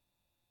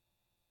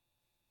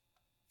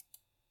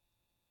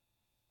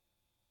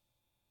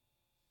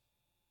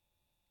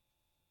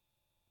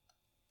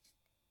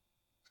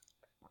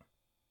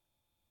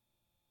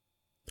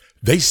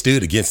They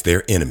stood against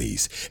their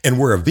enemies and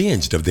were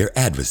avenged of their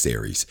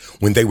adversaries.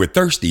 When they were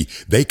thirsty,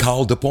 they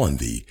called upon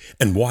thee,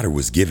 and water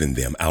was given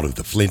them out of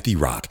the flinty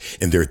rock,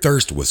 and their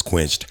thirst was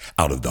quenched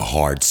out of the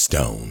hard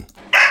stone.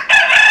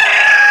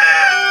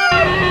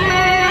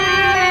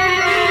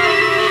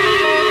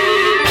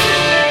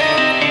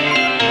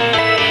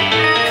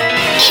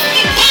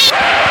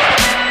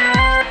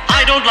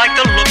 I don't like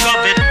the look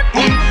of it.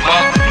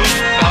 Oompa,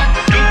 loompa,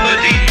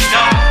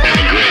 doobadee-da.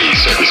 Darren Gray,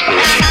 Circus Parade.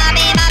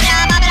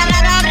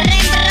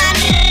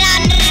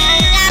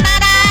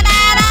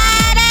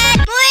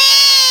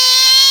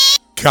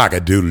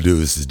 Cock-a-doodle-doo,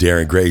 this is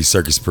Darren Gray's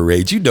Circus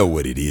Parade. You know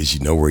what it is. You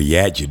know where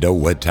you're at. You know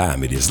what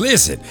time it is.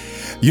 Listen,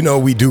 you know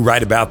we do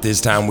right about this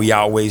time. We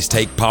always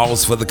take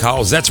pause for the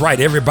cause. That's right.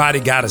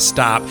 Everybody got to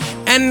stop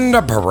and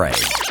the parade.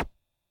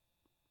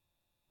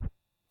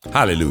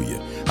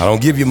 Hallelujah. I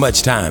don't give you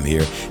much time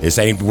here. This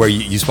ain't where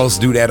you're supposed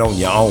to do that on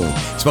your own.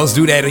 You're supposed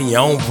to do that in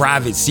your own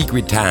private,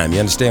 secret time. You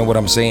understand what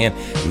I'm saying?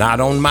 Not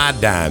on my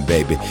dime,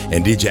 baby.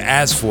 And did you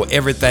ask for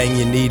everything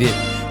you needed?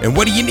 And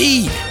what do you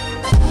need?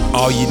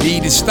 All you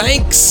need is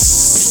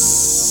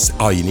thanks.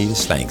 All you need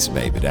is thanks,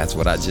 baby. That's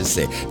what I just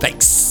said.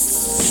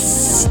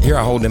 Thanks. Here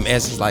I hold them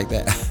S's like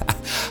that.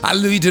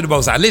 Hallelujah to the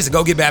Most High. Listen,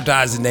 go get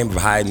baptized in the name of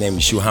High, in the name of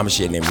Yeshua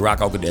HaMashiach, in the name of Ruach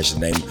HaKodesh,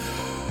 in the name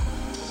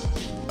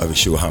of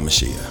Yeshua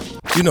HaMashiach.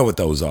 You know what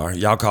those are.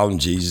 Y'all call them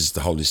Jesus,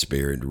 the Holy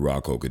Spirit, the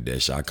Ruach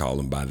HaKodesh. I call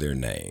them by their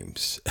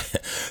names.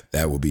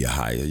 That will be a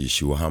higher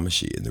Yeshua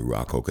HaMashiach and the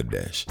Ruach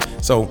HaKodesh.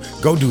 So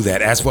go do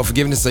that. Ask for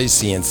forgiveness of your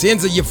sins.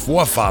 Sins of your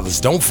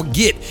forefathers. Don't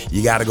forget,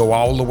 you got to go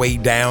all the way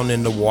down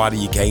in the water.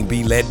 You can't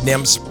be letting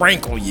them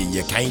sprinkle you.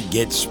 You can't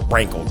get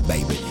sprinkled,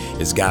 baby.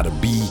 It's got to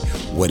be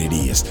what it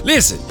is.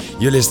 Listen,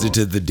 you're listening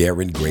to the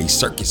Darren Gray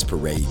Circus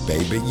Parade,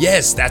 baby.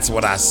 Yes, that's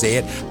what I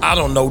said. I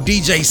don't know.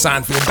 DJ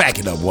Seinfeld, back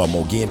it up one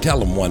more again.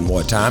 Tell him one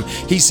more time.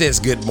 He says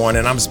good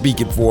morning. I'm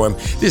speaking for him.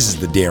 This is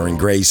the Darren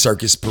Gray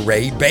Circus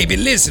Parade, baby.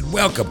 Listen,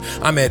 welcome.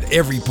 I'm at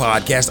every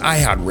podcast,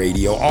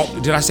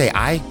 iHeartRadio. Did I say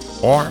I?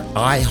 Or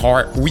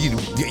iHeart?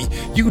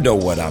 You know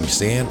what I'm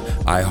saying.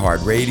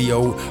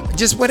 iHeartRadio.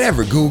 Just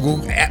whatever.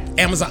 Google,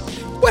 Amazon,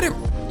 whatever.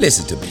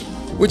 Listen to me.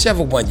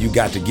 Whichever one you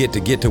got to get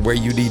to where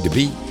you need to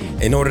be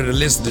in order to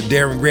listen to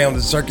Darren Gray on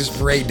the Circus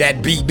Parade, that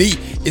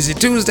BB. Is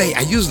it Tuesday? I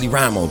usually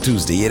rhyme on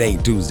Tuesday. It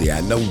ain't Tuesday.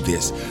 I know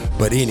this.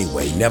 But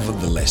anyway,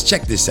 nevertheless,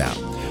 check this out.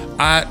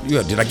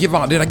 Did I give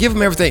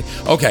him everything?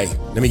 Okay,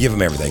 let me give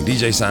him everything.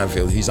 DJ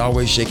Seinfeld, he's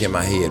always shaking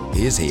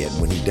his head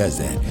when he does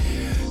that.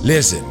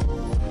 Listen,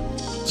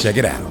 check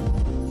it out.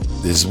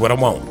 This is what I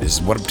want. This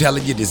is what I'm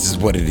telling you. This is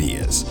what it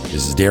is.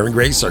 This is Darren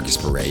Gray Circus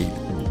Parade.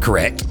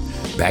 Correct.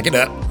 Back it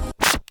up.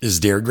 This is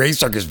Darren Gray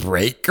Circus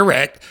Parade.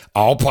 Correct.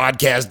 All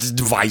podcast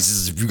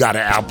devices. If you got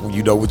an Apple,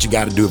 you know what you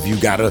got to do. If you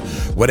got a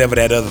whatever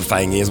that other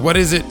thing is. What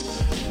is it?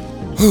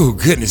 Oh,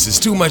 goodness, it's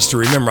too much to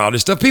remember all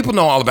this stuff. People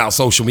know all about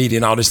social media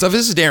and all this stuff.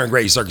 This is Darren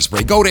Gray Circus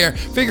Parade. Go there,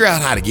 figure out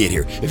how to get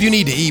here. If you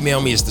need to email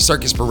me, it's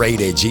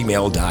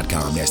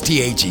thecircusparade@gmail.com. That's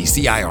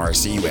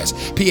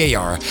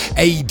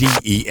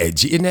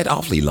THECIRCUSPARADE. Isn't that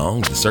awfully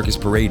long?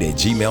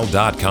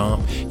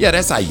 Thecircusparade@gmail.com. Yeah,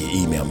 that's how you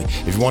email me.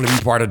 If you want to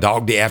be part of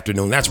Dog Day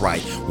Afternoon, that's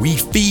right. We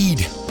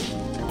feed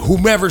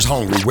whomever's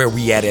hungry where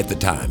we at the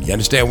time. You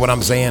understand what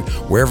I'm saying?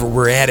 Wherever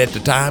we're at the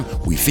time,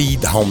 we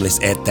feed the homeless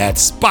at that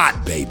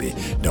spot, baby.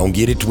 Don't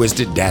get it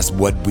twisted. That's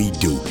what we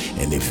do.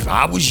 And if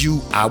I was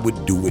you, I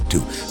would do it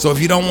too. So if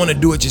you don't want to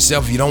do it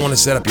yourself, if you don't want to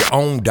set up your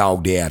own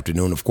Dog Day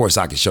Afternoon, of course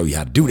I can show you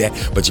how to do that,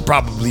 but you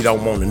probably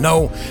don't want to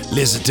know.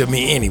 Listen to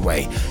me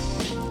anyway.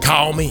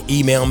 Call me,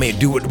 email me,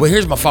 do it. Well,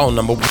 here's my phone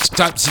number.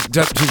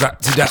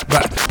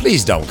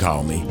 Please don't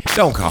call me.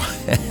 Don't call.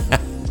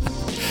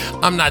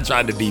 I'm not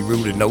trying to be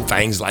rude and no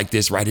things like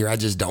this right here. I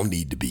just don't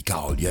need to be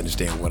called. You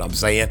understand what I'm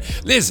saying?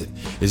 Listen,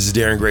 this is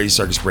Darren Gray's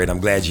Circus Parade. I'm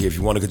glad you're here. If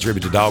you want to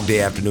contribute to Dog Day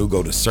Afternoon,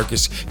 go to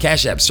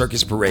Cash App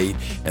Circus Parade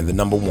and the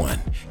number 1.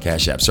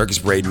 Cash App Circus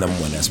Parade number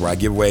 1. That's where I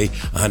give away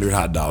 100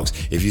 hot dogs.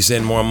 If you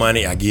send more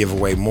money, I give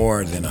away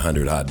more than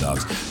 100 hot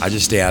dogs. I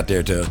just stay out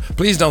there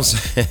please don't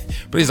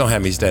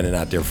have me standing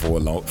out there for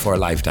a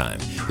lifetime.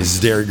 This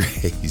is Darren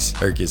Gray's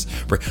Circus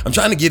Parade. I'm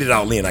trying to get it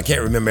all in. I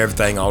can't remember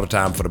everything all the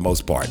time for the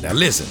most part. Now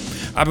listen,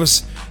 I was,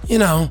 you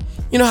know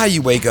how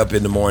you wake up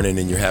in the morning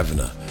and you're having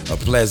a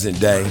pleasant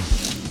day?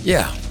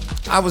 Yeah,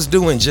 I was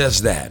doing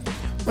just that.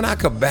 When I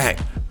come back,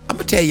 I'm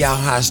going to tell y'all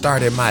how I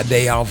started my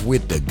day off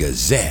with the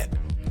Gazette.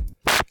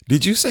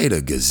 Did you say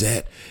the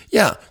Gazette?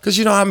 Yeah, because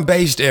I'm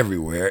based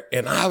everywhere,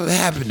 and I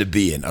happened to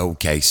be in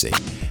OKC,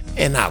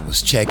 and I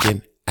was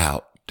checking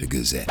out the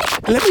Gazette.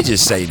 And let me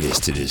just say this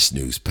to this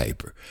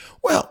newspaper.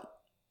 Well,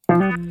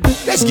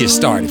 let's get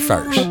started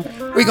first.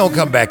 We're going to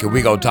come back and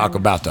we're going to talk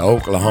about the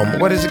Oklahoma,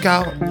 what is it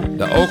called?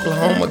 The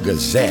Oklahoma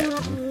Gazette.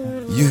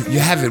 You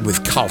have it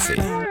with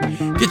coffee.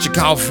 Get your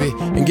coffee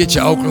and get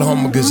your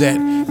Oklahoma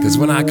Gazette, because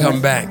when I come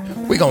back,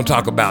 we're going to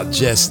talk about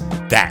just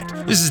that.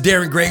 This is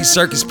Darren Gray's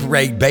Circus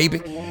Parade, baby.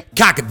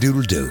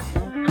 Cock-a-doodle-doo.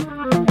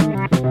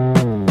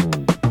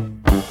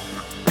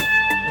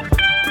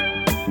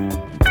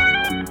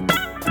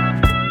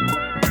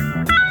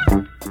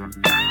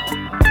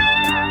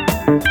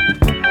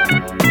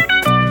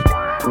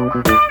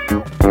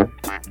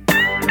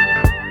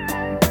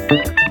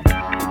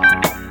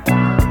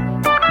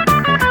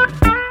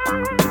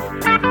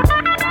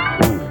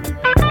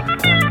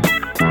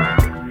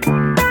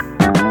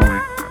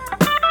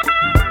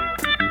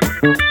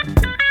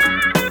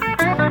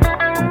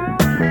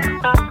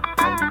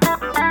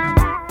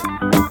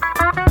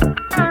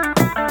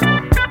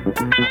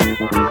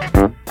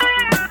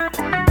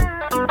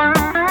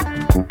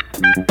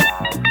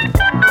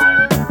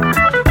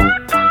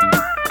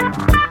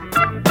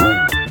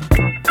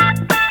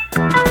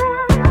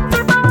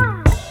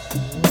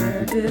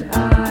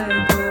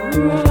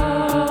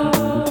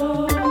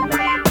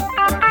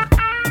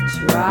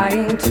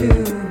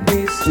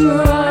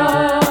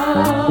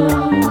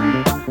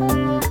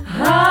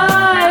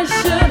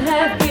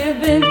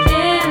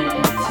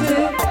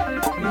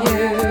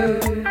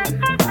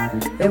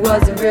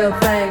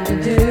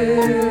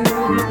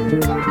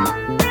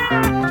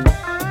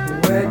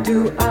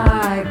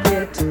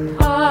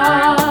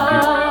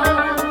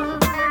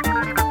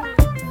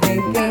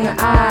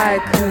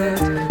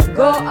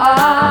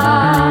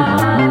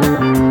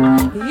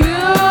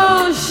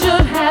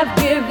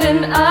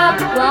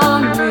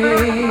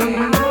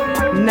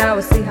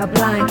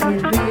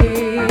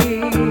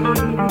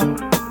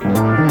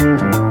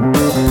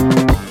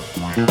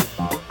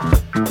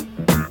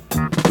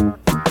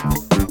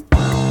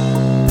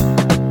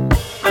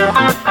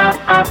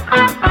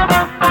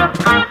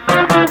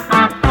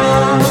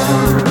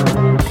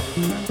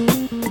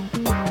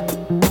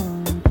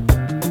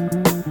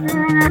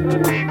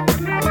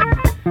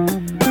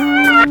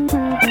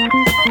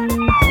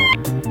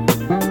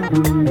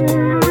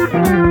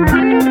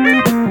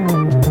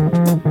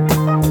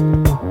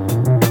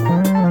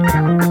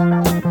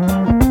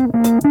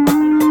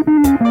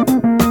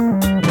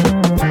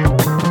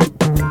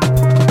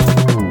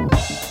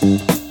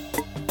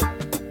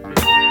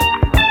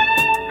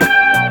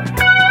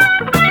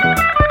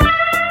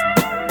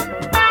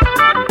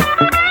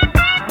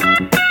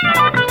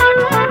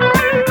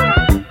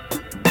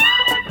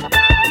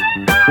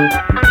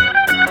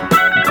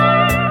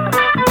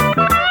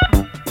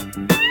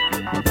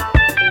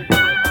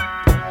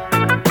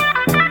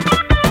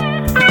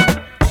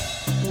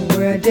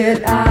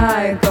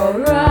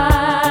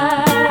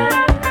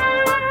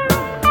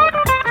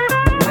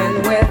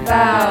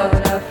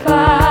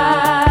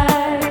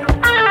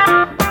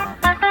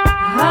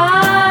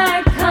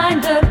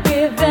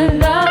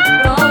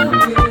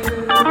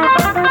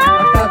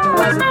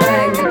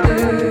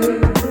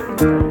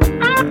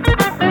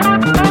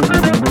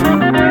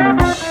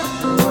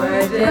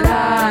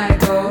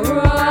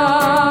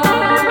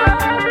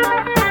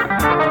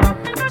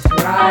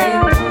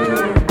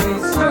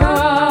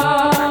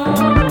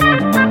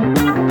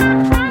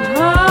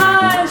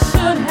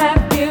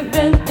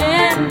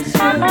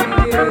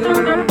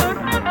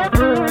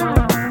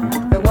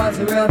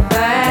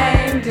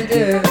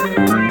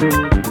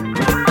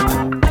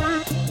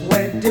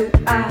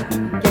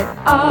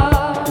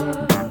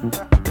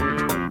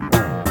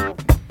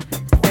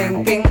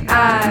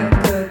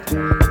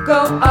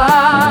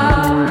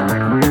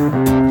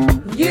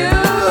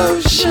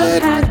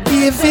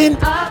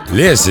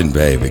 Listen,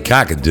 baby,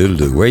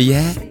 cock-a-doodle-doo, where you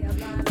at?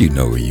 You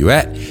know where you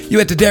at. You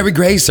at the Derry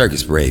Gray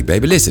Circus Parade,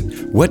 baby. Listen,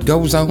 what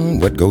goes on,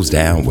 what goes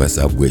down, what's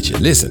up with you?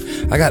 Listen,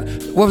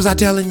 what was I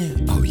telling you?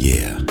 Oh,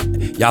 yeah.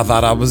 Y'all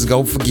thought I was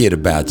gonna forget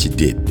about you,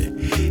 didn't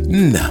you?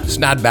 No, it's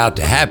not about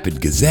to happen,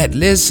 Gazette.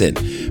 Listen,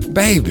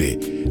 baby,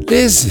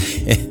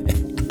 listen.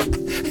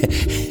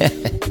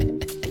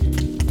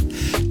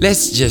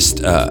 Let's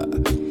just,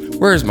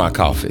 where's my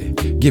coffee?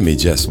 Give me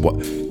just what?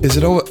 Is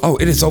it over? Oh,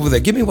 it is over there.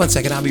 Give me 1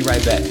 second, I'll be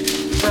right back.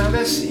 Now,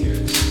 let's see here.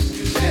 This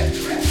is Gazette,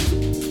 right?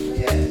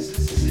 Yes,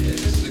 this is it.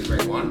 This is a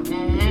great one.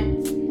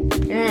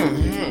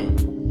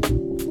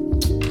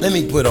 Let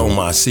me put on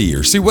my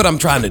seer. See, what I'm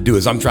trying to do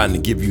is I'm trying to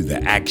give you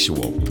the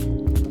actual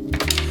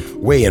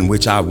way in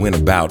which I went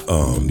about,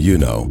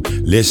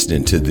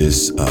 listening to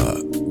this,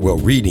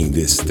 reading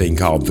this thing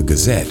called the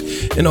Gazette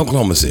in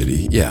Oklahoma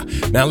City. Yeah.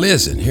 Now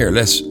listen, here,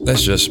 let's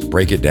just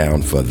break it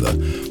down for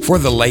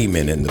the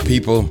layman and the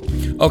people.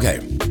 Okay.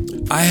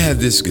 I had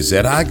this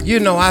Gazette.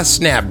 I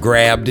snap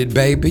grabbed it,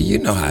 baby. You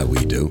know how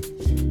we do.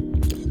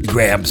 You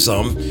grab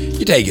some,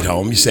 you take it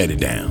home, you set it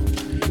down.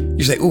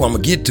 You say, "Oh, I'm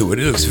gonna get to it.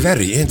 It looks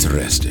very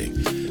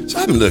interesting." So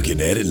I'm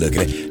looking at it.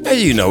 Now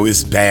you know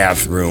it's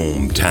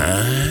bathroom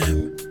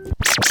time.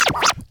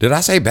 Did I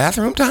say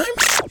bathroom time?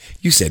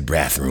 You said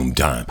bathroom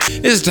time.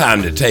 It's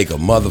time to take a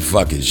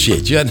motherfucking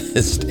shit. You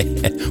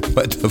understand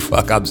what the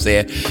fuck I'm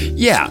saying?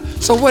 Yeah.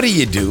 So what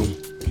do?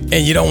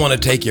 And you don't want to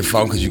take your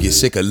phone because you get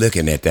sick of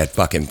looking at that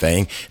fucking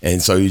thing.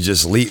 And so you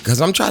just leave.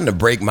 Because I'm trying to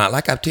break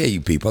like I tell you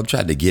people, I'm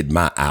trying to get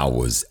my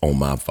hours on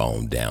my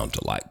phone down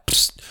to like,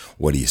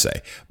 what do you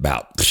say?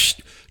 About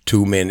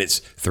 2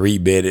 minutes, 3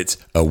 minutes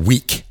a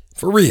week.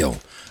 For real.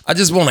 I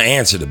just want to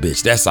answer the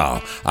bitch. That's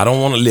all. I don't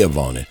want to live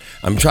on it.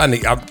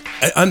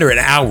 Under an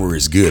hour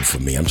is good for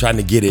me. I'm trying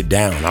to get it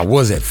down. I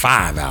was at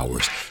 5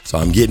 hours, so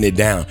I'm getting it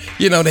down.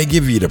 You know, they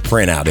give you the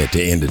printout at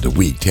the end of the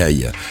week, tell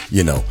you,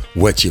 you know,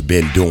 what you've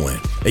been doing.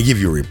 They give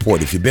you a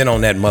report. If you've been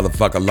on that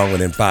motherfucker longer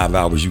than 5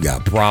 hours, you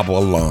got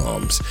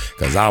problems.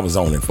 Because I was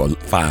on it for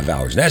 5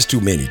 hours. That's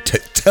too many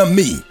to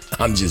me.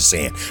 I'm just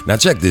saying. Now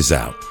check this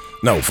out.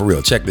 No, for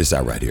real, check this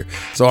out right here.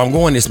 So I'm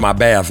going, it's my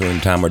bathroom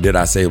time, or did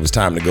I say it was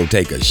time to go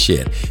take a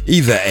shit?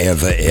 Either,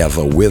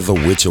 ever, whither,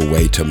 which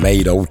away,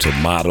 tomato.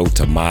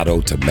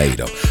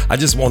 I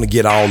just want to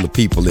get all the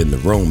people in the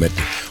room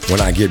when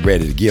I get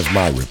ready to give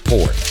my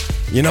report.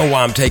 You know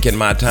why I'm taking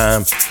my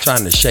time,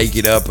 trying to shake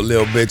it up a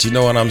little bit? You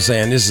know what I'm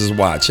saying? This is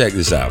why. Check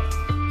this out.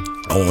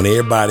 I want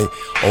everybody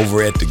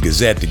over at the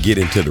Gazette to get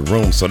into the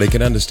room so they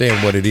can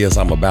understand what it is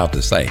I'm about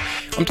to say.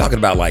 I'm talking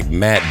about like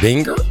Matt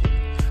Dinger.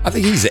 I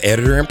think he's the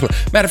editor.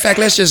 Matter of fact,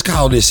 let's just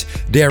call this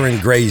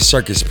Darren Gray's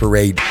Circus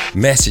Parade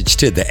message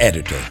to the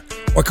editor.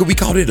 Or could we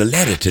call it a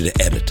letter to the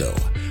editor?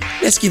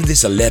 Let's give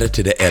this a letter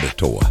to the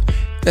editor.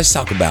 Let's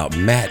talk about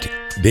Matt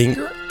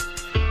Dinger,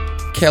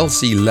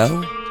 Kelsey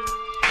Lowe,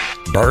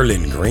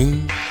 Berlin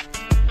Green.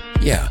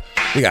 Yeah,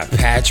 we got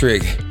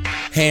Patrick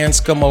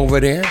Hanscom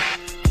over there,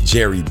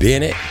 Jerry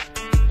Bennett,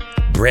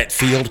 Brett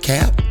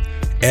Fieldcap,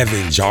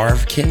 Evan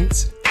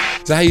Jarvikins.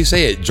 Is that how you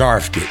say it?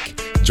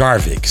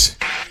 Jarviks.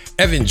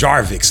 Evan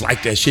Jarviks,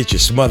 like that shit you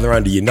smother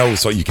under your nose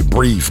so you can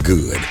breathe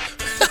good.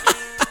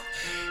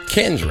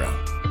 Kendra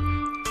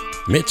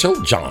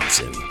Mitchell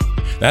Johnson.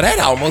 Now that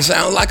almost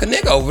sounds like a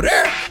nigga over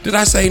there. Did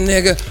I say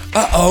nigga?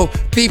 Uh-oh,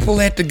 people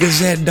at the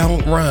Gazette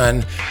don't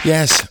run.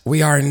 Yes,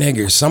 we are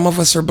niggers. Some of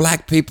us are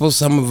black people,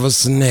 some of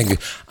us are niggers.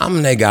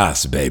 I'm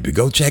niggas, baby.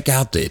 Go check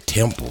out the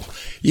temple.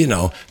 You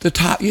know, the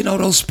top, you know,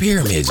 those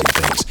pyramids and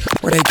things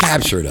where they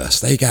captured us.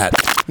 They got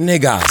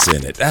niggas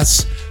in it.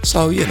 That's,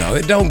 so, you know,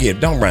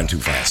 don't run too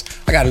fast.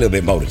 I got a little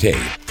bit more to tell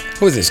you.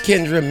 Who is this?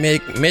 Kendra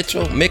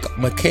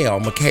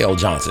Mikhail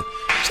Johnson.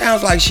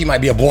 Sounds like she might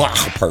be a black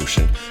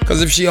person.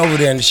 Because if she over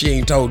there and she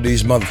ain't told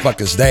these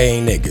motherfuckers they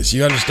ain't niggas.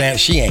 You understand?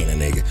 She ain't a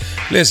nigga.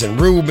 Listen,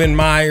 Ruben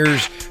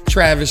Myers,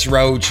 Travis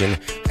Roach, and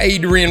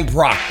Adrian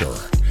Proctor.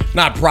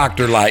 Not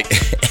Proctor like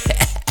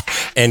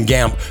and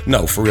Gamble.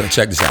 No, for real,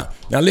 check this out.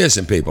 Now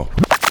listen, people.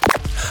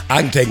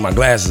 I can take my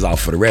glasses off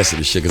for the rest of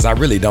the shit because I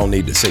really don't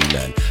need to see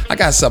nothing. I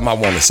got something I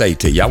want to say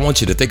to you. I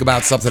want you to think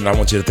about something. I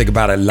want you to think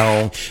about it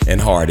long and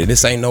hard. And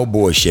this ain't no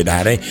bullshit.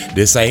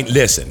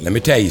 Listen, let me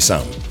tell you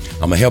something.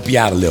 I'm going to help you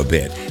out a little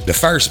bit. The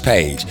first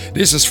page,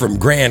 this is from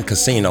Grand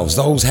Casinos.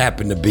 Those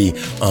happen to be,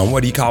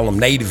 what do you call them,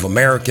 Native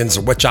Americans,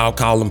 or what y'all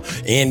call them,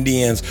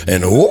 Indians,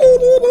 and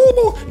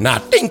now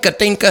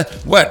tinka.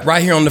 What?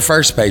 Right here on the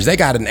first page, they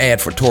got an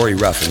ad for Tory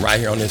Ruffin right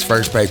here on this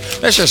first page.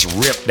 Let's just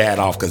rip that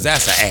off because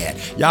that's an ad.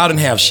 Y'all didn't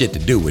have shit to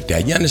do with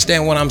that. You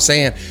understand what I'm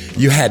saying?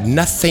 You had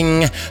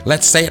nothing.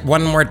 Let's say it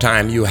one more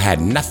time. You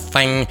had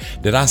nothing.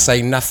 Did I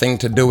say nothing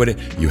to do with it?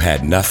 You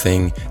had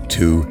nothing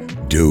to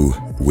do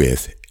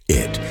with it.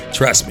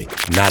 Trust me,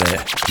 not a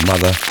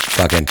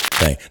motherfucking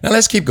thing. Now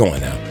let's keep going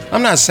now.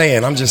 I'm just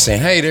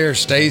saying, hey there,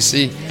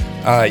 Stacy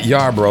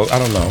Yarbrough. I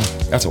don't know.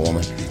 That's a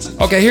woman.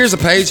 Okay, here's a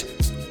page.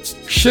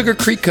 Sugar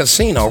Creek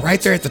Casino, right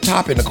there at the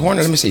top in the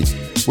corner. Let me see.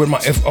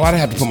 I'd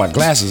have to put my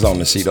glasses on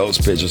to see those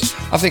pictures.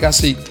 I think I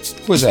see,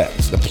 who is that?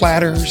 The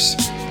Platters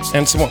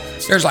and some more.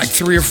 There's like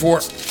 3 or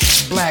 4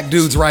 black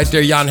dudes right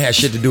there. Y'all didn't have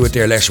shit to do with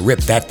there. Let's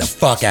rip that the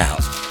fuck out.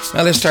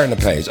 Now let's turn the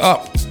page.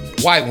 Oh,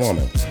 white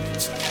woman.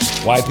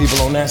 White people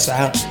on that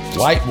side.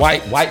 White.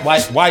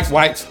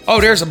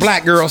 Oh, there's a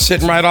black girl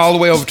sitting right all the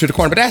way over to the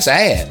corner. But that's an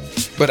ad.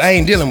 But I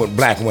ain't dealing with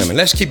black women.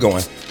 Let's keep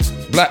going.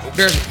 Where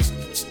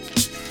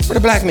the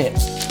black men?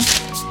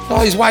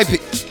 All these white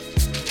people.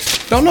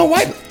 Don't know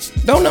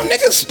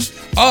niggas.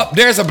 Oh,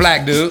 there's a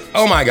black dude.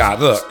 Oh my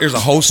God, look, there's a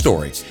whole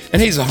story.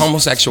 And he's a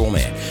homosexual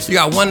man. You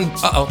got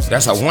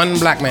that's one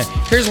black man.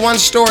 Here's one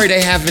story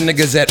they have in the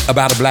Gazette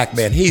about a black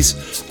man.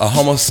 He's a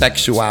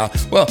homosexual.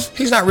 Well,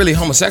 he's not really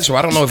homosexual.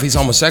 I don't know if he's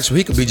homosexual.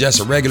 He could be just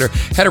a regular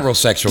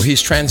heterosexual.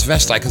 He's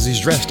transvestite because he's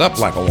dressed up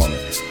like a woman.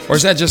 Or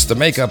is that just the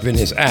makeup in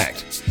his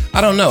act?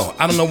 I don't know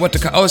what to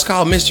call. Oh, it's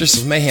called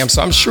Mistress of Mayhem,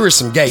 so I'm sure it's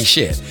some gay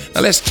shit.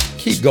 Now let's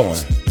keep going.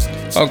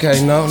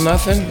 Okay, no,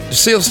 nothing.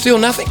 Still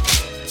nothing.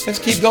 Let's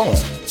keep going.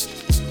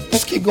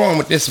 Let's keep going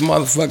with this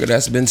motherfucker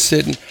that's been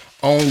sitting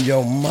on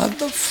your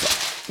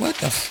motherfucker. What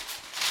the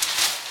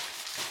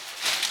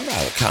I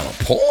got a kind of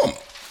poem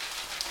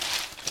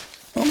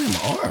on my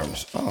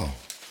arms.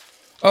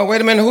 Oh, wait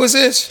a minute. Who is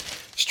this?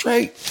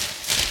 Straight.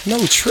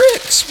 No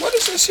tricks. What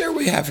is this here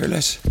we have here? Who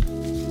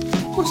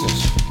is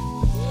this?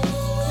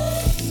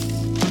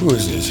 Who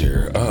is this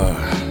here?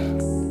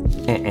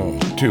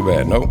 Too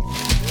bad. Nope.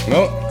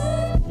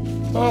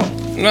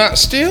 Oh, not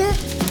still?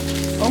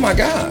 Oh my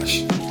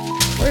gosh.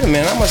 Wait a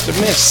minute, I must have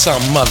missed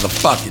some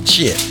motherfucking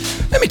shit.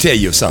 Let me tell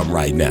you something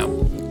right now.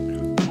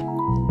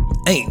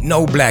 Ain't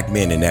no black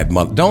men in that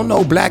mother. Don't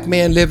no black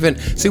man living.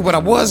 See, what I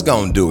was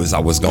gonna do is I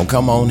was gonna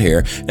come on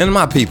here, and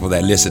my people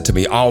that listen to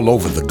me all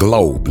over the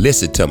globe,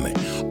 listen to me,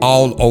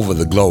 all over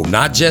the globe,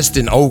 not just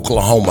in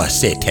Oklahoma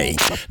City,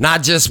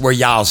 not just where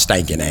y'all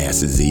stinking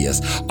asses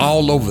is,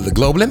 all over the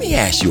globe. Let me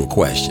ask you a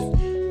question.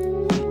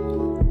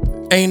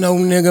 Ain't no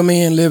nigga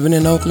man living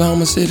in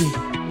Oklahoma City?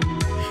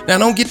 Now,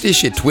 don't get this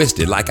shit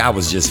twisted like I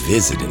was just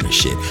visiting the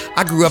shit.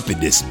 I grew up in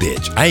this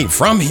bitch. I ain't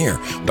from here,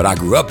 but I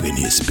grew up in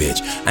this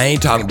bitch. I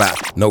ain't talking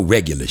about no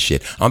regular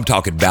shit. I'm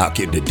talking about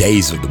the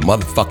days of the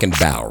motherfucking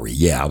Bowery.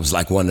 Yeah, I was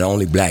like one of the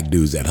only black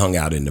dudes that hung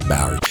out in the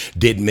Bowery.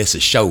 Didn't miss a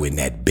show in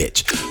that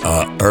bitch.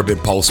 Urban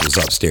Post was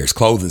upstairs.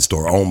 Clothing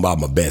store owned by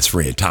my best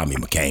friend, Tommy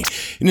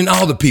McCain. And then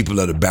all the people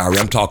of the Bowery,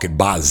 I'm talking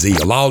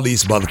Bazille, all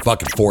these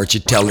motherfucking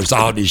fortune tellers,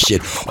 all this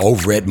shit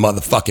over at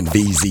motherfucking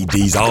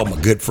VZDs, all my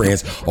good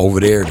friends over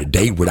there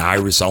today with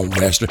Iris on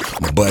Western,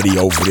 my buddy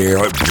over there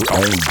on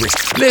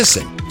this.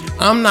 Listen,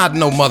 I'm not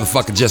no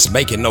motherfucker just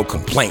making no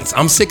complaints.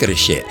 I'm sick of the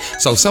shit.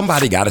 So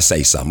somebody gotta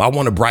say something. I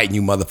want to brighten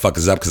you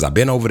motherfuckers up because I've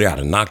been over there. I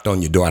done knocked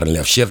on your door. I done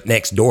left shift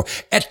next door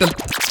at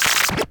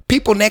the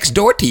people next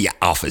door to your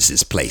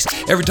office's place.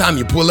 Every time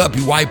you pull up,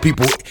 you white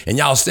people, and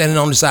y'all standing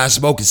on the side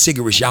smoking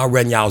cigarettes, y'all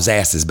run y'all's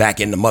asses back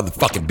in the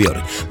motherfucking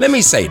building. Let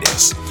me say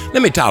this.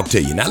 Let me talk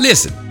to you. Now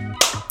listen.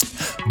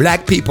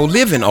 Black people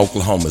live in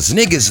Oklahoma.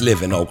 Niggas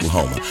live in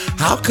Oklahoma.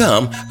 How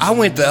come I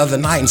went the other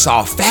night and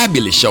saw a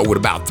fabulous show with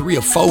about 3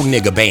 or 4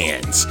 nigga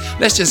bands?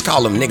 Let's just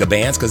call them nigga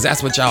bands because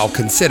that's what y'all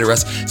consider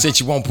us since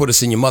you won't put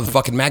us in your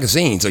motherfucking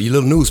magazines or your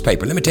little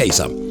newspaper. Let me tell you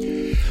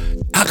something.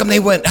 How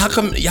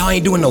come y'all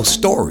ain't doing no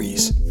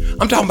stories?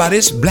 I'm talking about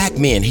this black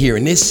men here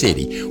in this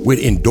city with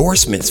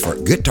endorsements for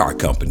guitar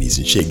companies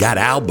and shit, got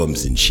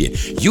albums and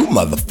shit. You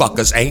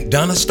motherfuckers ain't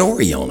done a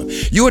story on them.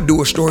 You would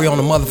do a story on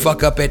a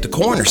motherfucker up at the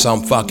corner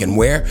some fucking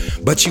where,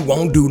 but you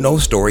won't do no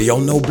story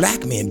on no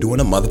black men doing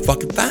a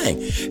motherfucking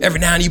thing. Every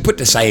now and then you put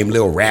the same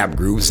little rap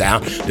groups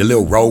out, the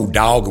little road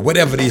dog or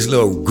whatever these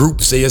little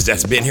groups is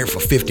that's been here for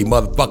 50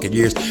 motherfucking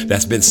years,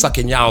 that's been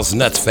sucking y'all's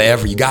nuts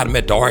forever. You got them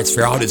at the arts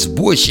fair, all this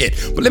bullshit.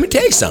 But let me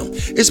tell you something.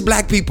 It's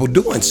black people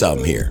doing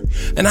something here.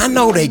 And I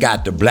know they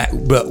got the black,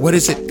 but what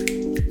is it?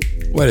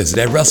 What is it?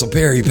 That Russell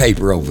Perry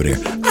paper over there.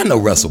 I know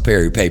Russell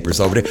Perry papers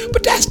over there,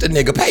 but that's the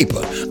nigga paper.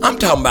 I'm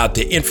talking about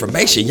the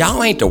information.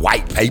 Y'all ain't the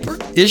white paper,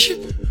 is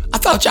you? I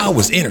thought y'all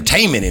was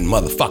entertainment and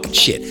motherfucking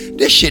shit.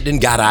 This shit done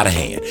got out of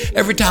hand.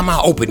 Every time I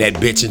open that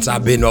bitch since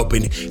I've been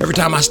open, every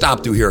time I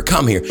stop through here or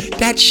come here,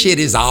 that shit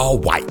is all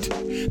white.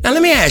 Now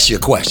let me ask you a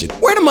question.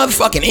 Where the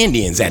motherfucking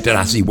Indians at that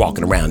I see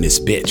walking around this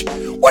bitch?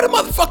 Where the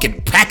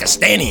motherfucking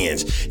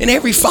Pakistanians and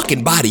every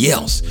fucking body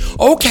else?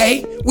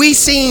 Okay, we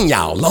seen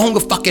y'all long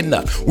fucking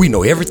enough. We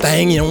know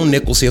everything on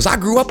Nichols Hills. I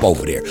grew up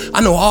over there. I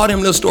know all them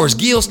little stores.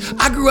 Gil's,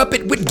 I grew up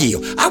with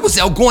Gil. I was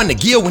out going to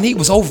Gil when he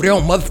was over there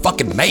on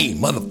motherfucking Maine,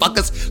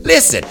 motherfuckers.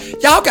 Listen,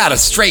 y'all gotta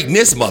straighten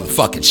this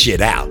motherfucking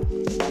shit out.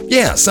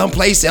 Yeah,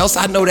 someplace else.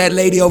 I know that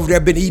lady over there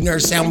been eating her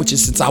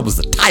sandwiches since I was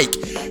a tyke.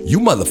 You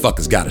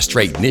motherfuckers gotta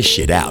straighten this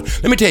shit out.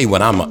 Let me tell you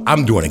what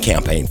I'm doing a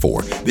campaign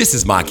for. This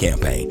is my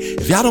campaign.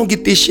 If y'all don't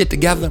get this shit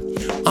together,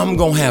 I'm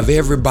gonna have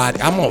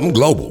everybody, I'm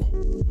global.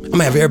 I'm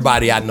gonna have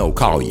everybody I know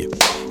call you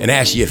and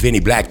ask you if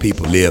any black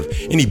people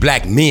any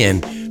black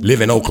men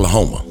live in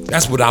Oklahoma.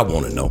 That's what I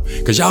want to know.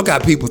 Because y'all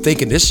got people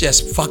thinking this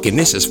is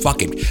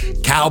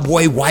fucking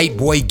cowboy, white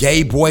boy,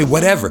 gay boy,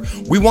 whatever.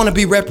 We want to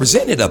be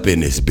represented up in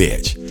this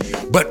bitch.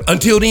 But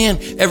until then,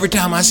 every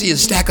time I see a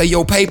stack of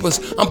your papers,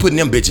 I'm putting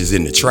them bitches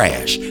in the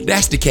trash.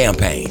 That's the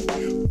campaign.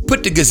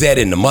 Put the Gazette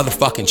in the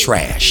motherfucking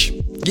trash.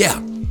 Yeah.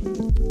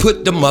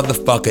 Put the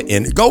motherfucker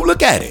in. Go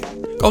look at it.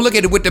 Go look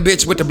at it with the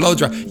bitch with the blow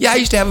dry. Yeah, I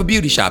used to have a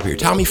beauty shop here.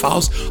 Tommy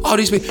Falls, all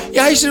these people.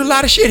 Yeah, I used to do a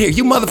lot of shit here.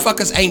 You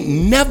motherfuckers ain't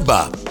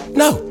never.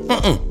 No.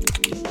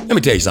 Let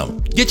me tell you something.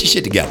 Get your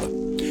shit together.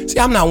 See,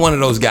 I'm not one of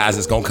those guys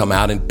that's gonna come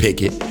out and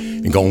picket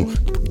and gonna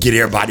get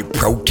everybody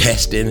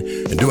protesting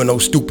and doing no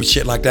stupid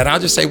shit like that. I'll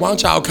just say, why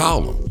don't y'all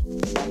call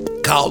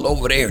them? Call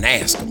over there and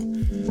ask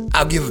them.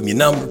 I'll give them your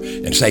number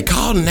and say,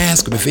 call and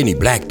ask them if any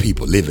black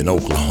people live in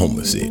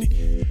Oklahoma City.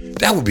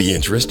 That would be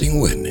interesting,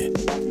 wouldn't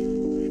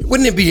it?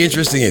 Wouldn't it be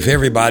interesting if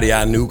everybody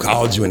I knew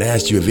called you and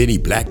asked you if any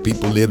black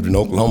people lived in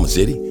Oklahoma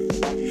City?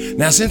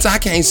 Now, since I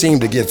can't seem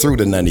to get through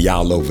to none of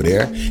y'all over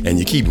there and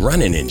you keep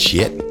running and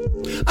shit,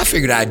 I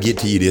figured I'd get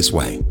to you this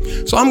way.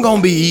 So I'm going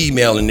to be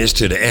emailing this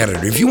to the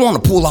editor. If you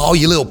want to pull all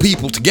your little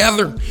people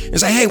together and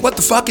say, hey, what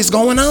the fuck is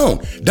going on?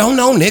 Don't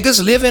know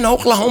niggas live in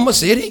Oklahoma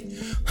City?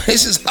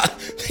 This is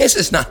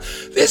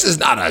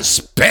not a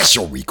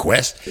special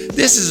request.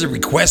 This is a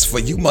request for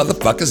you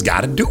motherfuckers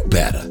gotta do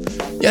better.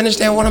 You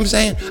understand what I'm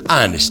saying?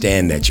 I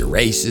understand that you're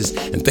racist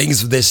and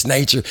things of this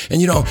nature,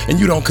 and you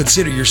don't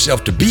consider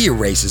yourself to be a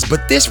racist,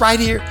 but this right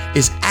here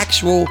is actually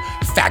actual,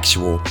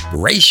 factual,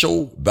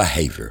 racial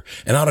behavior.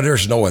 And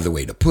there's no other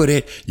way to put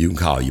it. You can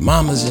call your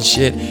mamas and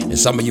shit, and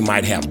some of you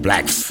might have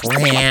black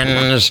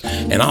friends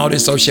and all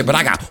this old shit, but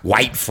I got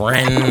white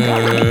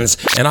friends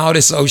and all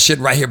this old shit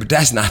right here, but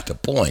that's not the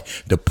point.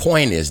 The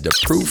point is the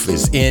proof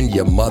is in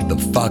your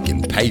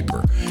motherfucking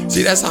paper.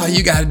 See, that's all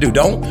you gotta do.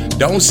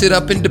 Don't sit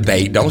up and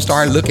debate. Don't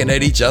start looking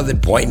at each other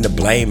and pointing the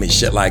blame and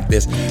shit like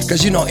this,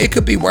 because it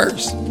could be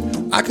worse.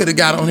 I could have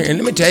got on here, and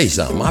let me tell you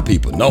something. My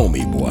people know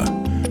me, boy.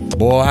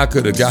 I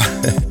could have got...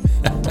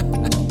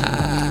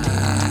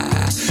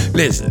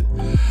 Listen,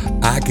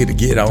 I could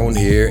get on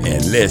here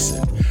and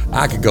listen.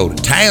 I could go to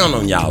town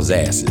on y'all's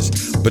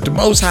asses. But the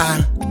Most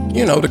High,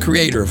 the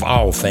creator of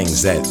all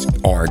things that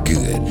are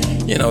good,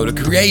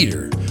 the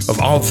creator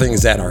of all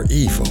things that are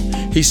evil,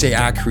 he say,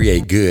 I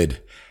create good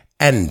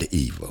and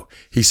evil.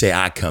 He say,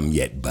 I come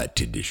yet but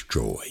to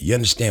destroy. You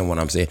understand what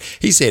I'm saying?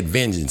 He said,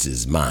 vengeance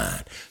is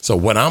mine. So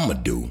what I'm going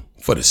to do,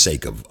 for the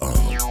sake of,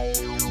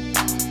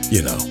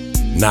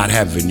 not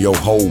having your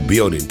whole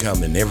building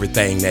come and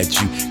everything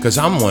because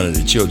I'm one of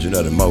the children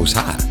of the Most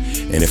High.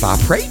 And if I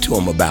pray to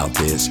him about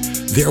this,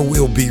 there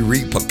will be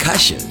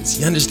repercussions.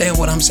 You understand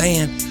what I'm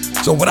saying?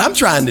 So what I'm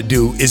trying to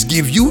do is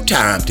give you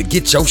time to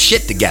get your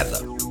shit together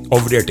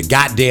over there at the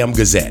goddamn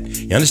Gazette.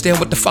 You understand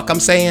what the fuck I'm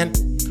saying?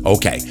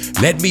 Okay,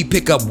 let me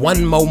pick up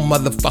one more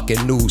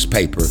motherfucking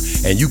newspaper,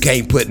 and you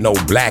can't put no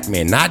black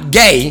men, not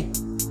gay,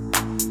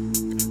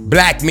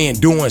 black men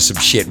doing some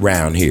shit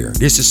around here.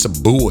 This is some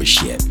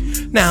bullshit.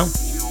 Now,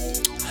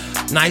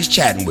 nice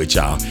chatting with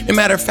y'all. As a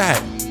matter of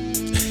fact,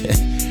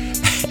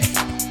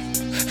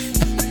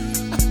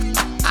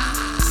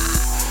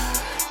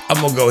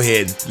 I'm gonna go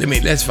ahead.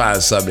 Let's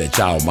find something that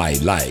y'all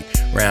might like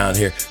around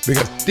here.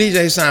 Because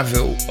DJ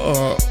Seinfeld,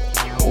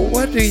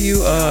 what do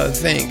you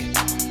think?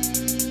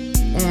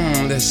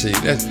 Let's see.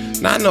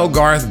 Not no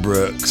Garth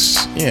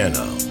Brooks,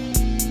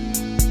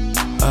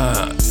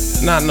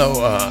 not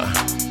no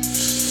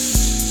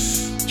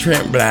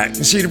Trent Black.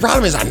 See, the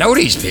problem is I know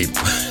these people.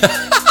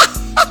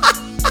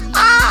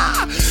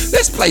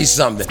 Let's play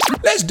something.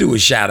 Let's do a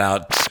shout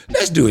out.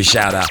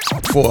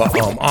 For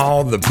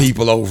all the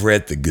people over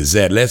at the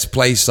Gazette. Let's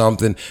play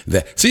something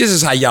see, this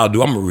is how y'all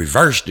do. I'm gonna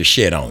reverse the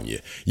shit on you.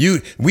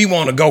 We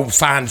want to go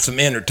find some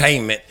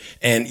entertainment,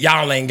 and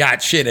y'all ain't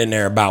got shit in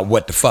there about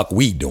what the fuck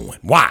we doing.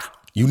 Why?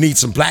 You need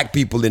some black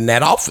people in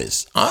that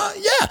office.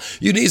 Yeah.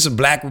 You need some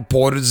black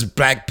reporters,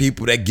 black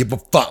people that give a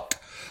fuck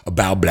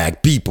about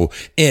black people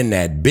in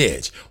that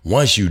bitch.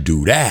 Once you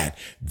do that,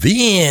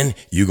 then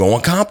you gonna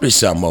accomplish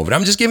something over it.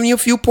 I'm just giving you a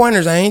few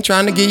pointers. I ain't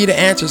trying to give you the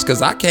answers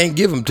because I can't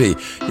give them to you.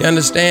 You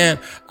understand?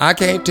 I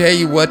can't tell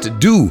you what to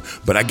do,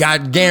 but I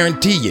got to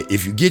guarantee you,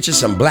 if you get you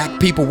some black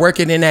people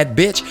working in that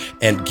bitch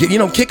and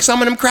kick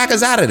some of them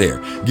crackers out of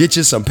there, get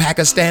you some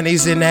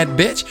Pakistanis in that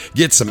bitch,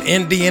 get some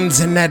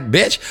Indians in that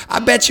bitch, I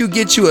bet you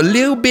get you a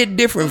little bit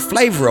different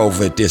flavor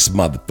over at this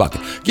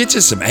motherfucker. Get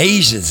you some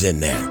Asians in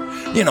there.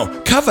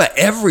 Cover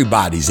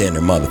everybody's in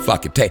their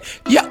motherfucking tape.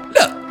 Yeah,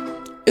 look,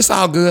 it's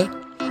all good.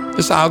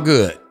 It's all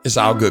good.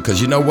 Because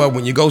you know what?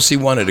 When you go see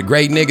one of the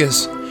great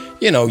niggas,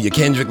 your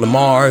Kendrick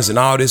Lamars and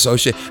all this old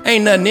shit,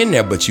 ain't nothing in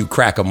there but you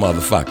cracker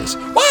motherfuckers.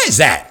 Why is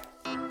that?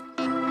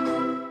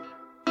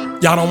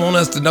 Y'all don't want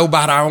us to know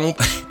about our own...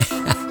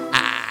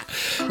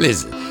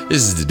 Listen,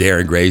 this is the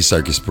Darren Gray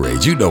Circus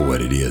Parade. You know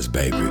what it is,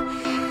 baby.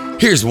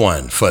 Here's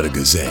one for the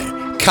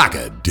Gazette.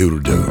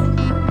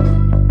 Cock-a-doodle-doo.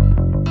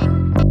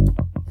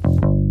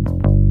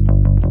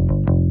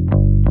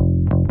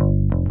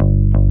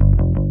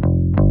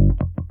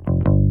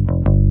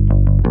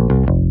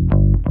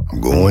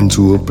 Going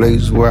to a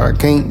place where I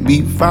can't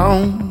be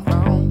found.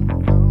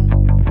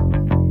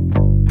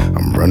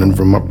 I'm running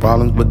from my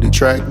problems, but they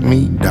track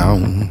me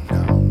down.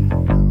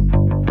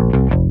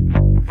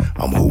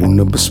 I'm holding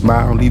up a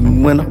smile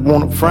even when I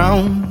wanna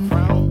frown.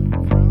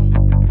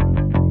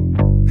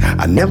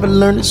 I never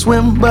learned to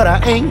swim, but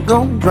I ain't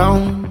gon'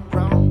 drown.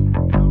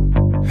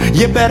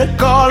 You better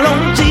call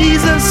on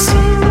Jesus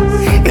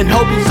and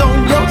hope he's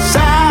on your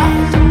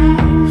side.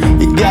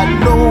 You got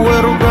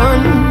nowhere to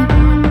run.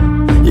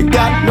 You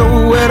got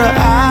nowhere to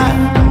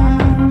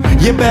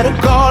hide. You better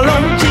call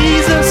on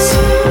Jesus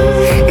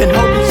and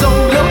hope he's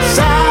on your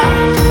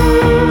side.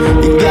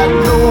 You got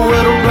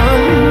nowhere to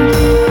run.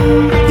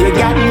 You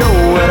got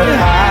nowhere to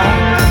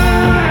hide.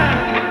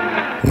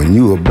 When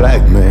you a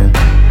black man,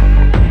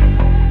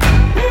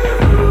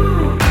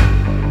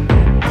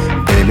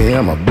 baby,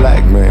 I'm a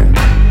black man.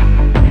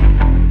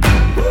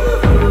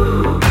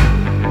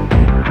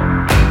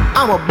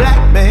 I'm a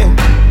black man.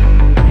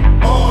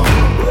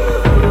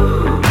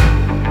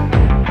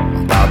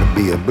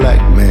 Be a black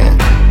man.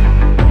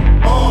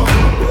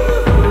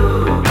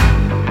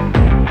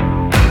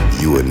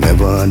 You would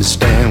never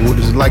understand what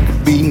it's like to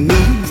be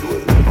me.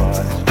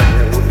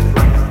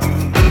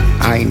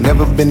 I ain't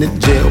never been to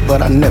jail,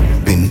 but I never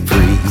been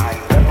free.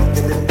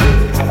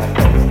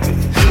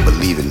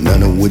 Believing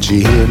none of what you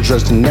hear and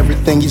trusting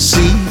everything you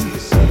see.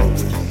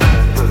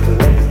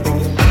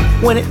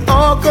 When it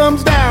all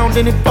comes down,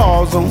 then it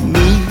falls on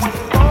me.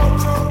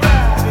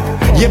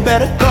 You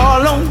better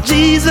call on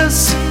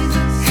Jesus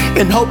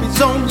and hope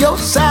he's on your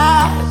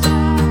side.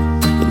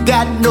 You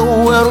got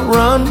nowhere to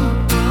run,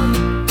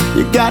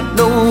 you got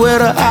nowhere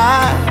to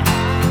hide.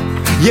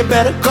 You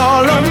better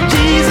call on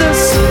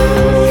Jesus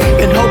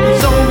and hope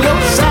he's on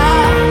your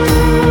side.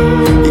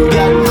 You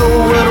got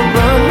nowhere to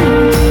run,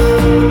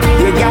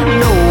 you got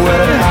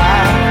nowhere to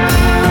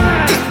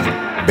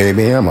hide.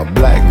 Baby, I'm a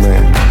black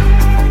man,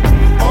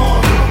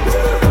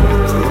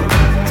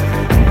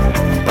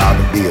 about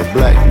to be a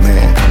black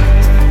man.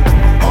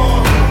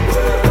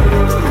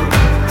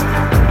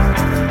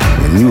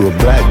 When you a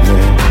black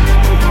man,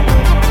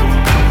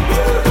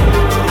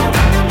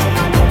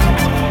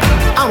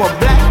 I'm a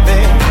black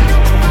man,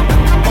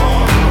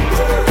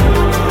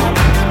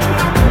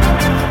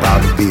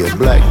 about to be a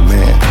black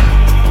man.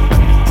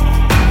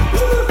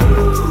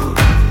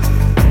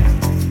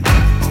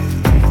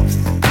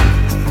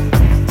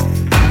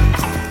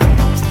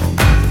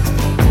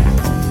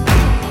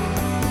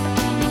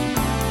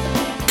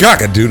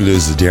 Cock-a-doodle,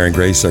 this is Darren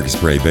Gray's Circus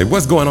Parade, baby.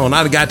 What's going on?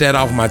 I got that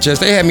off my chest.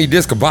 They had me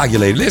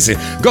discombobulated. Listen,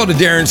 go to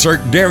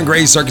Darren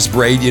Gray's Circus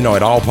Parade, you know,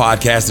 at all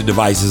podcasted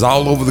devices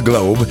all over the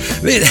globe.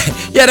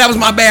 Yeah, that was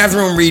my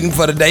bathroom reading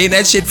for the day, and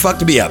that shit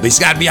fucked me up. It's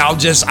got me all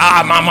just,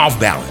 I'm off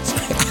balance.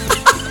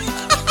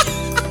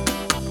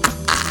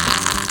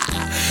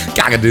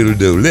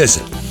 Cock-a-doodle-doo.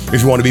 Listen,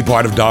 if you want to be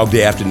part of Dog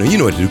Day Afternoon, you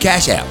know what to do.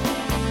 Cash App.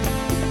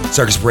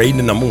 Circus Parade,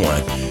 the number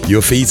one.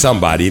 You'll feed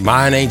somebody.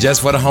 Mine ain't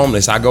just for the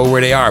homeless. I go where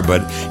they are,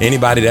 but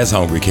anybody that's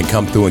hungry can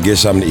come through and get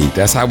something to eat.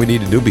 That's how we need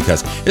to do,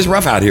 because it's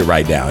rough out here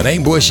right now. It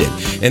ain't bullshit.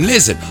 And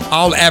listen,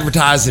 all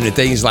advertising and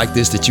things like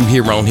this that you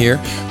hear on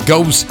here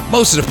goes,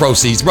 most of the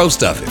proceeds, bro,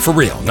 stuff it. For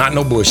real. Not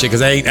no bullshit,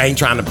 because I ain't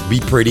trying to be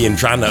pretty and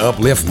trying to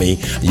uplift me.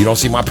 You don't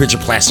see my picture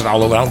plastered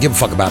all over. I don't give a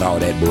fuck about all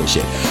that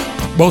bullshit.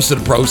 Most of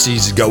the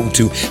proceeds go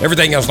to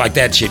everything else like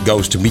that shit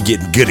goes to me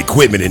getting good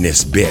equipment in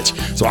this bitch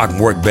so I can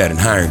work better and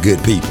hiring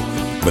good people.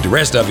 But the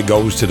rest of it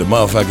goes to the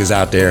motherfuckers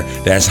out there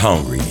that's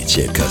hungry and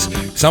shit, because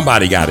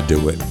somebody got to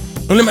do it.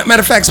 Matter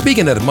of fact,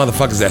 speaking of the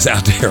motherfuckers that's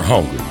out there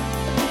hungry,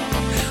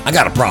 I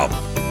got a problem.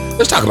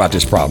 Let's talk about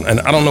this problem. And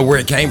I don't know where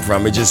it came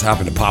from. It just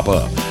happened to pop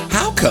up.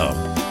 How come?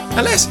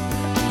 Now let's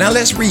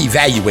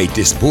reevaluate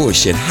this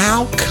bullshit.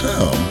 How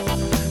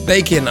come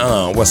they can,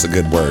 what's a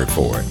good word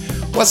for it?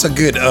 What's a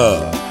good,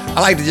 I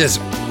like to just,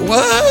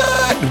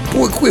 what?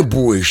 Boy, quit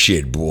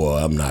bullshit, boy.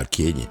 I'm not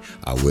kidding you.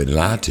 I wouldn't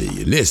lie to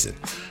you. Listen,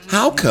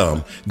 how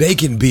come they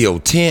can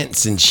build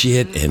tents and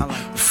shit and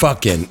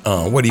fucking,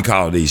 what do you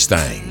call these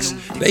things?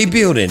 They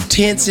building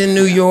tents in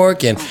New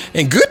York and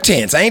good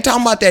tents. I ain't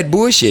talking about that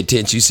bullshit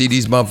tents you see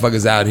these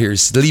motherfuckers out here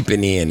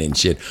sleeping in and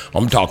shit.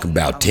 I'm talking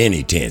about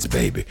tenny tents,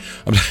 baby.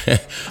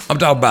 I'm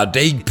talking about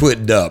they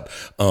putting up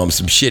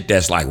some shit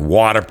that's like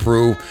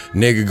waterproof,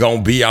 nigga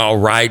gonna be all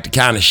right, the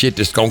kind of shit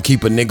that's gonna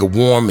keep a nigga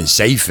warm and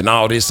safe and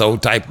all this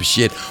old type of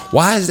shit.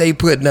 Why is they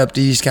putting up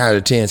these kind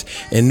of tents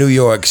in New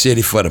York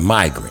City for the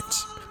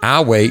migrants?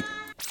 I'll wait.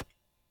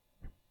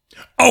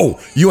 Oh,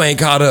 you ain't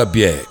caught up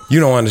yet. You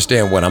don't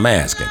understand what I'm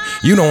asking.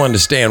 You don't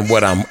understand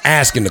what I'm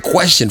asking the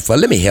question for.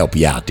 Let me help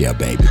you out there,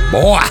 baby.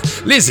 Boy,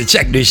 listen,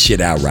 check this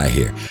shit out right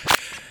here.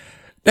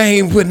 They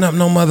ain't putting up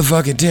no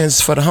motherfucking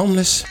tents for the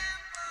homeless.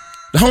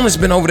 The homeless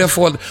been over there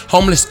for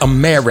homeless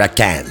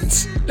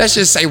Americans. Let's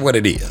just say what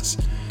it is.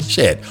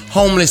 Shit,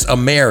 homeless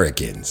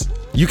Americans.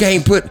 You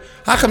can't put,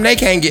 how come they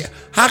can't get,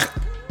 how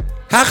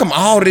come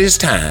all this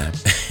time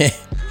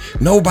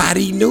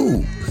nobody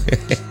knew?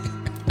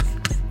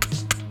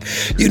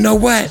 You know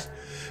what?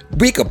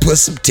 We could put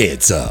some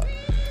tents up.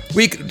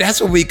 That's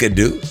what we could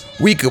do.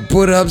 We could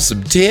put up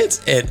some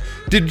tents. And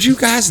did you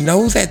guys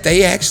know that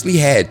they actually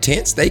had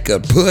tents they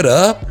could put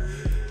up?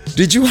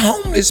 Did you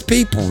homeless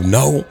people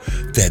know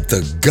that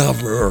the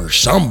governor or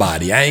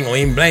somebody, I ain't gonna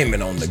even blame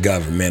it on the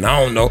government. I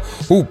don't know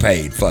who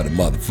paid for the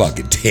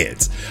motherfucking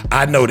tents.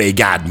 I know they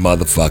got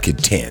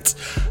motherfucking tents.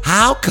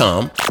 How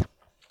come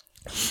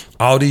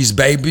all these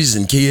babies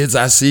and kids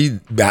I see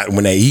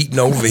when they eating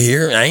over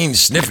here, I ain't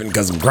sniffing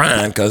because I'm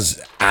crying,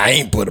 because I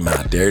ain't put them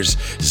out there. This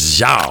is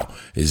y'all.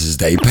 This is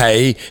they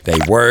pay, they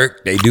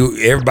work, they do.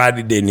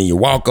 Everybody didn't. You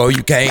walk,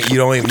 you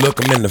don't even look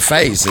them in the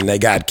face, and they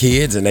got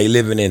kids and they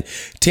living in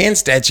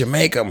tents that you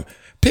make them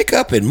pick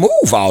up and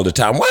move all the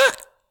time. Why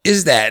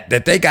is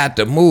that they got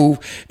to move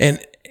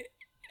and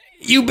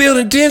you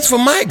building tents for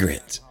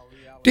migrants?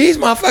 These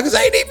motherfuckers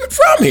ain't even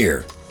from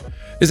here.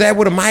 Is that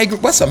what a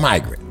migrant? What's a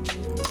migrant?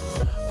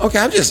 Okay,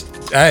 I'm just,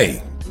 it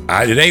ain't,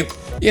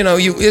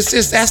 it's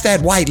just, that's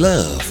that white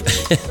love.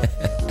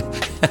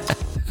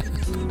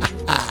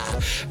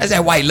 That's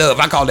that white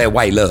love. I call that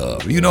white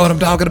love. You know what I'm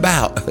talking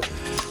about?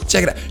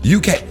 Check it out. You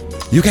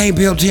can't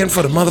build tents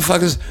for the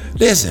motherfuckers.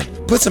 Listen,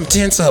 put some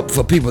tents up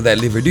for people that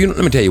live here.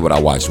 Let me tell you what I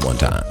watched one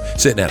time,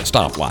 sitting at a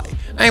stoplight.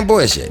 I ain't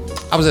bullshit.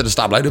 I was at a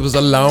stoplight. It was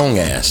a long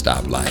ass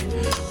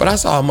stoplight. But I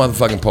saw a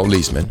motherfucking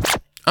policeman.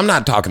 I'm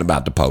not talking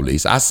about the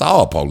police. I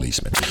saw a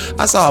policeman.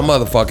 I saw a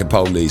motherfucking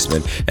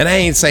policeman. And I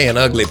ain't saying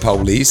ugly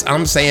police.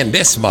 I'm saying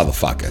this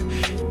motherfucker.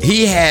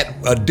 he had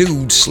a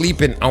dude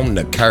sleeping on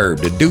the curb.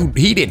 The dude,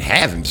 he didn't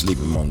have him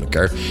sleeping on the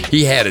curb.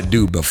 He had a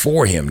dude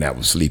before him that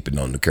was sleeping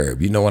on the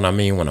curb. You know what I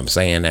mean when I'm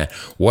saying that?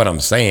 What I'm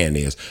saying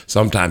is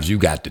sometimes you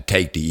got to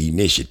take the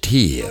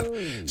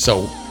initiative.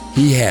 So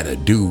he had a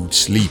dude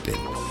sleeping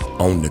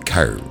on the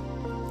curb,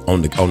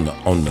 on the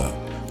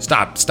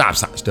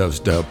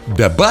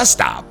the bus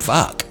stop.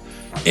 Fuck.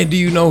 And do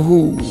you know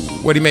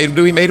what he made him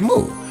do? He made him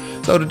move.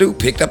 So the dude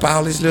picked up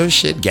all his little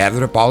shit,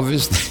 gathered up all of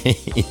his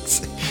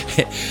things,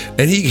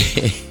 and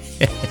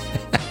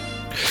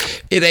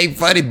it ain't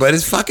funny, but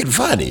it's fucking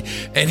funny.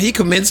 And he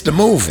commenced to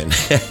moving.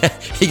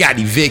 He got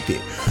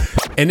evicted.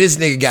 And this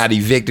nigga got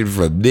evicted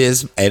from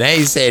this. And I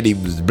ain't saying he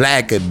was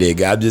black a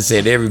nigga. I'm just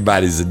saying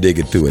everybody's a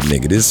nigga to a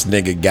nigga. This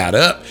nigga got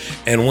up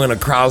and went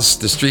across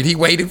the street. He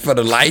waited for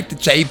the light to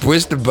change,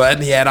 pushed the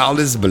button. He had all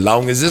his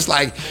belongings. It's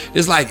like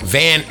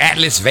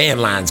Atlas Van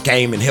Lines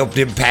came and helped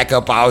him pack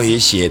up all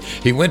his shit.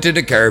 He went to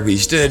the curb. He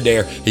stood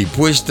there. He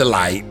pushed the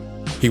light.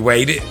 He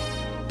waited.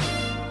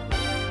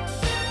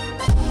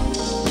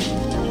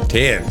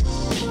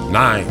 10,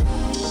 9,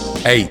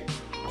 8,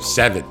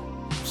 7,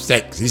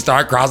 6. He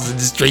started crossing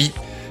the street.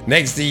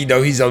 Next thing you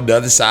know, he's on the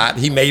other side.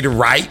 He made a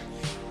right.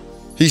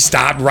 He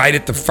stopped right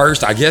at the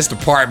first, I guess,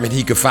 apartment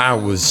he could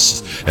find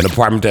was an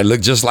apartment that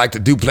looked just like the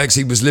duplex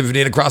he was living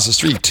in across the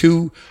street.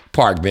 2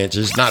 park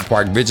benches, not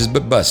park benches,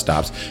 but bus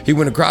stops. He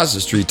went across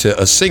the street to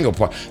a single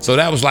park. So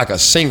that was like a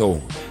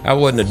single, that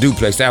wasn't a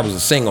duplex, that was a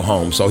single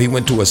home. So he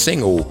went to a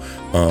single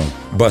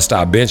bus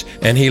stop bench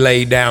and he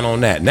laid down on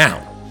that.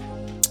 Now,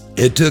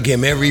 it took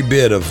him every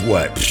bit of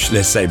what?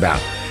 Let's say about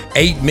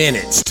 8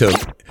 minutes to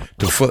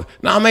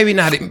no, maybe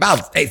not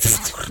about 8.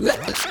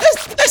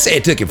 Let's say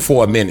it took him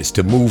 4 minutes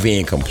to move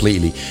in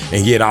completely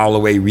and get all the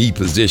way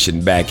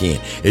repositioned back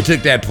in. It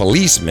took that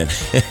policeman.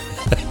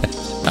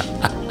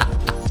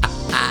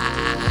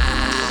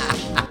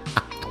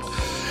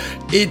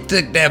 It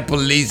took that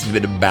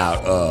policeman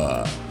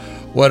about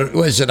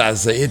what should I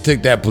say? It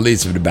took that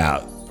policeman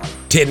about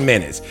 10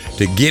 minutes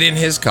to get in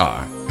his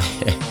car,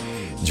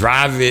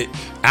 drive it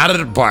out of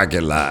the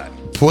parking lot,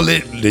 pull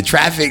it, the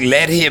traffic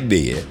let him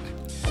in,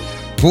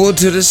 pull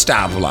to the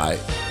stoplight,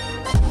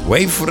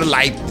 wait for the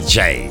light to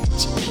change,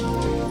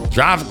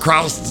 drive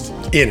across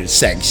the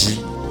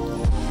intersection,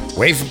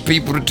 wait for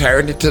people to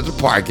turn into the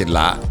parking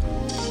lot.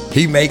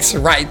 He makes a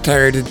right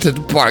turn into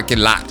the parking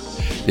lot.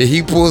 Then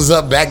he pulls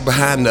up back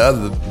behind the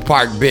other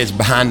park bench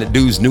behind the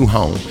dude's new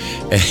home,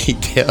 and he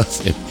tells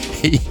him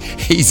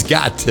he's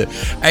got to,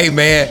 hey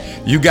man,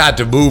 you got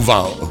to move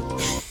on.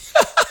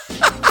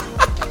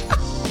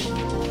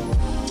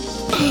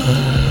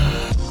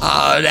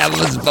 Oh, that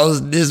was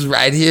supposed to, this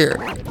right here.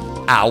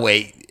 I'll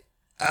wait.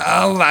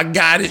 Oh my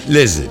God.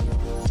 Listen.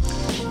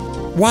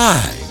 Why?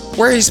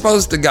 Where he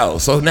supposed to go?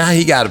 So now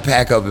he got to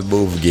pack up and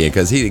move again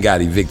because he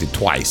got evicted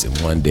twice in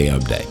one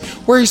damn day.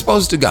 Where he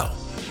supposed to go?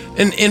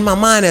 And in my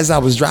mind, as I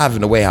was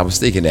driving away, I was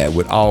thinking that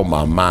with all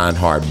my mind,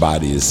 heart,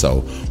 body, and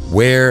soul,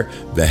 where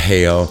the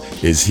hell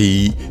is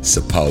he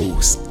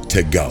supposed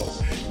to go?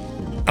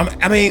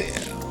 I mean,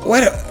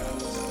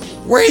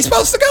 where he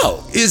supposed to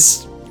go?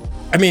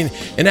 And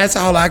that's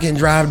all I can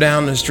drive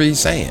down the street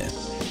saying.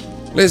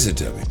 Listen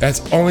to me. That's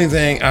the only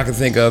thing I can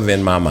think of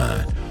in my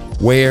mind.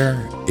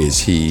 Where is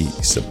he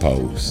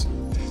supposed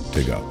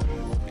to go?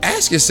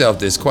 Ask yourself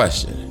this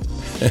question.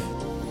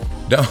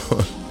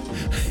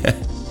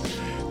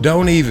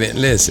 Don't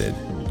even listen.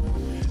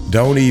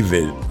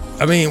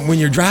 When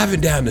you're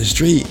driving down the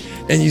street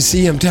and you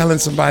see him telling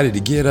somebody to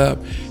get up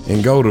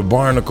and go to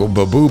Barnacle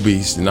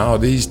Baboobies and all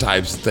these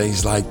types of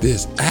things like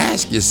this,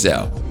 ask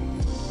yourself,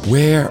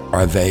 where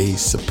are they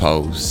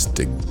supposed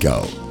to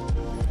go?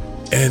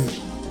 And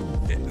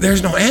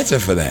there's no answer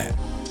for that.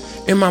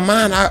 In my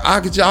mind,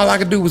 all I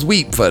could do was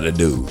weep for the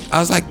dude. I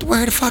was like,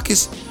 where do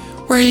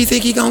you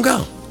think he gonna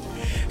go?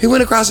 He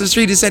went across the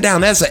street and sat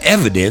down. That's the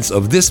evidence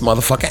of this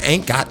motherfucker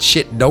ain't got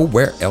shit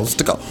nowhere else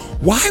to go.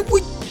 Why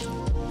would,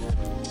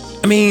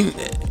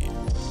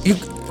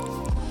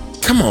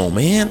 come on,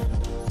 man.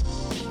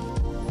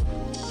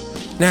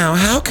 Now,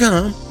 how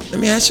come, let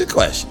me ask you a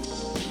question.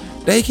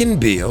 They can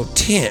build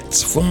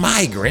tents for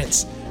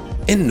migrants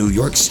in New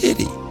York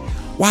City.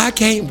 Why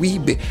can't we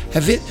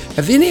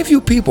have any of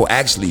you people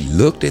actually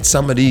looked at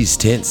some of these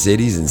tent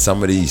cities in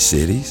some of these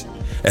cities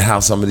and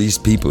how some of these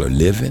people are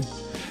living?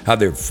 How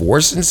they're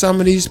forcing some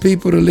of these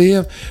people to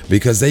live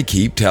because they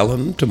keep telling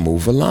them to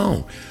move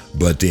along.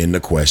 But then the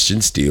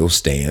question still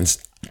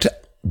stands,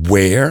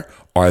 where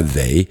are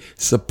they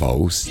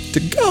supposed to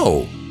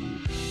go?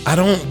 I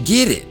don't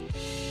get it.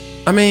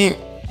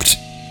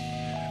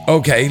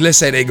 Okay, let's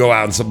say they go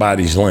out in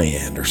somebody's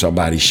land or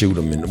somebody shoot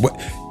them.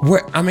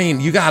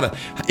 You gotta,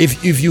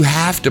 if you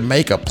have to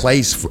make a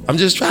place for, I'm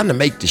just trying to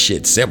make the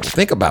shit simple.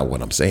 Think about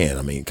what I'm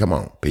saying. Come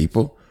on,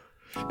 people.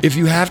 If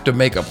you have to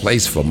make a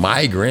place for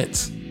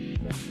migrants,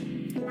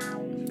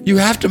 you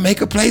have to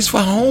make a place for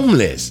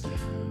homeless.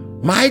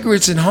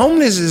 Migrants and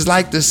homeless is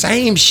like the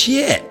same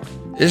shit.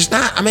 It's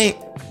not,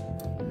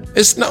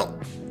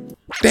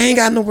 they ain't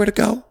got nowhere to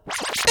go.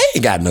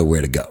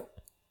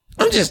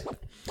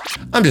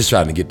 I'm just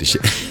trying to get the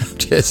shit.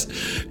 Just,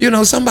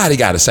 somebody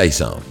got to say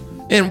something.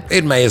 And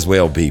it may as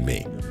well be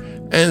me.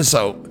 And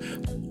so,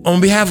 on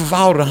behalf of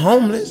all the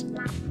homeless,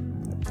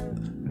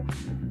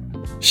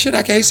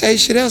 I can't say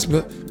shit else,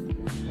 but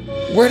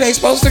where they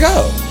supposed to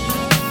go?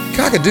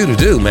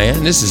 Cock-a-doodle-doo,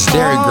 man. This is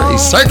Derek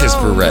Gray's Circus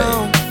Parade.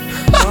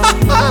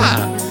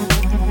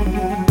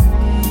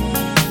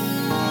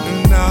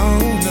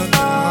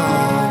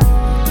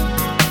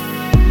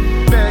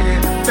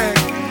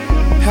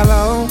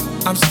 Hello,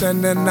 I'm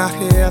standing out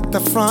here at the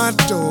front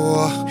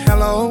door.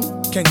 Hello,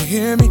 can you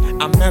hear me?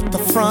 I'm at the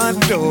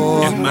front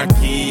door. And my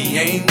key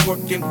ain't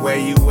working. Where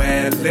you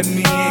at? Let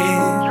me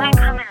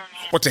in.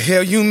 What the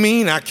hell you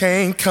mean I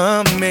can't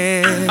come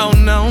in? Oh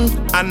no,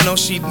 I know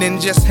she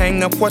didn't just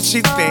hang up what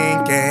she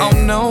thinking. Oh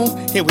no,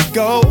 here we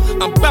go,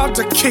 I'm about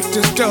to kick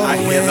this door. I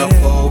hear the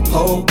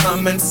po-po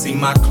come and see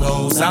my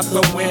clothes out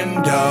the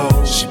window.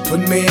 She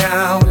put me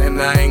out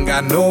and I ain't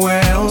got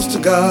nowhere else to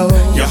go.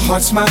 Your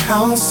heart's my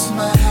house,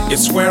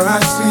 it's where I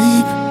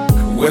sleep.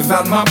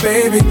 Without my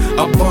baby,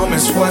 a bum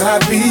is what I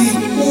be.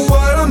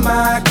 What am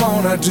I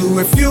gonna do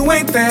if you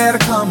ain't there to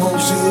come home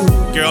to?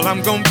 Girl,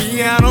 I'm gonna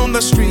be out on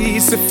the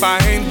streets if I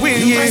ain't with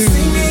you. You might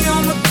see me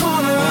on the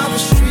corner of the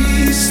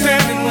street,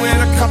 standing with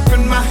a cup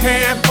in my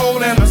hand,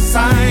 holding a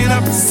sign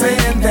up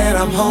saying that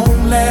I'm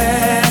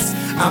homeless.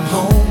 I'm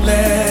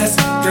homeless,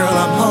 girl,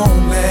 I'm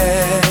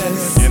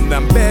homeless. And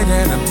I'm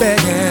begging,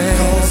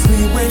 cause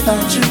me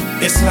without you,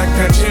 it's like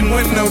a gin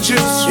with no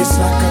juice. It's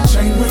like a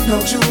chain with no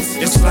juice.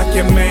 It's like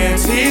your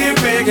man's here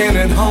begging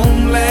and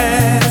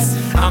homeless.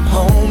 I'm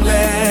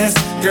homeless,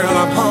 girl,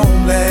 I'm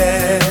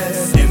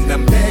homeless. And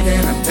I'm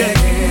begging,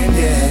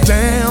 yeah.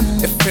 Damn,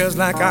 it feels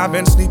like I've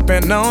been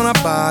sleeping on a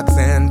box.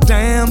 And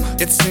damn,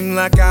 it seems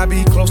like I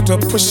be close to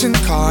pushing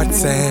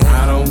carts. And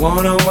I don't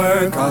wanna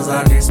work cause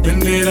I can't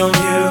spend it on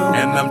you.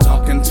 And I'm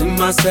talking to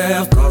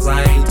myself cause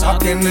I ain't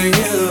talking to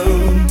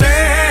you.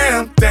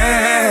 Damn,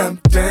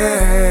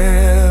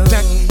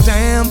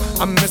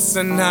 I'm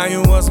missing how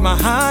you was my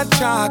hot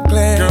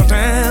chocolate. Girl,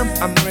 damn,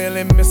 I'm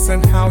really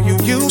missing how you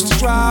used to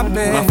drop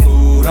it. My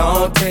food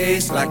all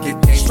tastes like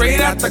it came straight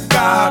out the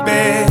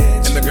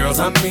garbage. And the girls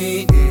I'm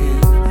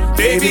meeting,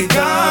 baby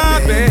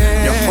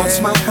garbage. Your heart's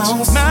my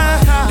house,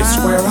 it's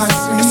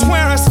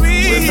where I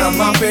sleep. Without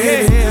my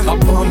baby, a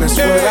bum is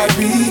where I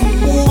be.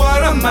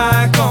 What am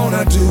I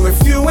gonna do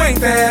if you ain't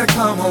there to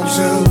come home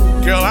to?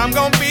 Girl, I'm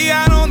gonna be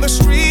out on the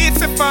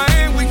streets if I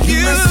ain't with you.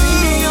 You might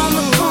see me on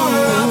the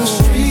corner of the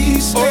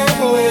street,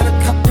 standing with a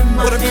cup in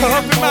my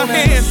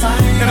hand,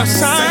 and a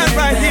sign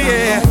right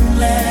here.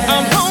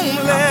 I'm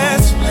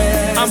homeless,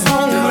 I'm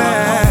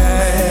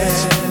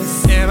homeless,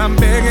 and I'm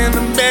begging.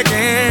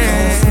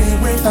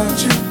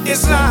 Without you,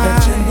 it's like a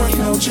chain with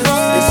no juice. It's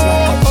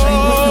like a chain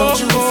with no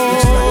juice.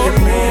 It's like your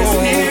man's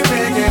here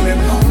begging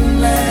and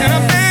homeless. And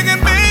I'm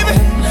begging, baby.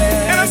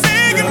 And I'm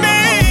begging,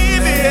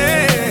 baby.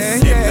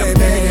 Yeah,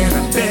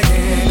 I'm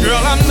begging. Girl,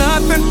 I'm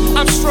nothing.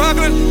 I'm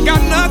struggling.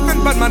 Got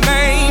nothing but my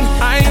name.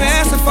 I ain't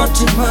asking for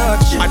too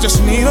much. I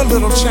just need a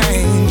little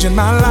change in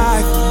my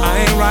life. I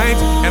ain't right,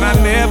 and I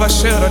never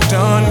should have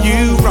done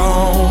you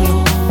wrong.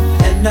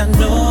 And I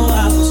know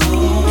I was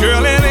wrong.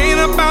 Girl, it ain't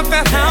about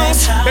that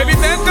house. Baby,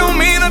 that don't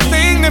mean a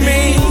thing to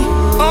me.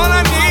 All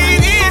I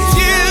need is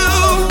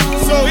you.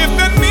 So if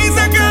that means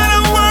I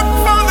gotta work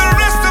for the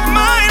rest of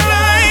my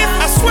life,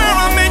 I swear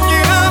I'll make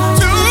it up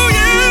to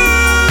you.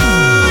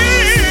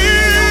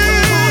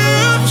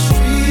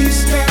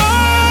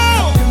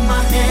 Oh,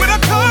 with a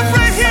card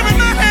right here in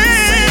my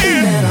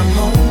hand. I'm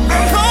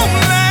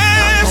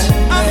homeless.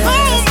 I'm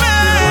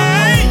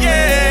homeless.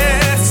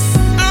 Yes,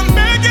 I'm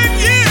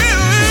begging you.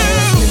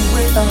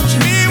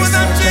 Me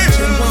without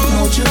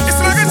you.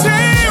 It's like a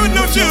chain with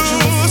no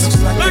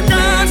juice. Like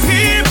I'm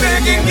here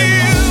begging you.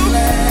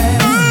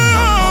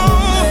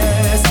 Oh,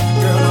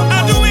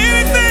 I'll do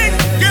anything.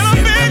 Girl,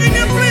 I'm begging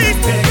you, please.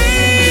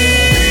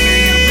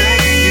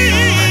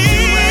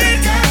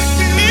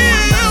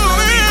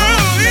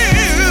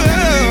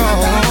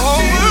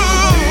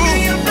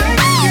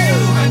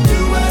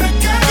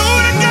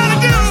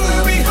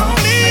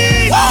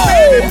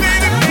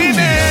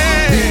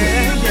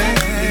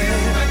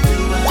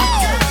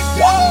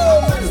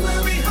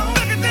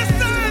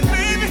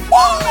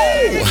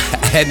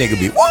 That nigga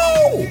be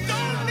whoa,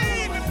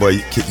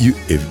 boy.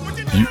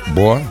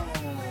 Boy,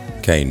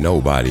 can't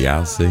nobody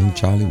out sing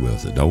Charlie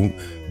Wilson.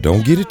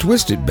 Don't get it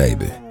twisted,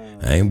 baby.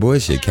 I ain't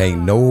bullshit.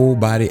 Can't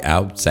nobody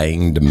out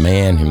sing the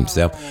man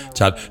himself.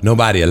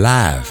 Nobody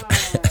alive.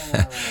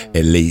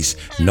 At least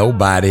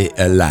nobody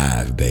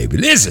alive, baby.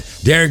 Listen,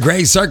 Derek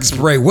Gray's Circus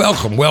Parade.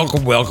 Welcome.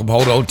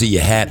 Hold on to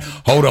your hat.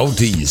 Hold on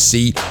to your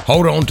seat.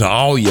 Hold on to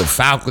all your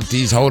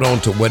faculties. Hold on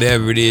to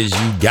whatever it is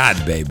you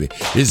got, baby.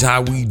 This is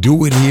how we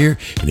do it here.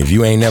 And if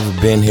you ain't never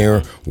been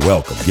here,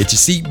 welcome. Get your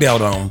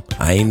seatbelt on.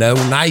 I ain't no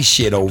nice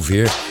shit over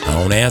here. I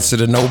don't answer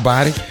to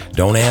nobody.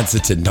 Don't answer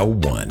to no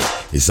one.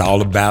 It's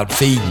all about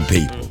feeding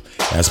people.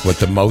 That's what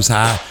the Most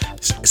High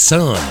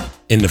Son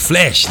in the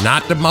flesh,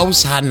 not the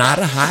Most High, not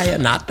a higher,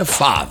 not the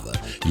Father.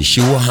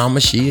 Yeshua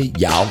HaMashiach,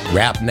 y'all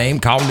rap name,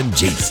 call him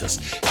Jesus.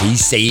 He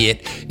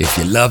said, if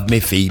you love me,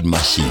 feed my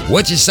sheep.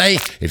 What you say?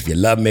 If you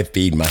love me,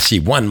 feed my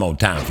sheep. One more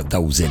time for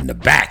those in the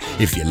back.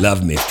 If you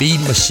love me, feed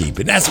my sheep.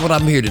 And that's what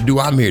I'm here to do.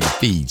 I'm here to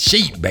feed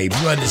sheep, baby.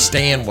 You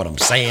understand what I'm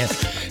saying?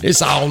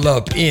 It's all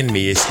up in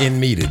me. It's in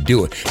me to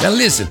do it. Now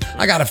listen,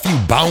 I got a few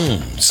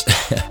bones.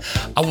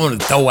 I want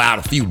to throw out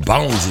a few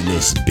bones in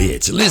this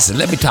bitch. Listen,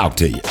 let me talk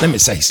to you. Let me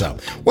say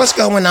something. What's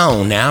going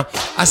on now?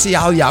 I see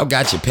all y'all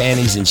got your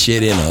panties and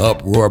shit in an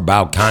uproar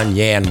about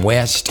Kanye and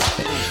West,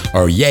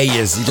 or Ye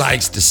as he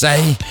likes to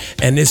say,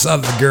 and this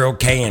other girl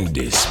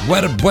Candace.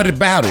 What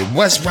about it?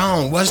 What's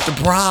wrong? What's the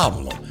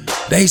problem?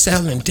 They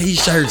selling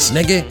t-shirts,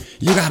 nigga.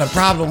 You got a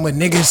problem with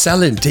niggas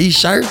selling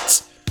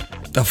t-shirts?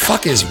 The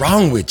fuck is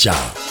wrong with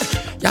y'all?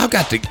 Y'all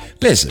got to,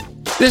 listen,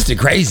 this is the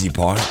crazy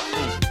part.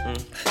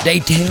 They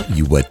tell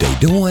you what they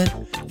doing.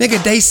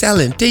 Nigga, they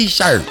selling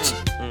t-shirts.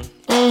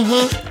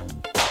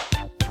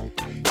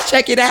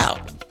 Check it out.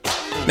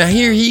 Now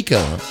here he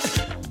come.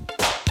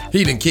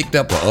 He done kicked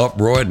up an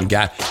uproar and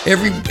got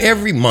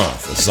every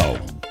month or so,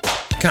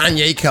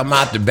 Kanye come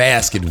out the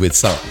basket with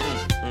something.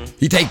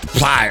 He take the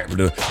plier,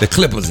 the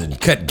clippers and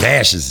cut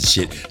gashes and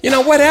shit. You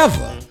know,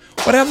 whatever.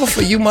 Whatever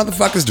for you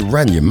motherfuckers to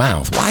run your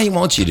mouth. Why he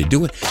want you to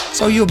do it?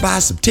 So you'll buy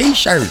some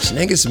t-shirts,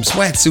 nigga, some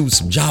sweatsuits,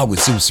 some Jawwood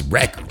suits, some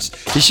records.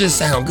 It should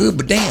sound good,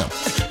 but damn,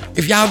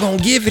 if y'all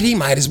gonna give it, he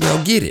might as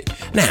well get it.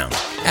 Now,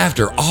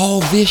 after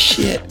all this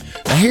shit,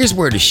 now here's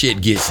where the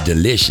shit gets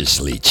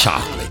deliciously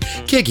chocolate.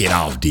 Kick it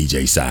off,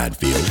 DJ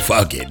Seinfeld.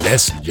 Fuck it.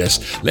 Let's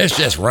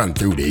just run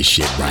through this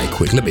shit right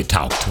quick. Let me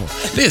talk to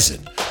him.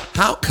 Listen,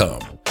 how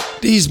come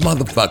these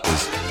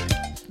motherfuckers,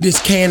 this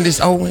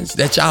Candace Owens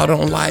that y'all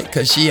don't like,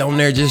 cause she on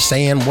there just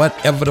saying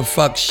whatever the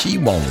fuck she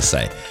wanna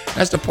say.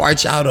 That's the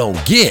part y'all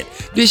don't get.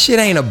 This shit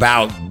ain't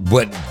about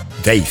what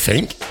they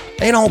think.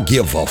 They don't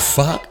give a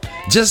fuck,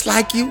 just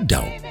like you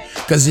don't.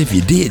 Cause if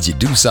you did, you'd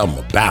do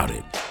something about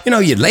it. You know,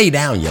 you lay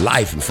down your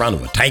life in front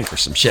of a tank or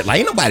some shit. Like,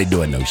 ain't nobody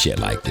doing no shit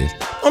like this.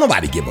 Don't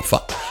nobody give a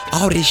fuck.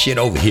 All this shit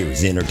over here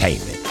is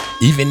entertainment.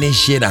 Even this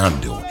shit I'm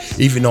doing.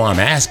 Even though I'm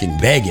asking,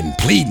 begging,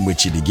 pleading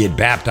with you to get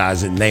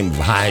baptized in the name of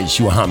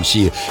Yeshua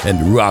HaMashiach and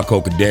the Ruach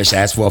HaKodesh,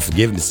 ask for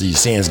forgiveness of your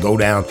sins, go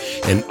down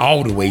and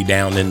all the way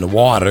down in the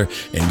water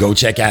and go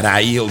check out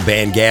Aiel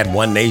Bangad,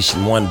 One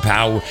Nation, One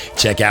Power.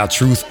 Check out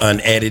Truth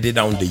Unedited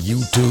on the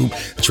YouTube.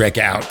 Check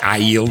out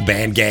Aiel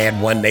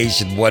Bangad, One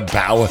Nation, One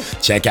Power.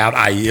 Check out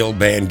Aiel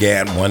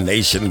Bangad, One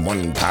Nation,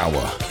 One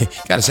Power.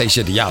 Gotta say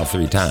shit to y'all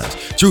 3 times.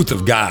 Truth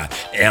of God,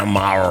 Am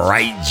I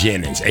Right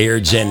Jennings, Air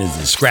Jennings,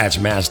 and Scratch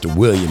Master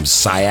Williams,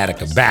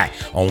 sciatica back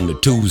on the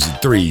 2s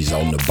and 3s,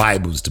 on the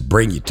Bibles to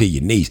bring you to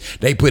your knees.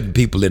 They putting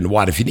people in the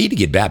water. If you need to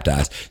get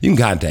baptized, you can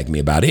contact me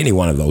about any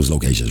one of those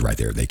locations right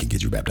there. They can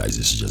get you baptized.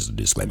 This is just a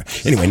disclaimer.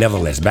 Anyway,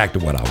 nevertheless, back to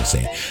what I was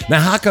saying. Now,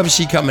 how come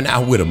she coming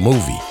out with a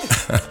movie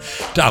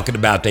talking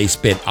about they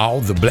spent all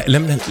the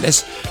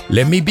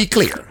let me be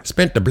clear.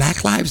 Spent the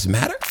Black Lives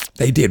Matter?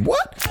 They did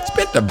what?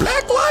 Spent the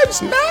Black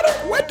Lives Matter?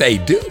 What they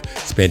do?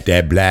 Spent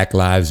that Black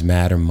Lives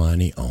Matter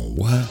money on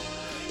what?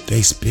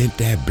 They spent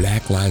that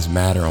Black Lives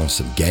Matter on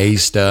some gay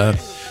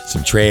stuff,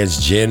 some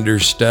transgender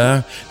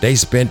stuff. They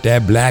spent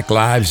that Black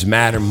Lives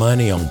Matter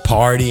money on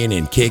partying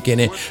and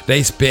kicking it.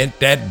 They spent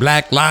that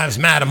Black Lives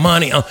Matter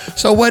money on...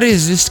 So what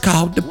is this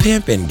called? The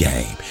pimping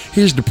game.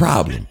 Here's the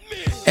problem.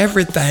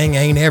 Everything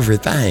ain't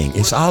everything.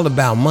 It's all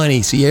about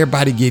money. See,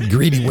 everybody get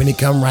greedy when it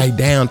come right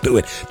down to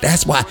it.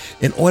 That's why,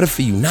 in order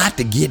for you not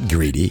to get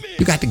greedy,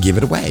 you got to give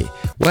it away.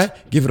 What?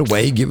 Give it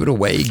away, give it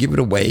away, give it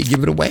away,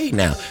 give it away.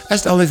 Now,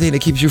 that's the only thing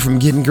that keeps you from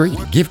getting greedy.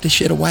 Give the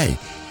shit away.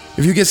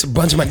 If you get a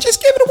bunch of money,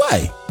 just give it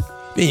away.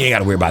 Then you ain't got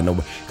to worry about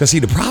nobody. Because see,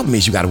 the problem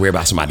is you got to worry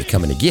about somebody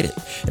coming to get it.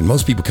 And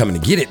most people coming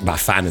to get it by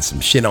finding some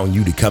shit on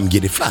you to come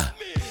get it for.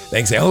 They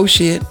can say, oh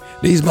shit,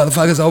 these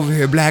motherfuckers over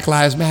here, Black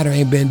Lives Matter,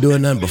 ain't been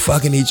doing nothing but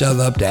fucking each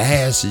other up the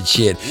ass and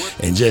shit.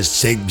 And just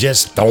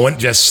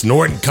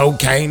snorting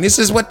cocaine. This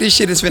is what this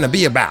shit is finna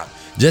be about.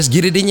 Just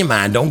get it in your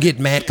mind. Don't get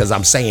mad because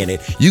I'm saying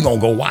it. You gonna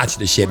go watch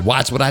the shit.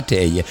 Watch what I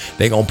tell you.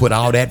 They gonna put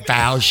all that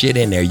foul shit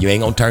in there. You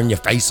ain't gonna turn your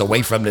face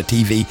away from the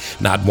TV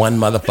not one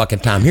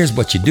motherfucking time. Here's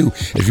what you do.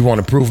 If you want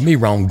to prove me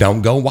wrong,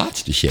 don't go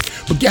watch the shit.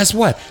 But guess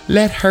what?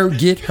 Let her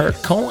get her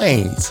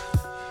coins.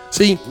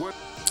 See,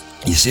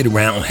 you sit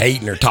around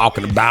hating her,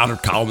 talking about her,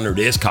 calling her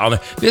this, calling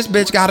her. This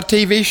bitch got a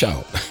TV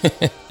show.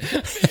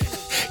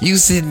 You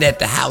sitting at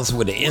the house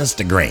with an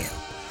Instagram.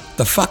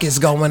 The fuck is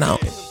going on?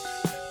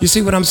 You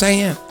see what I'm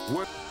saying?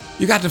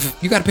 You got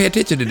to pay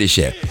attention to this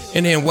shit.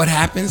 And then what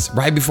happens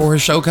right before her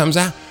show comes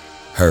out?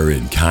 Her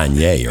and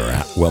Kanye are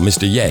out. Well,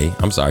 Mr. Ye,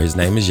 I'm sorry, his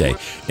name is Ye.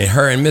 And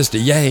her and Mr.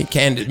 Ye,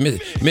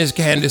 Miss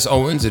Candace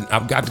Owens, and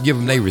I've got to give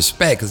them their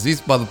respect because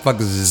these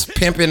motherfuckers is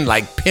pimping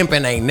like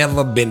pimping ain't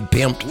never been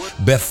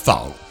pimped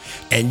before.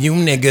 And you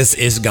niggas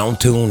is gonna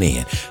tune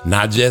in.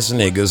 Not just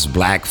niggas,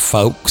 black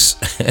folks,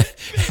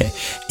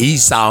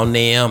 Esau and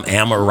them,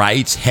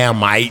 Amorites,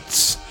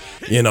 Hamites,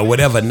 you know,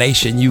 whatever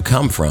nation you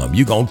come from,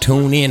 you gonna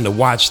tune in to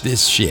watch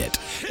this shit.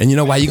 And you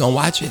know why you gonna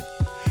watch it?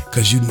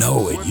 Cause you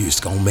know it. It's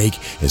gonna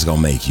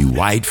make you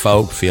white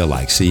folk feel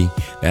like, see,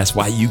 that's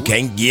why you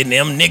can't get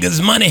them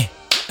niggas money.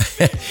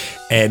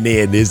 And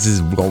then this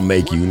is gonna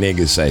make you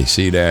niggas say,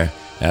 see there,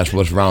 that's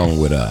what's wrong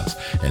with us.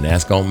 And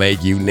that's gonna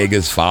make you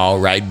niggas fall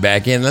right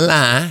back in the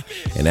line.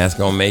 And that's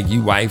gonna make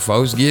you white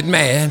folks get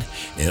mad.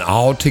 And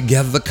all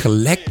together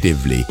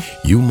collectively,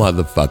 you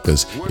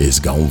motherfuckers is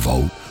gonna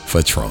vote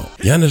for Trump.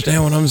 You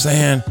understand what I'm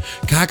saying?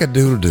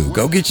 Cock-a-doodle-doo.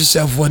 Go get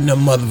yourself one of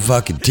them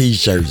motherfucking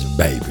t-shirts,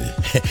 baby,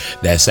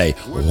 that say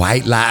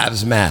white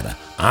lives matter.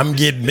 I'm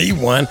getting me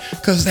one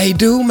because they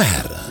do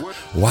matter.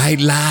 White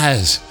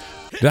lies.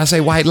 Did I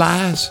say white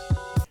lies?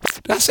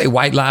 Did I say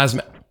white lies?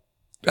 Did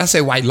I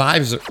say white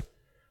lives?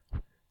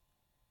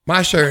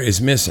 My shirt is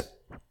missing.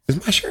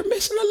 Is my shirt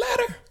missing a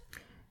letter?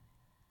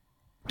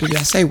 Did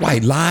I say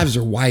white lives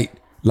or white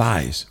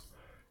lies?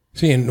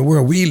 See, in the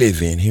world we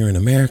live in here in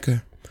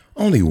America,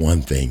 only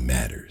one thing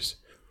matters.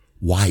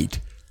 White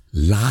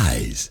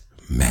lies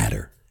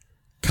matter.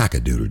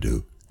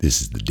 Cock-a-doodle-doo. This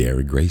is the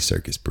Derek Gray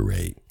Circus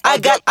Parade. I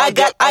got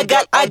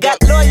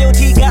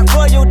loyalty, got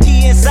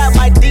royalty inside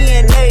my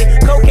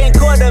DNA. Cocaine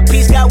quarter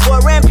piece, got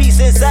war and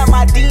peace inside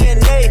my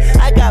DNA.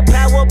 I got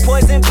power,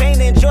 poison, pain,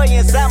 and joy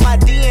inside my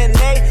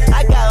DNA.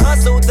 I got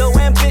hustle, though,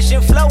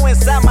 ambition, flow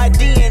inside my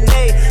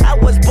DNA. I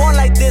was born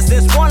like this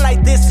and sworn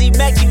like this,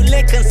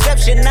 immaculate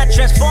conception. I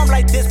transform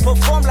like this,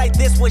 perform like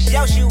this, wish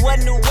out you a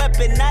new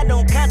weapon. I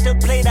don't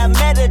contemplate, I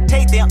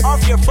meditate, then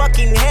off your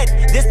fucking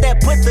head. This that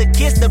put the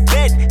kids to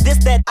bed. This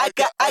that I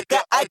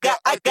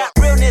got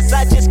realness,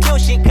 I just kill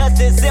shit cause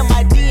it's in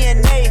my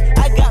DNA.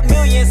 I got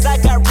millions, I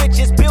got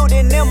riches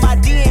building in my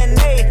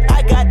DNA.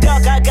 I got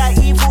dark, I got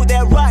evil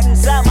that rot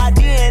inside my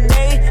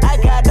DNA. I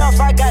got off,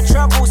 I got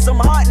trouble, some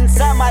heart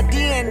inside my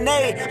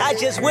DNA. I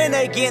just win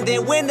again,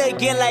 then win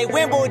again like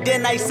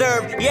Wimbledon I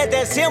serve. Yeah,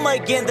 that's him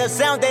again, the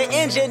sound that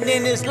engine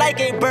in is like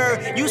a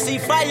bird. You see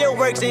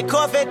fireworks and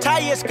Corvette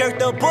tires skirt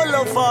the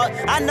boulevard.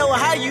 I know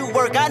how you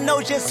work, I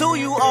know just who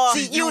you are.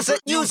 See, use a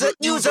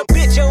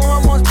bitch, your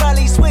hormones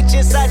probably switch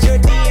inside your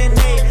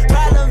DNA.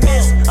 Problem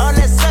is, all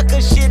that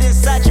sucker shit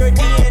inside your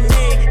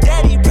DNA.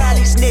 Daddy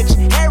probably snitch,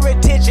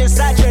 heritage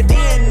inside your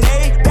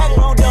DNA.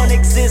 Backbone don't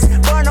exist,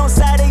 born on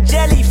side a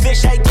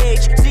jellyfish I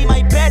gauge. See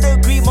my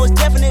pedigree, most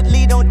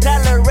definitely don't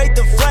tolerate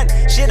the front.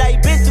 Shit I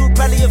been through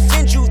probably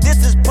offend you,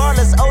 this is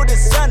Paula's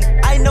oldest son.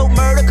 I know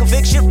murder,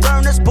 conviction,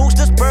 burners,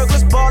 boosters,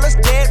 burglars,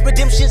 ballers, dead,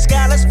 redemption,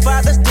 scholars,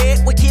 fathers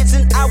dead, with kids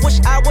and I wish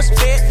I was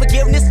fed.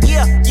 Forgiveness,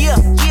 yeah.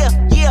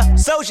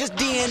 Soldier's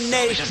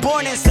DNA,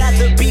 born inside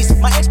the beast.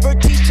 My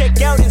expertise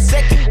checked out in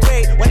second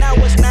grade. When I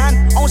was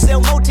 9, on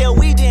sale motel,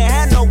 we didn't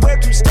have nowhere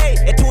to stay.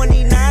 At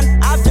 29,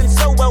 I've done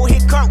so well,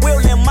 hit cartwheel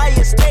in my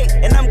estate.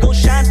 And I'm gon'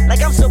 shine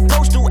like I'm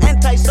supposed to,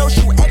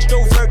 antisocial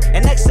extrovert.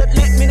 And excellent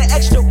meaning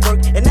extra work.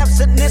 And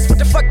absentness, what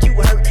the fuck you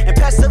hurt? And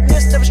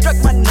passiveness never struck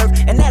my nerve.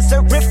 And that's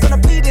a riff gonna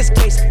plead this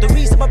case. The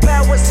reason my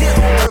power's here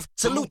on earth.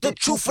 Salute the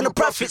truth and the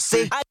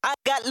prophecy. I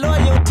got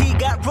loyalty,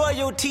 got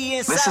royalty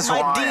inside this is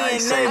my why DNA. I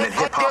say that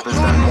hip-hop has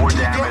done more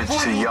damage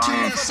to young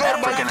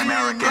African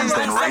Americans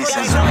than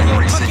racism in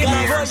recent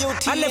years.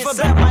 I never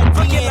bet my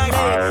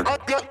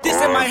DNA. This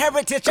is my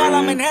heritage, all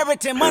I'm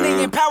inheriting.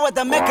 Money and power,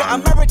 the Mecca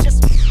emeritus.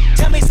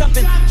 Tell me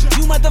something,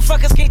 you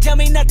motherfuckers can't tell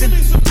me nothing.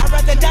 I'd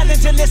rather die than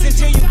to listen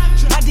to you.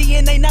 My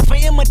DNA not for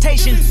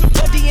imitation,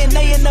 your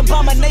DNA an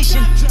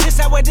abomination. This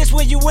how it is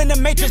when you in the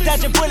matrix,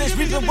 dodging bullets,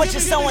 reaping what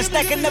you're sowing,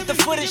 stacking up the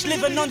footage,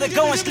 living on the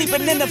go and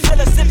sleeping in the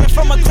villa, sipping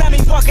from a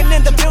Grammy, walking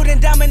in the building,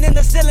 diamond in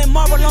the ceiling,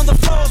 marble on the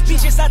floors,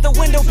 beaches out the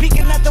window,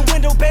 peeking out the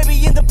window, baby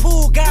in the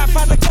pool,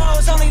 Godfather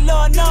goes, only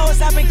Lord knows.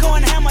 I've been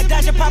going hammer,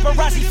 dodging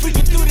paparazzi,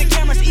 freaking through the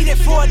cameras, eating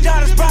 4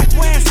 daughters, Brock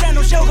wearing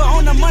sandals, yoga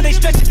on a Monday,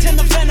 stretching to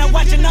November,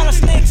 watching all the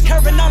snakes,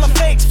 curving all the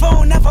fakes,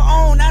 phone never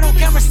own, I don't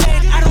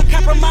conversate, I don't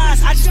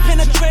compromise, I just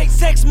penetrate,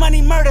 sex,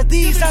 money, murder,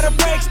 these are the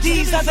breaks,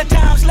 these are the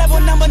times, level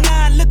number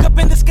 9, look up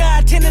in the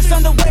sky, tennis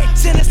on the way,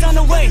 sentence on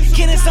the way,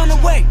 Kenneth on the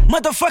way,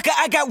 motherfucker,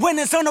 I got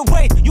winners on the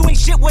way, you ain't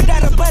shit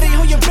without a buddy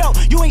on your belt,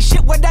 you ain't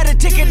shit without a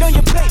ticket on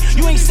your plate,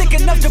 you ain't sick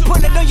enough to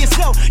put it on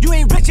yourself, you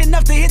ain't rich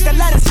enough to hit the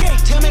ladder skate,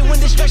 tell me when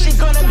destruction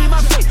gonna be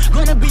my fate,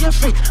 gonna be a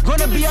fate,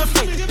 gonna be a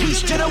fate,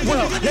 peace to the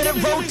world, let it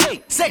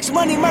rotate, sex,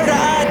 money, murder,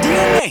 our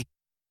DNA.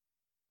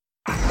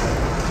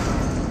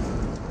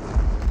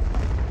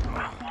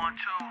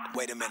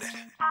 Wait a minute.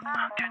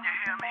 Can you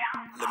hear me?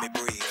 Let me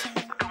breathe.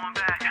 Going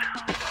back.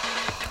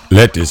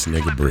 Let this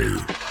nigga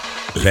breathe.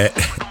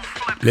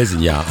 Listen,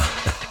 y'all.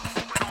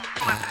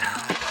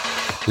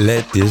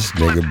 Let this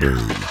nigga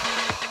breathe.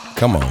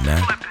 Come on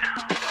now.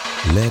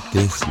 Let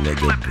this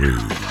nigga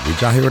breathe.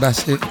 Did y'all hear what I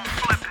said?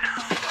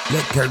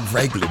 Let Kirk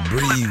Franklin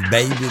breathe,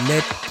 baby.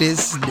 Let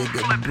this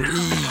nigga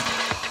breathe.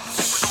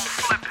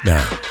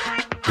 Now,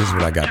 this is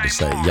what I got to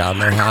say. Y'all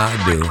know how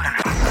I do.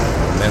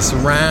 Mess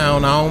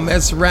around, I don't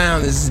mess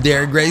around. This is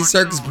Derek Gray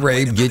Circus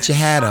Parade. Get your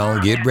hat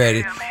on, get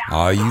ready.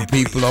 All you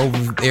people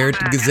over there at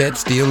the Gazette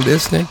still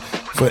listening?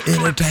 For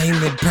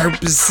entertainment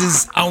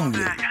purposes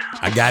only.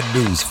 I got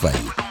news for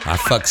you. I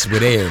fucks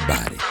with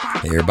everybody.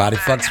 Everybody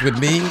fucks with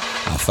me.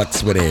 I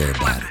fucks with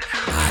everybody.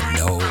 I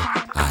know.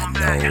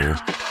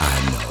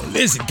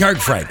 Listen, Kirk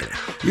Franklin,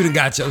 you done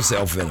got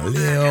yourself in a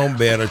little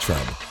bit of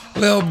trouble. A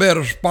little bit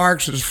of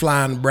sparks is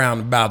flying around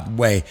about the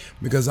way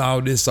because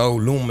all this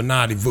old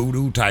Illuminati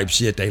voodoo type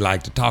shit they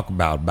like to talk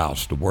about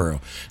the world.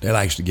 They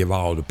like to give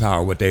all the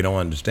power. What they don't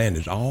understand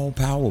is all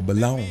power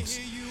belongs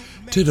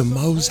to the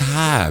Most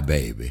High,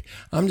 baby.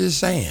 I'm just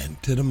saying,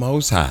 to the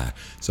Most High.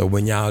 So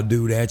when y'all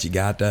do that, you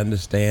got to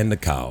understand the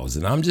cause.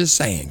 And I'm just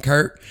saying,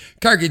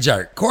 Kirky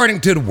Jerk,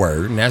 according to the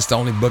word, and that's the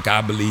only book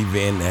I believe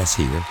in that's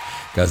here,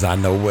 because I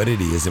know what it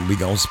is, and we're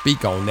going to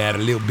speak on that a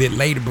little bit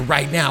later. But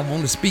right now, I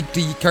want to speak to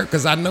you, Kirk,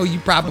 because I know you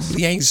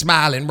probably ain't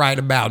smiling right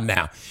about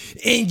now.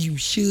 And you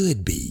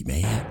should be,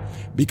 man,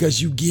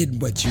 because you getting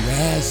what you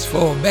asked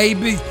for,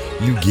 baby.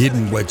 You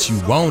getting what you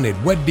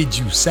wanted. What did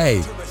you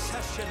say?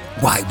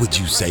 Why would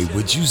you say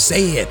what you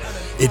said?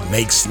 It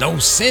makes no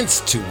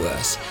sense to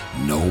us.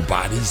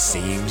 Nobody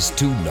seems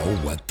to know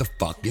what the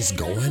fuck is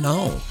going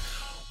on.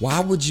 Why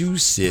would you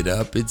sit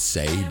up and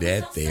say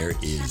that there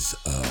is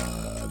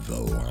the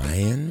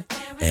lion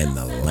and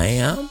the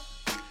lamb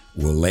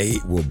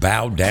will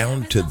bow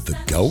down to the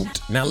goat?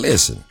 Now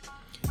listen,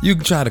 you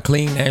can try to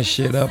clean that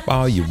shit up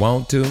all you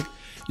want to.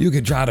 You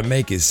can try to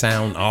make it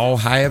sound all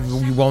however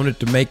you want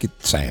it to make it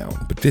sound.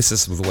 But this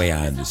is the way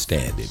I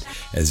understand it.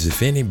 As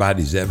if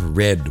anybody's ever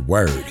read the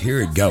word. Here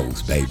it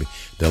goes, baby.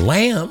 The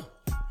lamb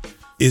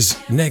is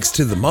next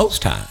to the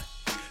Most High.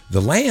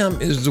 The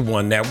lamb is the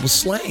one that was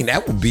slain.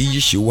 That would be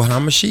Yeshua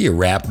HaMashiach,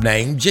 rap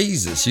name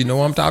Jesus. You know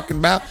what I'm talking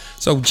about?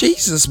 So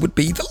Jesus would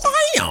be the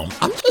lamb.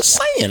 I'm just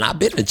saying. I've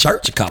been to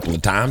church a couple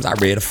of times. I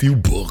read a few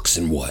books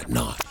and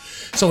whatnot.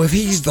 So if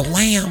he's the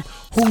lamb,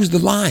 who's the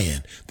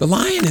lion? The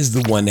lion is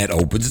the one that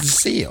opens the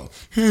seal.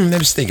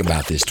 Let's think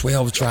about this.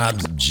 12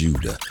 tribes of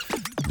Judah.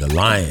 The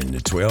lion, the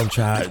 12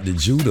 tribes, the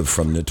Judah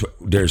from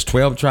there's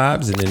 12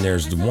 tribes, and then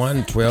there's the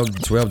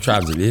 12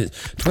 tribes of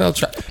Israel.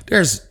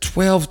 There's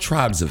 12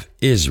 tribes of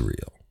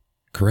Israel,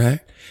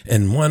 correct?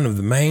 And one of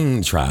the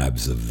main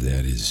tribes of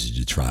that is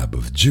the tribe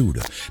of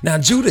Judah. Now,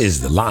 Judah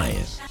is the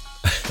lion.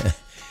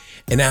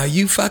 And now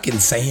you fucking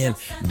saying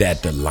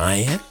that the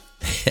lion,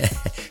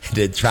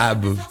 the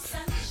tribe of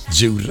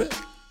Judah,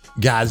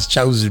 God's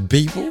chosen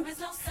people,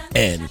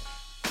 and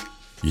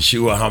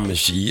Yeshua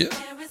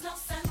HaMashiach,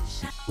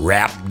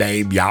 rap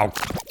name, y'all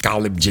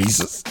call him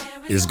Jesus,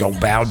 is gonna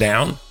bow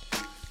down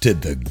to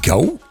the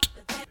goat?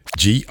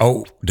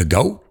 G-O, the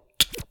goat?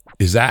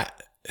 Is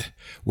that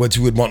what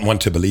you would want one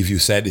to believe you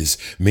said, is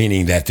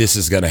meaning that this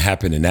is gonna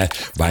happen, and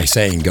that by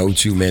saying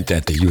goat you meant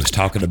that you was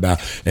talking about,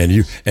 and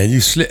you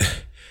slid,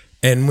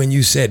 and when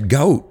you said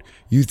goat,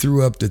 you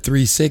threw up the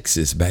 3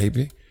 6s,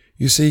 baby.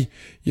 You see,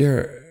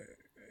 your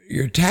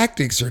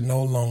tactics are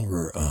no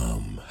longer,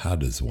 how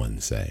does one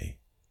say,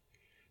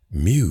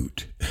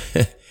 mute.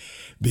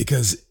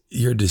 Because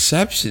your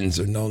deceptions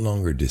are no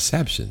longer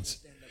deceptions.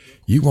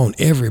 You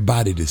want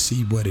everybody to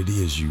see what it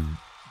is you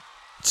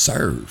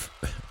serve.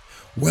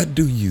 What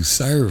do you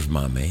serve,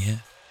 my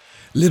man?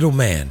 Little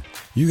man,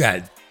 you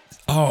got,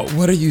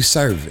 what are you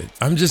serving?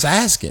 I'm just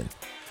asking.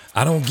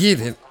 I don't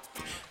get it.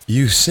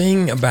 You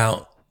sing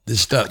about the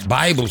stuff,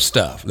 Bible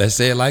stuff. Let's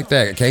say it like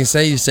that. I can't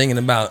say you're singing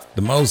about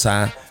the Most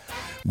High,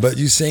 but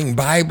you sing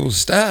Bible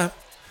stuff,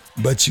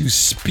 but you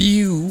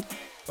spew,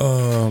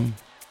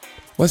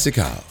 what's it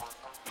called?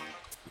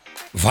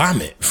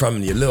 Vomit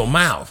from your little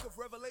mouth.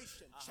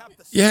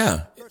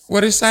 Yeah.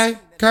 What it say,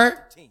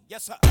 Kurt?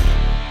 Yes, sir.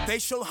 They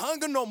shall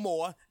hunger no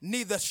more,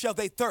 neither shall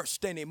they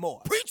thirst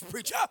anymore. Preach,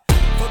 preacher.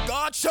 For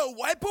God shall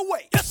wipe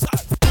away, yes, sir,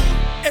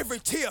 every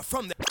tear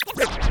from the.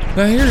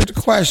 Now here's the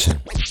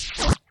question.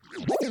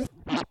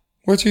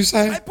 What you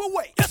say? Wipe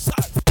away, yes, sir.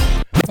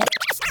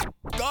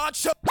 God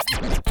shall.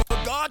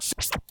 For God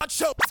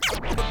shall.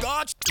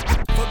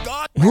 For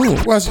God. Who?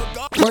 What's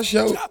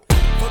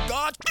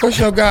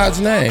your God's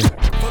name?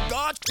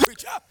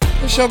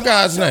 What's your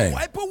God's name?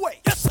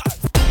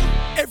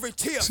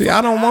 See,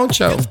 I don't want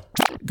your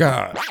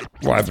God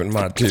wiping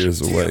my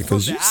tears away,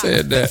 because you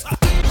said that.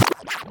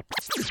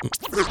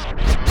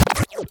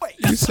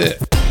 You said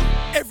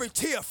every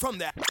tear from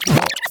that.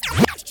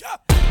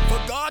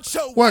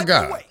 What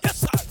God?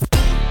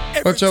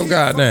 What's your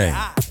God name?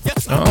 I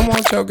don't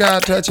want your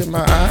God touching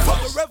my eyes.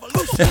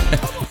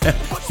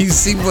 You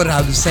see what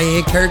I'm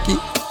saying, Kirky?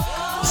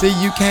 See,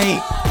 you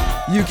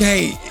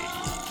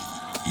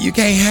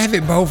can't have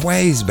it both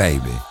ways,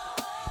 baby.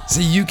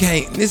 See, you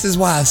can't. This is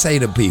why I say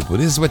to people,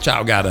 this is what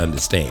y'all got to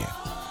understand.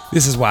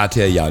 This is why I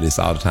tell y'all this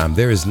all the time.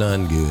 There is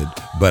none good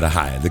but a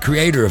higher, the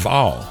creator of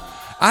all.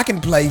 I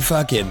can play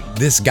fucking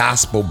this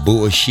gospel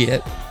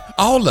bullshit,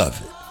 all of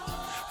it.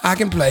 I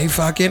can play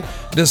fucking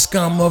the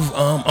scum of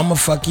I'ma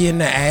fuck you in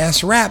the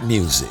ass rap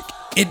music.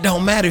 It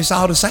don't matter. It's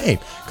all the same,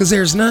 because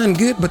there's none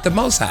good but the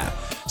Most High.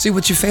 See,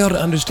 what you fail to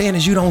understand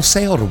is you don't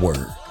sell the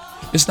word.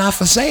 It's not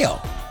for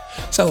sale.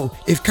 So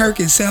if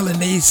Kirk is selling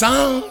these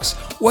songs,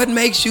 what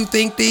makes you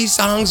think these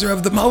songs are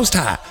of the Most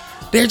High?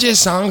 They're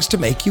just songs to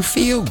make you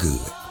feel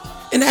good.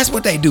 And that's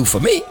what they do for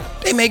me.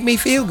 They make me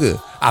feel good.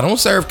 I don't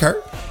serve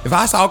Kirk. If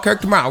I saw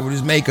Kirk tomorrow with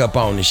his makeup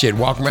on and shit,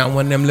 walking around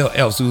one of them little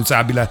elf suits,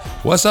 I'd be like,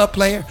 what's up,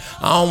 player?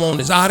 I don't want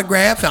his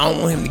autograph. I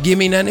don't want him to give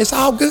me nothing. It's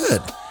all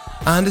good.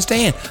 I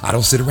understand. I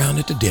don't sit around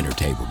at the dinner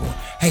table going,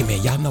 hey,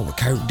 man, y'all know what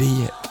Kirk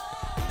did?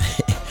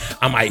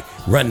 I might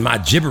run my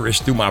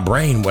gibberish through my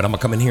brain, what I'm going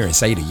to come in here and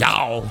say to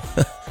y'all.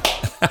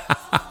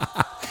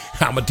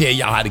 I'm going to tell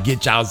y'all how to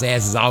get y'all's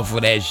asses off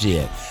of that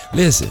shit.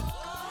 Listen,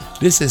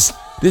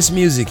 this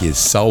music is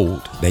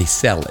sold. They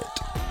sell it.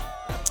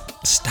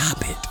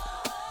 Stop it.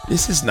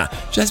 This is not,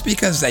 just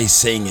because they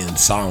sing in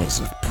songs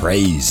of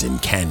praise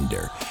and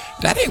candor,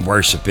 that ain't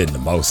worshiping the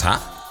Most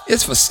High.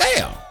 It's for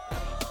sale.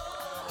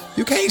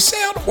 You can't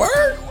sell the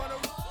word.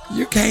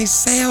 You can't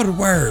sell the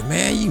word,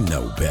 man. You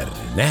know better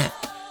than that.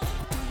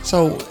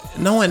 So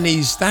knowing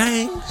these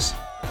things,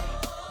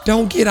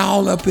 don't get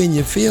all up in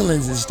your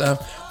feelings and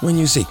stuff when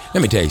you see.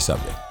 Let me tell you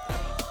something.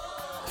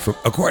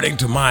 According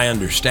to my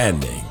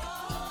understanding,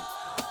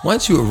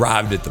 once you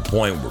arrived at the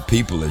point where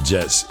people are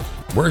just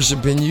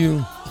worshiping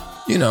you,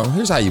 you know,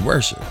 here's how you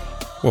worship.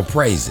 Well,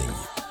 praising you.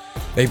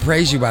 They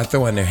praise you by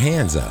throwing their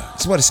hands up.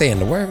 That's what it say in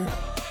the word.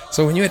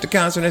 So when you're at the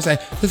concert, they say,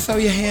 just throw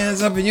your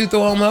hands up, and you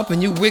throw them up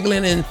and you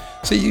wiggling and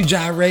see you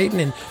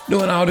gyrating and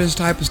doing all this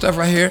type of stuff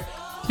right here.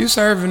 You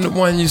serving the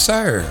one you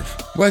serve.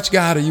 Which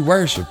God are you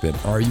worshiping?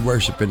 Or are you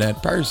worshiping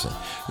that person?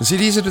 And see,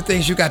 these are the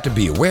things you got to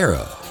be aware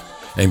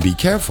of and be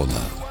careful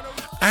of.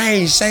 I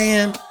ain't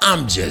saying,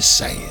 I'm just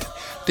saying.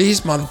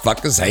 These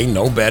motherfuckers ain't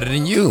no better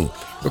than you.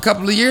 A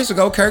couple of years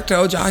ago, Kirk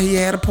told y'all he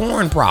had a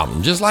porn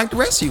problem, just like the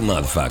rest of you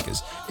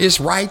motherfuckers. It's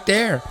right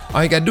there.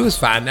 All you gotta do is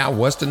find out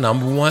what's the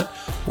 #1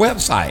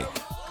 website.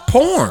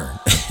 Porn.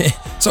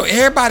 So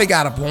everybody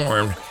got a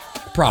porn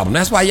problem.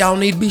 That's why y'all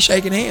need to be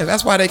shaking hands.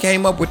 That's why they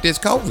came up with this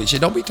COVID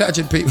shit. Don't be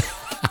touching people.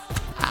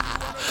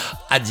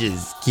 I'm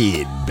just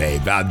kidding,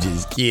 babe. I'm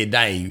just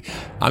kidding.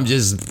 I'm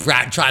just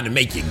trying to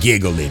make you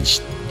giggle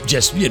and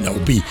just, you know,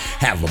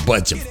 have a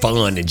bunch of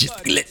fun and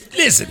just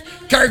listen.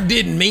 Kirk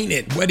didn't mean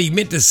it. What he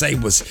meant to say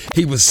was,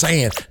 he was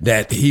saying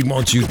that he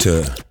wants you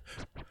to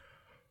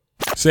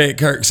say it,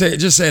 Kirk.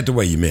 Just say it the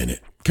way you meant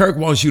it. Kirk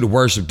wants you to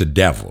worship the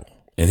devil,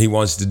 and he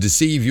wants to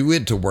deceive you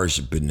into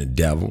worshiping the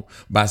devil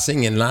by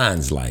singing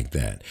lines like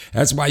that.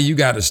 That's why you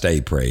got to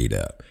stay prayed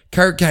up.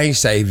 Kirk can't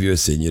save you or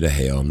send you to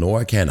hell,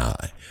 nor can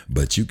I.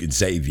 But you can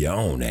save your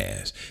own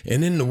ass.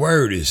 And in the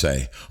word it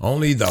say,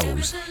 only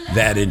those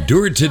that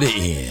endure to the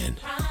end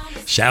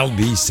shall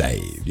be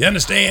saved. You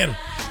understand?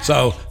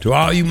 So to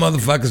all you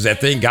motherfuckers that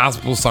think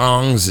gospel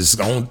songs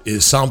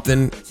is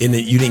something and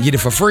you didn't get it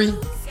for free,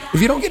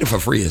 if you don't get it for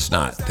free, it's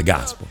not the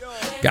gospel.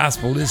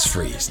 Gospel is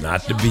free. It's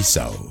not to be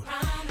sold.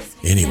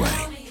 Anyway,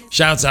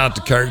 shouts out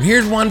to Kirk.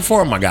 Here's one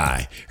for my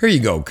guy. Here you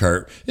go,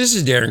 Kirk. This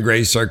is Darren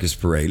Gray's Circus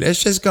Parade.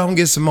 Let's just go and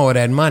get some more of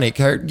that money,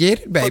 Kirk.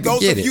 Get it, baby. For those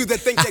get of it. you that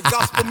think that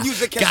gospel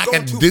music has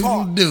gone too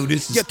far,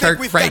 This is you Kirk think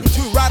we've Frank.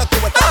 gotten too radical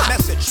with our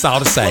message. It's all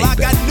the same, Well, I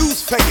got baby.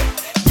 news for you.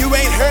 You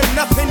ain't heard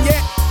nothing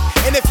yet.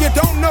 And if you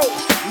don't know,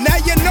 now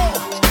you know.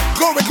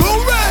 Glory,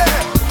 glory.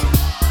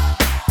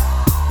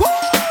 Woo!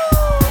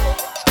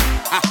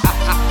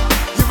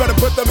 You better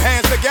put them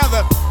hands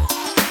together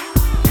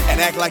and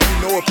act like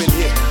you know up in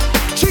here.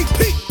 GP.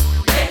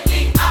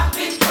 Lately I've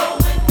been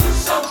going through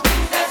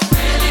something that's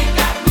really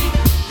got me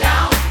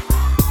down.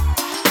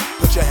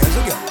 Put your hands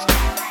together.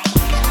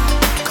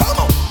 Come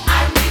on.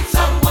 I need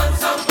somebody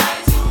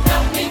to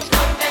help me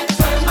come and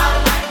turn my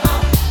life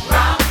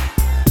around.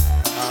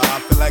 I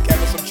feel like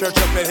having some church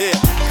up in here.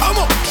 Come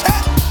on,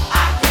 chat. I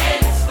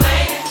can't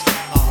explain it.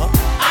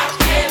 I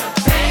can't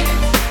obtain it.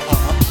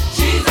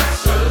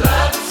 Jesus, your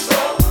love is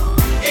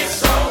it's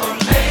so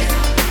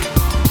amazing.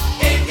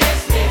 It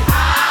gets me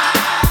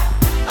high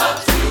up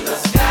to the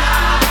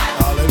sky.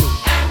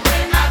 Hallelujah. And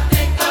when I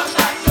think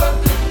about your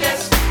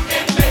goodness,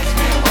 it makes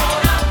me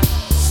wanna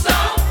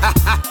stomp.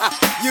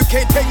 You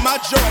can't take my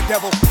joy,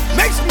 devil.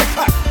 Makes me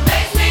clap.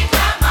 Makes me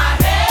clap my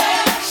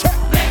hands. Check.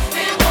 Makes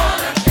me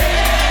wanna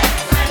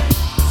dance and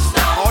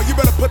stomp. Oh, you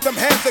better put them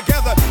hands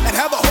together and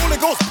have a Holy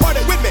Ghost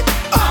party with me.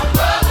 My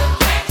brother,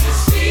 can't you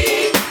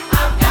see?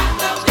 I've got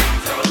the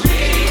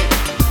victory.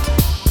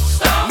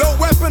 Stomp. No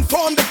weapon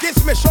formed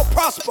against me shall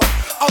prosper.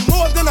 I'm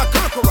more than a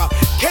conqueror.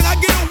 Can I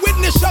get a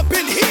witness up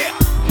in here?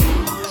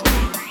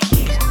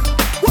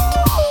 Woo!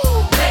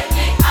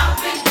 Lately I've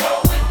been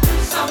going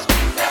through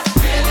something that's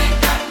really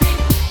got me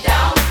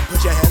down.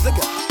 Put your hands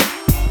together.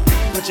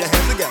 Put your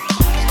hands together.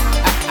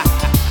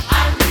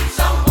 I need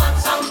somebody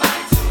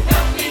to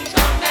help me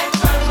come and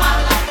turn my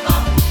life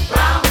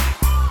around.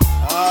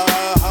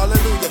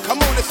 Hallelujah. Come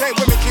on and say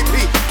with me,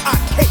 GP. I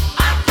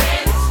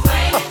can't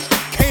explain it.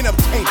 Can't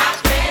obtain I it.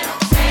 can't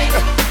obtain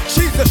it.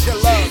 Jesus, your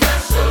love.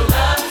 Jesus, your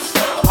love is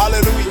so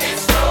Hallelujah.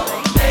 it's so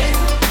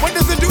amazing. What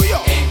does it do, yo?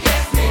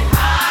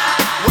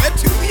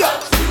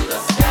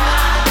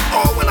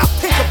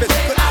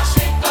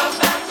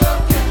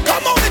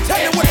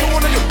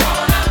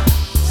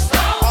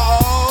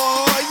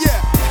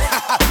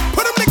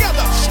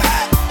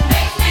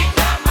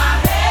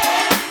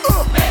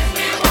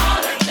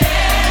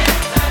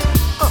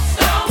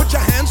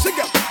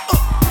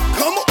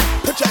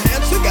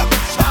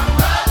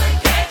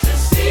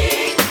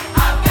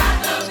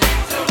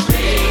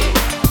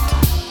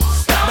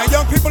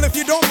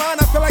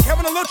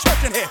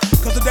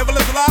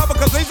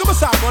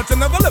 on to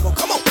another level.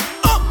 Come on.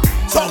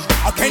 So,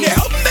 can you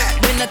help me?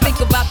 When I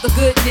think about the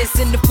goodness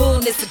and the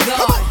fullness of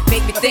God,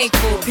 make me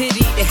thankful,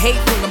 pity the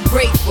hateful, I'm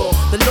grateful.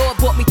 The Lord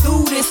brought me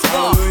through this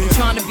far. I'm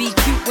trying to be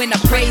cute when I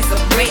praise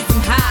Him, raise Him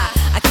high.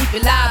 I keep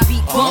it live,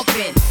 beat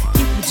bumping,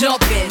 keep Him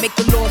jumping, make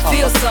the Lord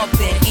feel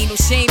something. Ain't no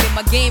shame in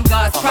my game,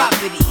 God's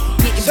property.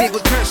 Getting big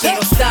with Kirk, ain't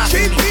no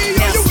stopping me.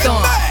 Now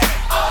storm.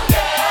 Oh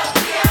yeah,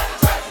 we have a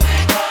church, we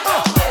ain't going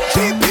nowhere.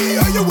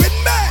 GP, are you with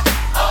me?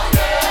 Oh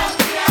yeah,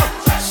 we have a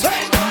church, we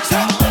ain't going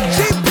nowhere.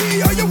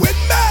 GP, are you with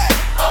me?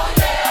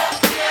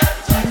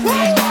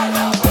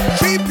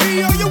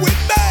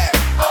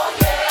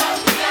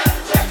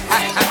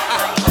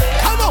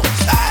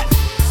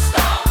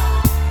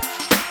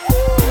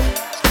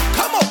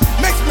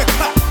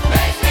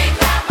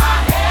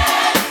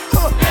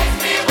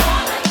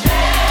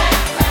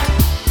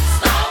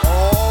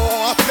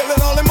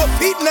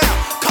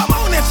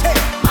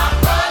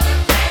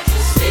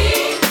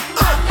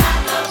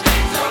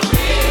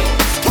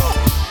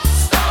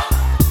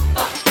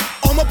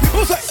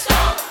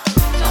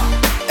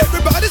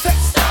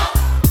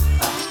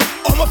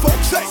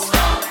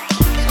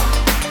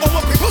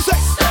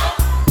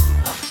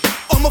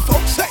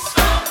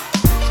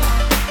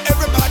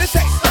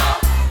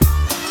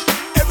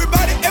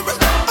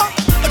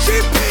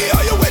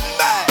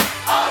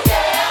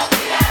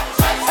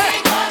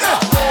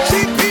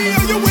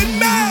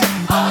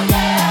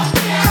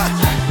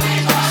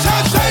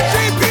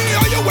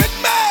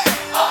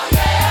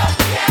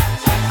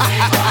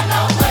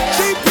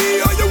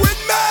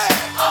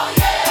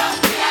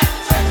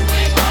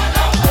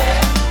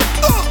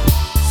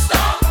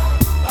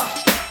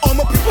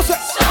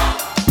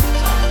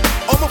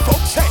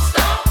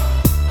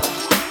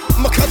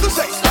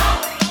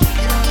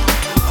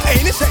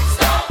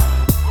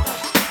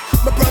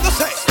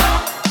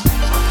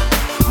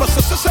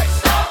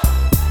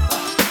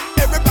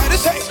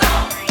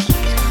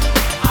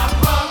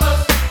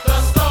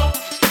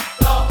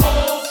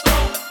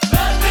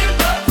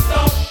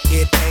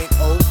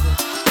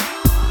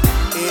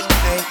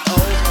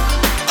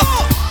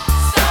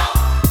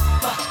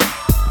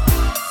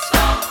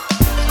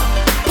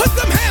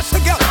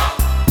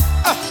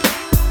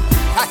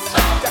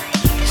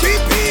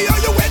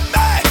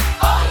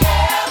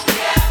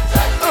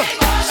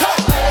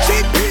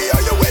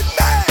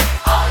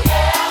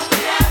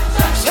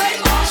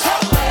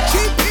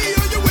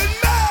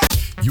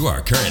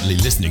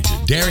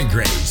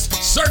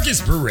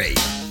 Parade.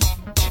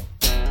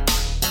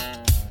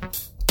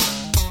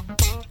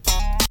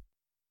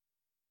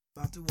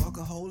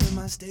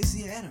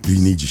 Do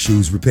you need your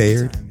shoes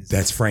repaired?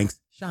 That's Frank's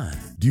Shine.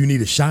 Do you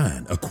need a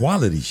shine, a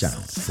quality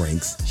shine?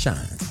 Frank's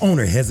Shine.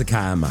 Owner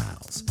Hezekiah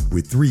Miles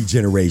with 3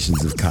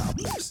 generations of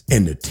cobblers.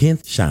 And the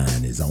 10th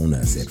shine is on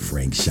us at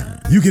Frank's Shine.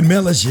 You can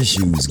mail us your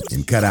shoes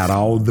and cut out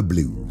all the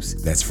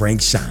blues. That's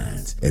Frank's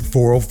Shines at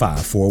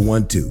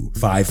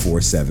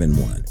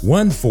 405-412-5471.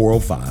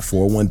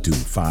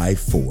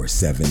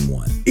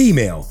 1-405-412-5471.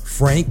 Email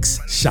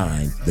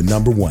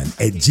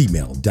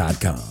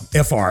frankshine1@gmail.com.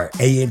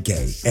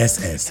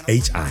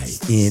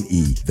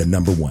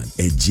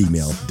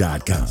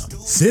 FRANKSSHINE1@gmail.com.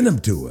 Send them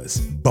to us,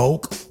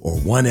 bulk or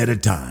one at a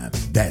time.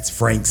 That's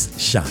Frank's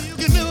Shine.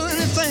 You can do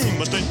anything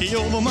but take me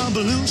over my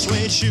blue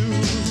suede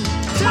shoes.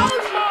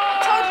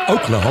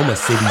 Oklahoma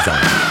City's own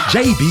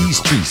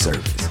JB's Tree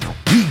Service.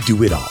 We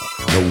do it all.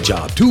 No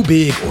job too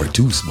big or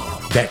too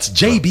small. That's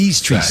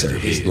JB's Tree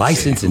Service,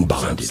 licensed and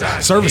bonded,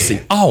 servicing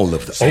all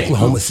of the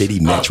Oklahoma City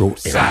metro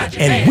area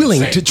and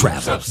willing to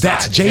travel.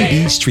 That's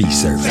JB's Tree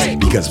Service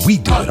because we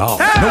do it all.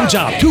 No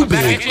job too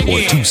big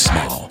or too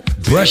small.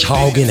 Brush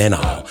hogging and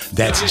all.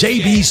 That's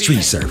JB's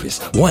Tree Service.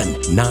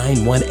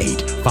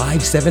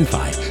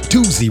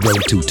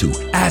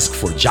 1-918-575-2022. Ask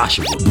for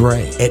Joshua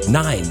Bray at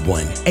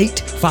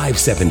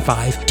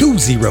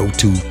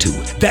 918-575-2022.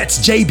 That's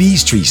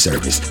JB's Tree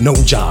Service. No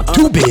job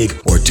too big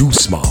or too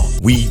small.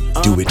 We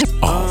do it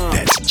all.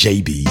 That's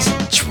JB's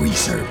Tree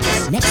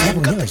Service. Next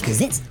Level Millers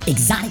presents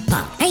Exotic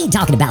Pop. I ain't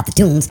talking about the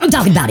tunes. I'm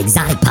talking about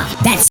Exotic Pop.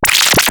 That's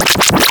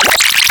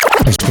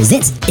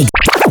presents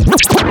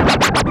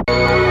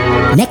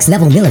Next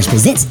Level Millers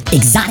presents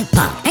Exotic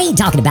Pop. I ain't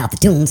talking about the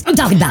tunes. I'm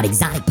talking about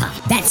Exotic Pop.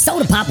 That's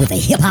soda pop with a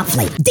hip-hop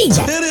flavor.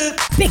 DJ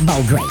Big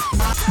Bowl Grape,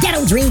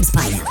 Ghetto Dreams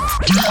Pineapple,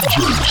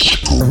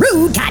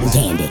 Rude Cotton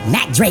Candy,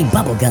 Mac Dre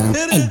Bubblegum,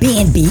 and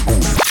B&B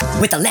Orange.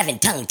 With 11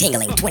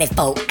 tongue-tingling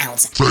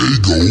 24-ounce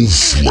Fago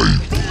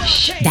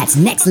flavors. That's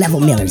Next Level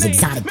Millers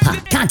Exotic Pop.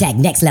 Contact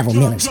Next Level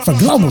Millers for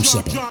global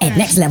shipping at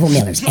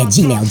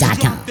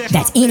nextlevelmillers@gmail.com.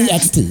 That's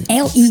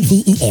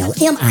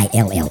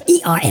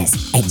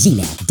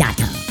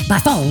NEXTLEVELMILLERS@gmail.com. By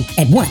phone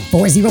at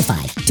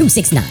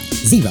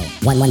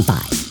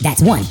 1-405-269-0115.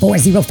 That's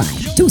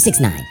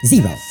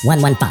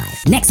 1-405-269-0115.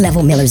 Next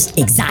Level Millers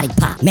Exotic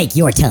Pop. Make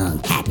your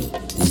tongue happy.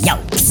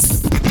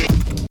 Yokes.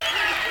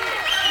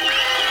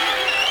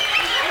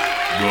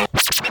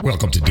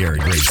 Welcome to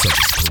Derek Gray's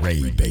Circus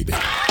Parade, baby.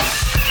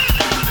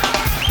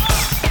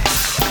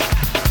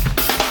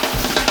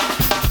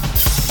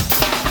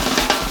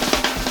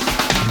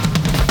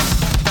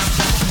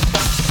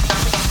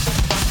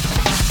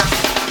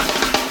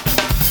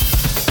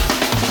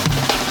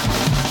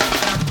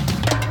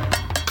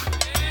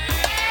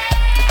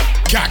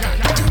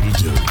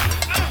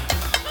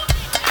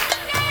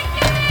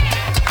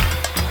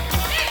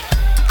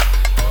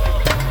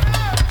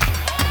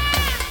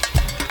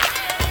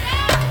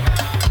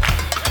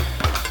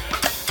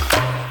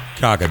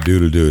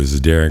 Cock-a-doodle-doo. This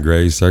is Darren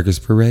Gray's Circus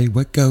Parade.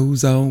 What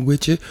goes on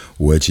with you?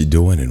 What you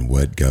doing and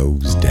what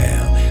goes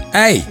down?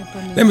 Hey,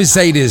 let me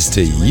say this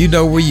to you. You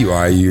know where you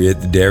are. You're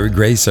at the Darren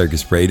Gray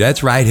Circus Parade.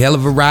 That's right. Hell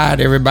of a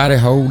ride. Everybody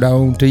hold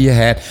on to your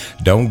hat.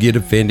 Don't get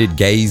offended.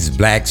 Gays,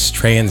 blacks,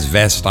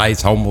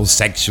 transvestites,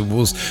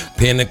 homosexuals,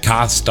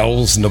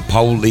 Pentecostals,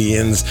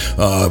 Napoleons,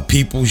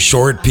 people,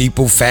 short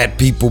people, fat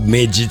people,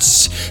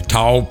 midgets,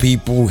 tall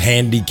people,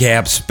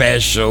 handicapped,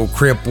 special,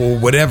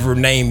 cripple, whatever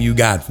name you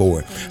got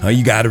for it.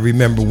 You got to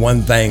remember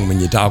one thing when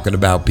you're talking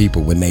about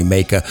people, when they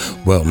make up,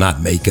 well,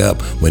 not make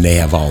up, when they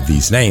have all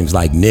these names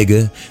like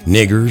nigger,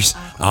 niggers,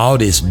 all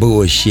this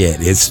bullshit.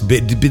 It's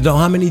been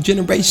how many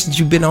generations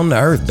you've been on the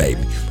earth,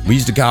 baby. We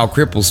used to call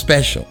cripples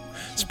special.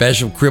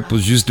 Special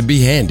cripples used to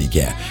be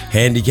handicapped.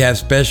 Handicapped,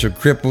 special,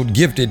 crippled,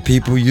 gifted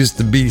people used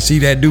to be, see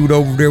that dude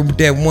over there with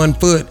that 1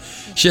 foot?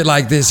 Shit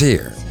like this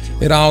here.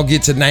 It all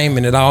gets a name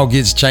and it all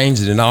gets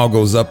changed and it all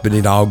goes up and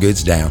it all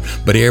gets down.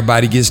 But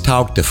everybody gets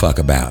talked the fuck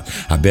about.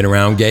 I've been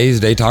around gays,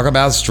 they talk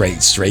about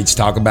straights. Straights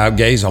talk about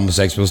gays,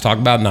 homosexuals talk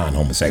about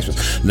non-homosexuals.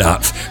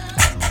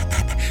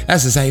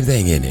 That's the same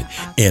thing, isn't it?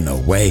 In a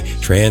way,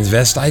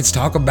 transvestites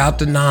talk about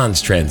the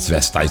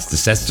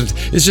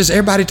non-transvestites. It's just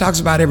everybody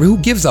talks about who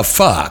gives a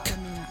fuck?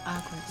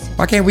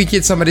 Why can't we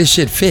get some of this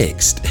shit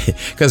fixed?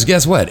 Because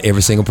guess what?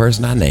 Every single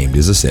person I named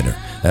is a sinner.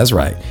 That's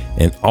right.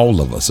 And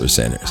all of us are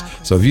sinners.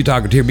 So if you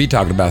hear me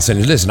talking about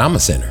sinners, listen, I'm a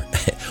sinner.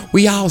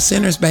 We all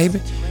sinners, baby.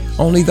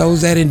 Only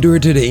those that endure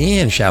to the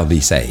end shall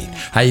be saved.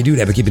 How you do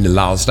that? By keeping the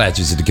laws,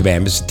 statutes, and the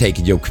commandments,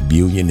 taking your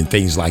communion and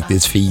things like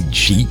this, feeding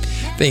sheep,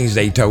 things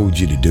they told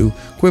you to do.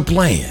 Quit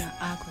playing.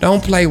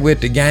 Don't play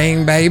with the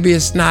game, baby.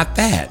 It's not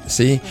that.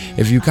 See,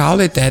 if you call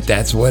it that,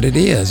 that's what it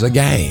is, a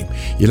game.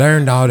 You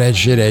learned all that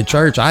shit at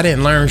church. I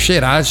didn't learn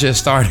shit. I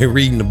just started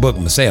reading the book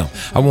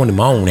myself. I wanted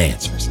my own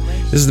answers.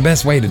 This is the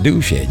best way to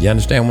do shit. You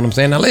understand what I'm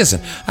saying? Now listen,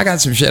 I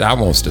got some shit I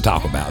wants to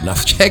talk about. Now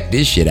check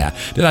this shit out.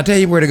 Did I tell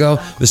you where to go?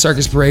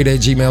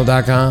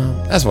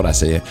 thecircusparade@gmail.com. That's what I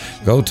said.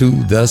 Go to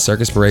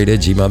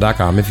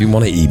thecircusparade@gmail.com if you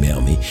want to email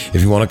me.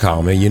 If you want to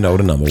call me, you know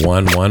the number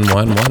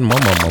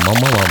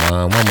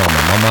 11111.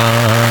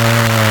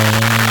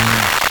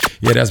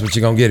 Yeah, that's what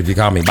you're gonna get if you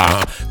call me.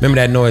 Bah. Remember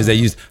that noise they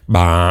used?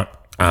 Bah,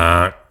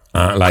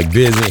 like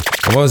busy.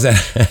 And what was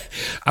that?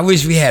 I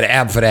wish we had an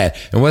app for that.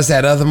 And what's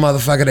that other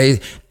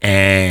motherfucker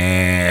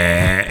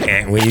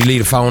when you leave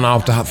the phone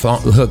off the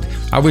hook?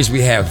 I wish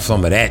we had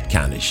some of that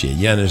kind of shit.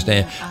 You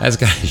understand? That's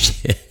kind of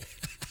shit.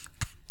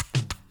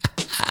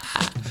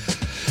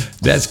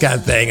 That's the kind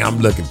of thing I'm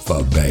looking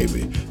for,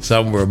 baby.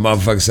 Somewhere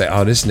motherfuckers say,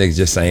 oh, this nigga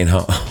just ain't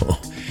home.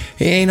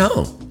 He ain't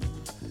home.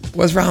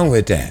 What's wrong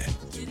with that?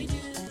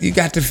 You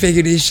got to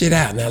figure this shit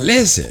out. Now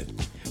listen,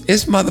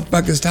 this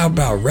motherfuckers talk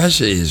about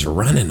Russia is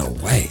running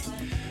away.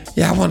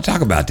 Yeah, I want to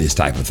talk about this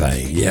type of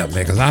thing. Yeah, man,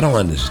 because I don't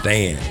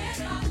understand.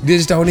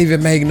 This don't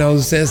even make no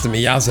sense to me.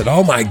 Y'all said,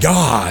 oh my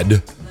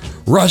God,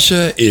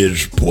 Russia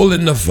is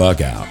pulling the fuck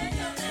out.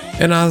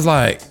 And I was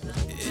like,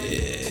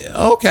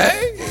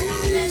 okay,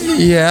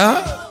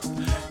 yeah.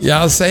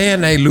 Y'all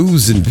saying they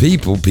losing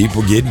people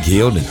getting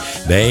killed,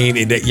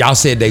 and y'all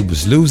said they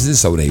was losing,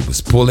 so they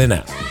was pulling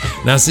out.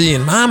 Now see,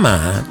 in my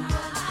mind,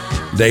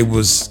 they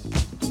was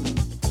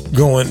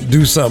going to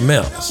do something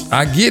else.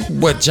 I get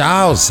what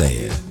y'all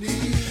said,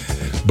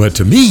 but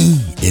to me,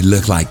 it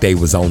looked like they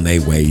was on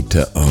their way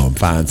to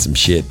find some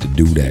shit to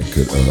do that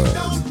could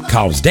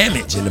cause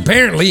damage. And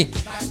apparently,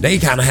 they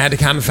kind of had the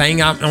kind of thing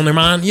out on their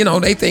mind. You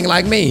know, they think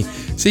like me.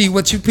 See,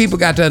 what you people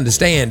got to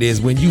understand is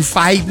when you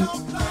fighting,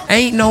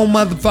 ain't no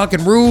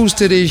motherfucking rules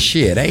to this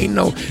shit.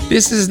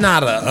 This is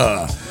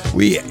not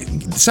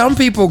some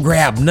people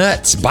grab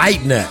nuts,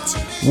 bite nuts,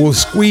 will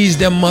squeeze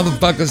them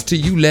motherfuckers till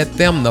you let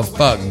them the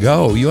fuck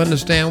go. You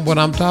understand what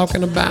I'm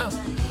talking about?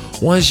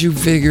 Once you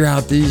figure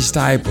out these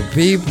type of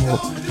people,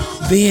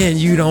 then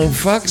you don't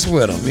fucks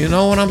with them. You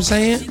know what I'm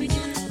saying?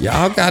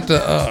 Y'all got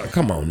to,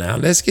 come on now,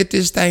 let's get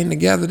this thing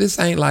together. This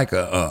ain't like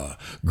a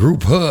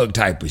group hug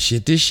type of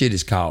shit. This shit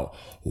is called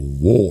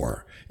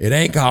war. It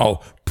ain't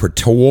called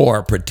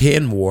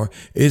pretend war.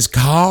 It's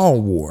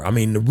called war. I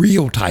mean, the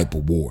real type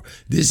of war.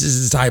 This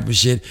is the type of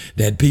shit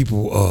that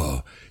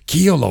people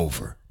kill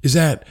over. Does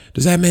that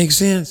make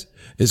sense?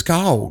 It's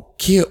called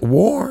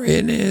war,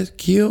 isn't it?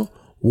 Kill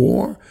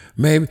war,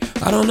 maybe.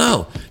 I don't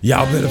know.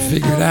 Y'all better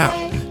figure it out.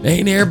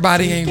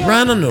 Everybody ain't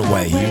running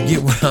away. You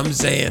get what I'm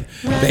saying?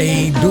 They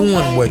ain't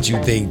doing what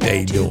you think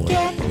they doing.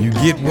 You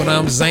get what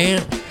I'm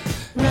saying?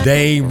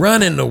 They ain't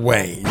running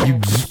away.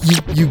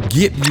 You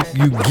get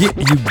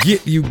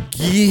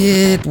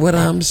what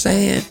I'm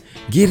saying?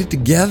 Get it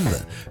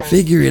together.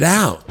 Figure it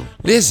out.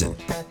 Listen.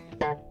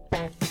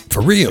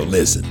 For real,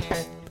 listen.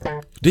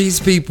 These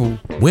people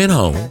went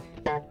home,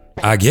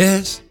 I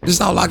guess. This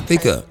is all I can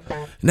think of.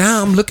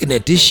 Now I'm looking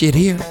at this shit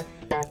here.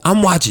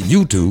 I'm watching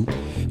YouTube,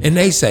 and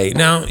they say,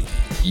 now,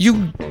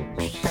 you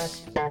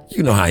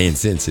know how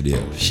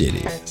insensitive shit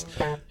is.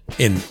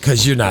 And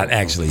because you're not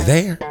actually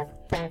there.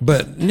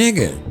 But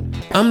nigga,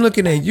 I'm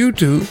looking at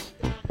YouTube,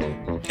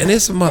 and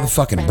it's a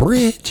motherfucking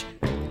bridge.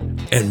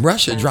 And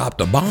Russia dropped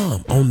a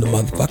bomb on the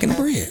motherfucking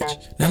bridge.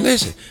 Now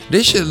listen,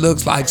 this shit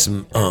looks like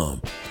some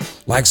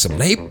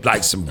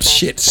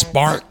shit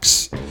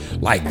sparks,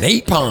 like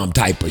napalm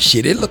type of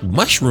shit. It looked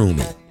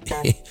mushroomy.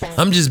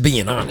 I'm just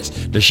being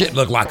honest. The shit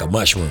looked like a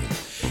mushroom.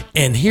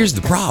 And here's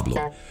the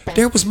problem.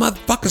 There was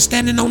motherfuckers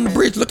standing on the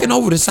bridge looking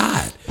over the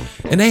side.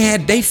 And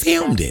they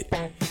filmed it.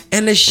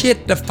 And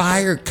the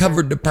fire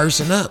covered the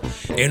person up.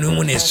 And then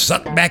when it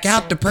sucked back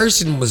out, the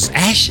person was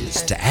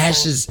ashes to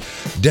ashes,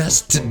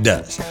 dust to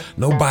dust.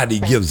 Nobody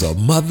gives a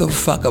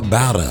motherfucker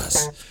about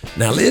us.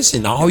 Now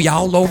listen, all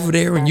y'all over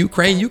there in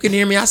Ukraine, you can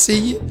hear me. I see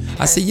you.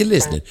 I see you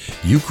listening.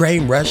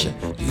 Ukraine, Russia.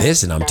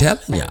 Listen, I'm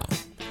telling y'all.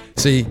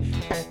 See,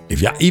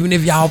 even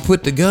if y'all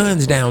put the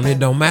guns down, it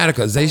don't matter,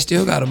 because they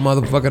still got a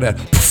motherfucker that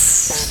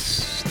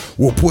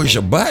will push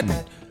a button.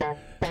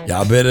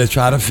 Y'all better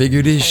try to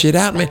figure this shit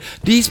out, man.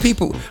 These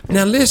people,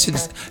 now listen,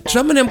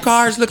 some of them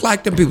cars look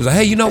like them people. Like,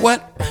 hey, you know what?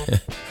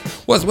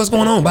 What's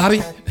going on,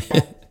 Bobby?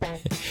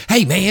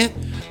 Hey, man,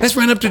 let's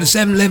run up to the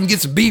 7-Eleven, get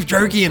some beef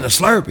jerky and a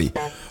Slurpee.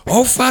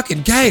 Oh,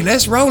 fucking K,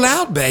 let's roll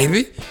out,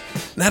 baby.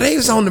 Now, they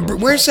was on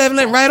where's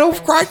 7-Eleven? Right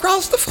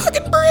across the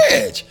fucking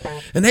bridge.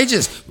 And they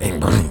just,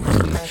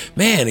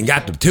 man, and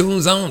got the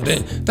tunes on.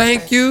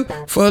 Thank you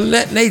for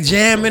letting they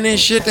jamming and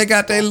shit. They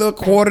got their little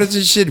quarters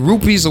and shit,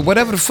 rupees or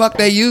whatever the fuck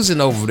they using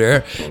over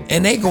there.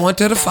 And they going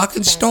to the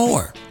fucking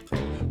store.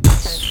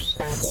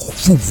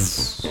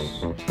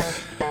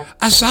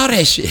 I saw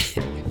that shit.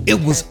 It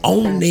was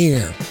on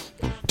there.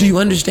 Do you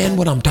understand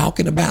what I'm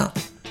talking about?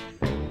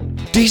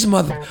 These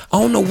I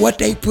don't know what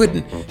they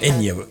putting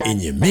in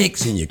your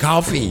mix, in your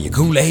coffee, in your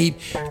Kool-Aid,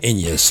 in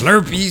your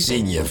Slurpees,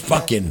 in your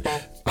fucking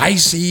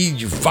Icy,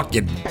 your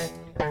fucking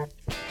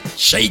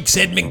shakes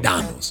at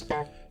McDonald's.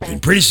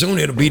 And pretty soon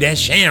it'll be that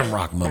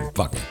Shamrock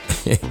motherfucker.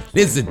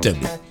 Listen to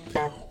me.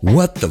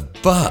 What the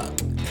fuck?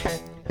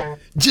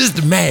 Just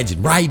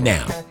imagine right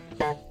now,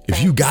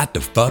 if you got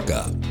the fuck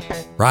up,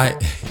 right?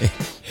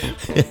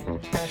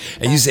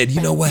 And you said, you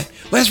know what?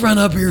 Let's run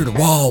up here to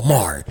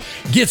Walmart,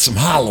 get some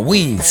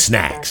Halloween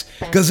snacks.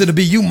 Because it'll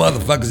be you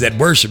motherfuckers that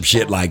worship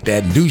shit like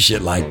that and do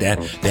shit like that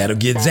that'll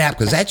get zapped,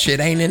 because that shit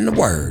ain't in the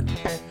word.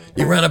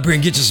 You run up here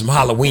and get you some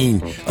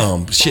Halloween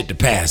shit to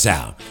pass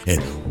out.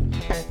 And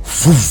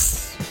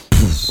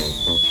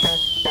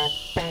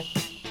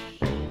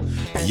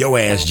and your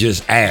ass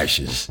just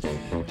ashes.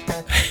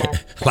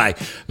 like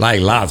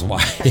Lot's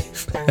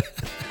wife.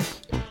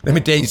 Let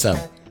me tell you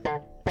something.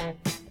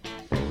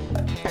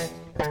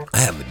 I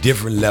have a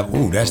different level.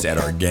 Ooh, that's that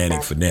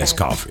organic finesse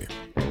coffee.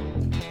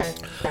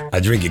 I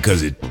drink it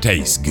because it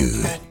tastes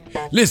good.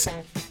 Listen,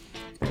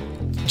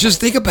 just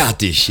think about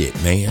this shit,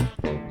 man.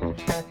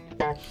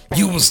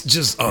 You was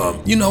just,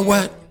 you know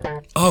what?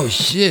 Oh,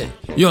 shit.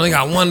 You only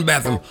got one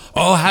bathroom.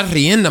 Oh,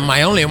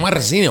 my only one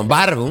got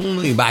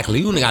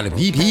a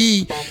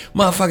VP.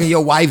 Motherfucker,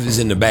 your wife is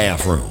in the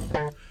bathroom.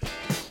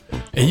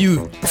 And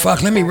you,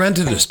 let me run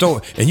to the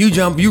store. And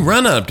you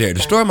run up there. The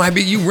store might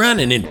be you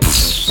running and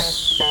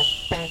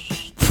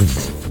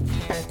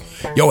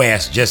your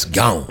ass just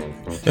gone.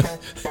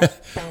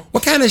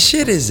 What kind of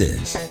shit is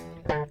this?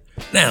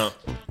 Now,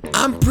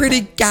 I'm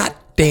pretty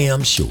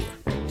goddamn sure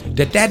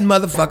that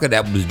motherfucker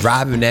that was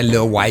driving that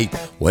little white,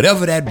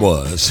 whatever that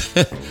was,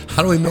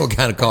 I don't even know what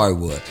kind of car it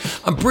was.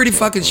 I'm pretty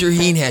fucking sure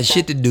he ain't had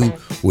shit to do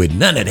with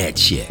none of that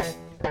shit.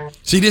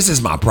 See, this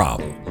is my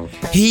problem.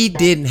 He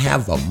didn't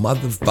have a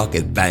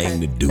motherfucking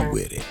thing to do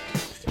with it.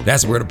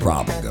 That's where the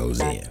problem goes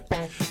in.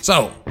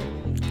 So,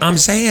 I'm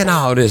saying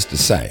all this to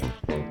say,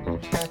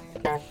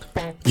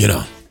 you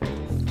know,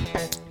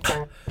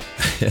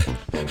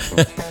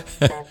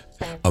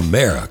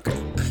 America,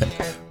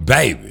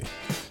 baby,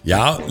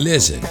 y'all,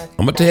 listen,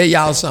 I'm gonna tell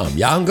y'all something.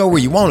 Y'all can go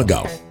where you wanna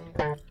go.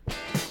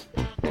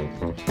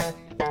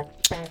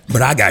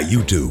 But I got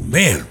YouTube,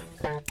 man,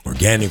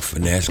 organic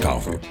finesse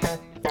coffee.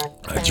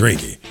 I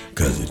drink it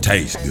because it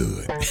tastes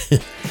good.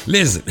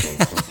 Listen,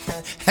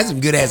 that's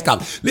some good ass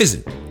coffee.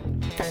 Listen,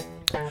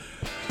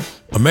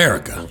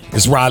 America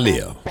is where I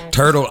live.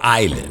 Turtle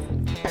Island.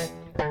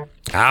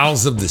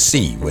 Isles of the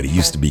Sea, what it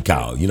used to be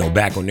called. You know,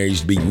 back when there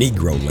used to be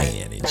Negro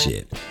land and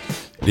shit.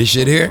 This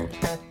shit here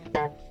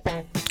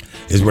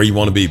is where you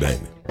want to be,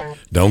 baby.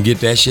 Don't get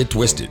that shit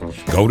twisted.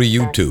 Go to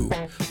YouTube.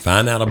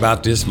 Find out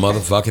about this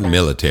motherfucking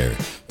military.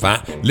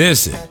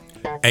 Listen.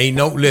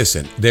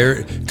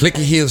 There, click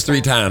your heels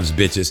 3 times,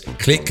 bitches.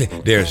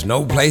 Click. There's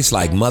no place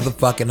like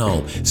motherfucking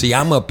home. See,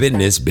 I'm up in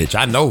this bitch.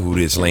 I know who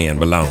this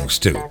land belongs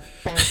to.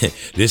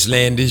 This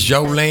land is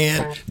your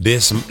land.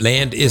 This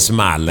land is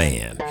my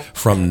land.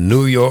 From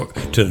New York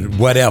to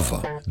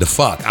whatever. The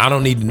fuck. I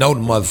don't need to know the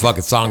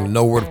motherfucking song to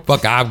know where the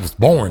fuck I was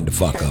born to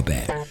fuck up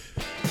at.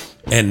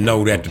 And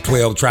know that the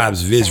 12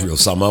 tribes of Israel,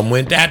 some of them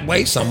went that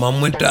way, some of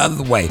them went the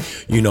other way.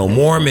 You know,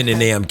 Mormon and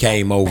them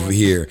came over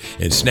here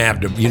and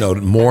snapped, you know,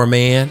 the Moor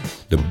man.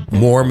 The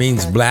Moor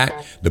means black.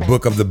 The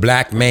book of the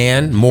black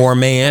man, Moor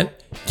man.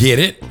 Get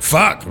it?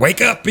 Fuck.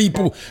 Wake up,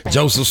 people.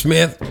 Joseph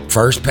Smith,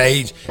 first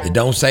page. It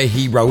don't say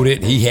he wrote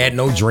it. He had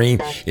no dream.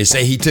 It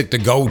say he took the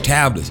gold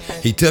tablets.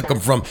 He took them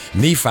from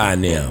Nephi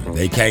and them.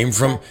 They came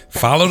from,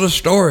 follow the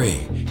story.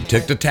 He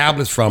took the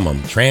tablets from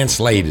them,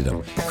 translated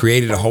them,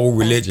 created a whole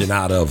religion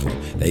out of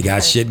them. They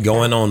got shit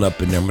going on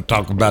up in there. I'm going to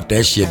talk about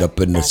that shit up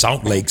in the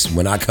Salt Lakes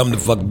when I come the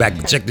fuck back.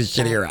 But check this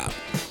shit here out.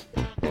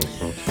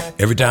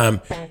 Every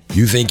time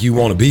you think you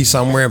want to be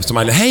somewhere, if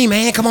somebody, hey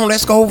man, come on,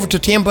 let's go over to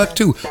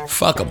Timbuktu.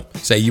 Fuck them.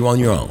 Say you on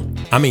your own.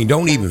 I mean,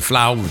 don't even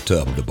fly over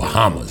to the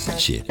Bahamas and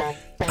shit.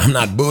 I'm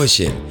not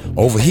bullshitting.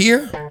 Over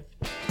here,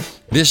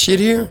 this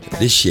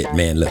shit,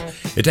 man, look,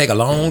 it take a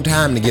long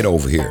time to get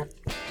over here.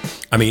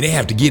 I mean, they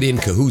have to get in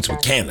cahoots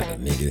with Canada,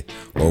 nigga,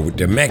 or with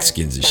the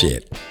Mexicans and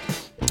shit.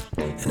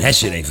 And that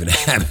shit ain't finna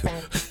happen.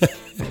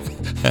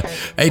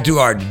 Ain't too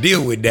hard to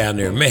deal with down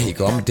there in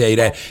Mexico, I'm gonna tell you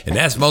that. And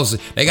that's mostly,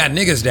 they got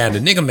niggas down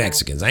there, nigga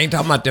Mexicans. I ain't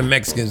talking about them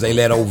Mexicans they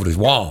let over this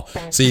wall.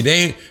 See,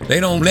 they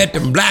don't let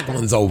them black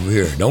ones over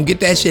here. Don't get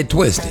that shit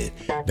twisted.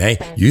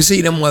 You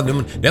see them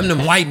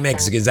white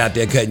Mexicans out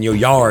there cutting your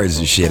yards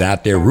and shit,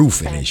 out there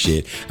roofing and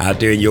shit, out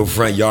there in your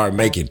front yard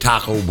making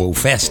taco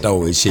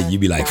bofesto and shit. You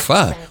be like,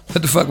 fuck,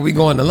 what the fuck are we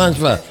going to lunch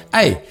for?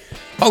 Hey,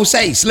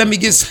 Jose, let me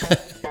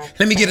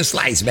get a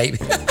slice, baby.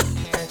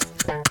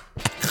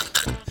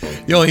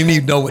 You don't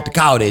even know what to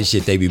call that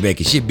shit they be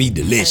making. Shit be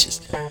delicious.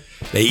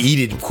 They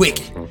eat it quick.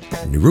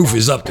 And the roof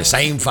is up the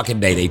same fucking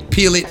day. They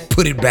peel it,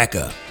 put it back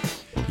up.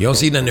 You don't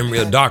see none of them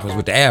real dark ones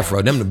with the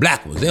afro. Them the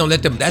black ones. They don't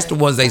let them. That's the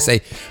ones they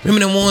say.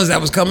 Remember them ones that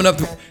was coming up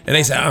and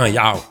they say,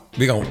 y'all,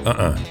 we gon'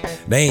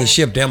 They ain't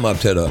shipped them up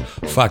to the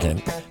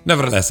fucking.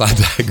 Nevertheless, I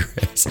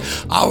digress.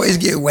 I always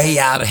get way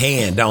out of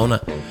hand, don't I?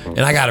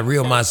 And I gotta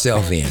reel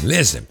myself in.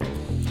 Listen.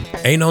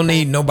 Ain't no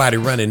need nobody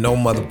running no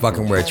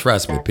motherfucking where.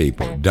 Trust me,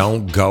 people.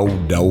 Don't go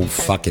no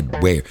fucking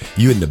where.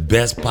 You in the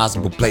best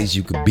possible place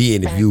you could be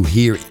in if you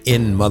here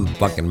in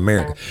motherfucking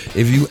America.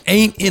 If you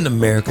ain't in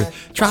America,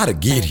 try to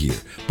get here.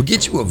 But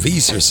get you a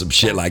visa or some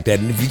shit like that.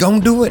 And if you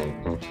gonna do it,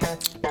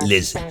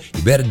 listen,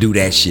 you better do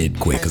that shit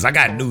quick. Because I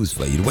got news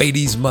for you. The way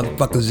these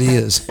motherfuckers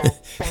is,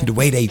 the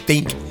way they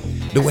think,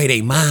 the way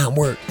they mind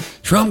work,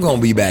 Trump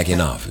gonna be back in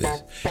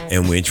office.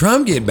 And when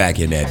Trump get back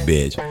in that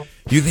bitch,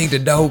 you think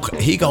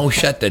he gonna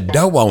shut the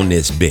door on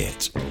this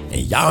bitch.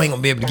 And y'all ain't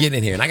gonna be able to get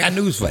in here. And I got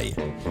news for you.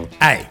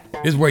 Hey,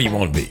 this is where you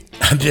wanna be.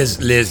 I'm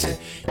just, listen,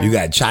 you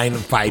got China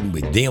fighting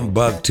with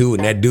Timbuktu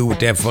and that dude with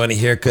that funny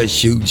haircut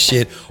shooting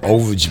shit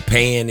over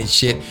Japan and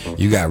shit.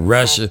 You got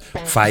Russia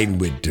fighting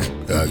with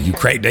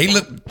Ukraine.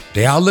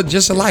 They all look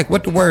just alike.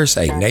 What the word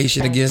say?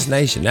 Nation against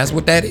nation. That's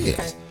what that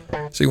is.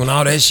 See, when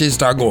all that shit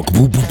start going,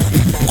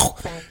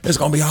 it's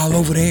gonna be all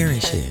over there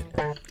and shit.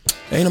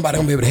 Ain't nobody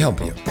gonna be able to help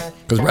you.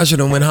 Because Russia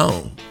done went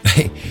home.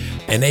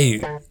 And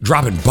they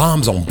dropping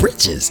bombs on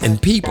bridges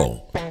and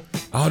people.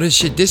 All this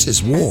shit, this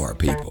is war,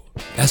 people.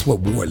 That's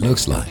what war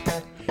looks like.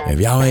 If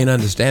y'all ain't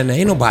understanding,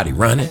 ain't nobody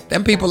running.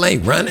 Them people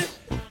ain't running.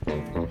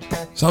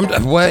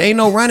 Ain't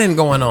no running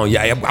going on.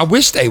 Yeah, I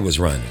wish they was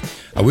running.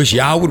 I wish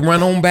y'all would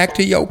run on back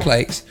to your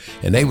place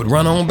and they would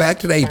run on back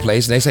to their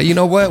place and they say, you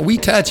know what? We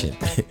touching.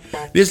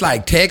 This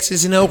like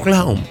Texas and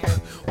Oklahoma.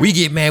 We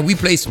get mad. We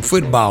play some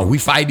football. We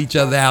fight each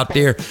other out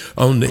there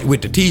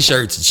with the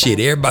t-shirts and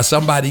shit.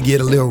 Somebody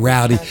get a little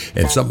rowdy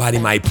and somebody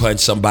might punch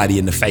somebody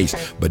in the face.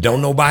 But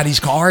don't nobody's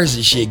cars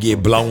and shit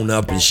get blown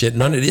up and shit.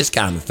 None of this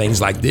kind of things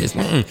like this.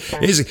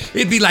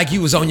 It'd be like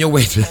you was on your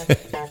way to...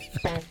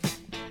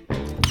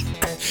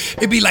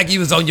 It'd be like you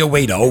was on your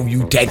way to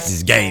OU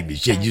Texas game and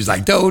shit. You was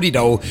like,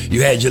 do-de-do.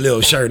 You had your little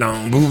shirt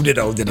on,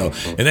 moved-de-do-de-do.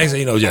 And next thing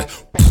you know,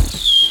 just...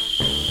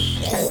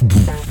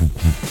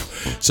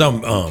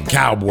 Some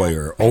cowboy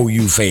or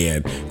OU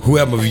fan,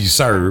 whoever you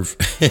serve.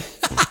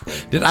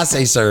 Did I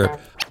say serve?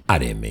 I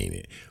didn't mean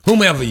it.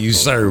 Whomever you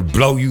serve,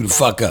 blow you the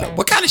fuck up.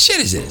 What kind of shit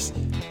is this?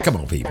 Come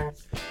on, people.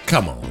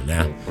 Come on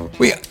now.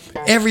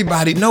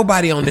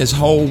 Nobody on this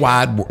whole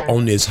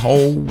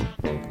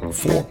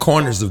four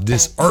corners of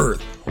this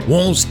earth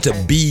wants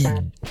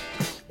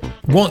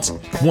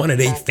one of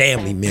their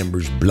family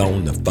members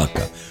blown the fuck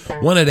up.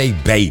 One of their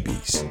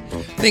babies.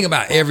 Think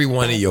about every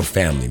one of your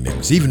family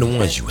members, even the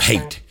ones you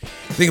hate.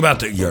 Think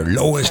about your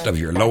lowest of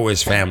your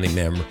lowest family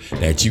member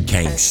that you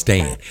can't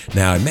stand.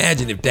 Now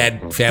imagine if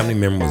that family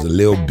member was a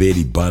little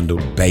bitty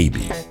bundled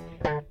baby.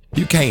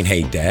 You can't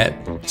hate that.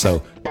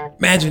 So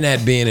imagine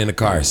that being in a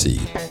car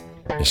seat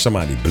and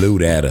somebody blew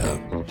that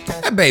up.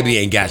 That baby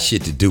ain't got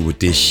shit to do with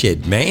this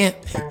shit, man.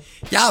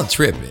 Y'all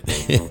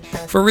tripping.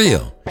 For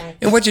real.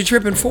 And what you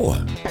tripping for?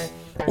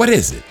 What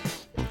is it?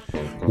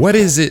 What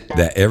is it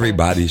that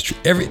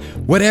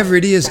whatever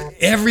it is,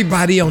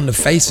 everybody on the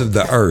face of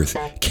the earth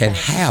can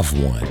have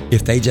one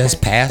if they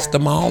just pass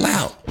them all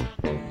out.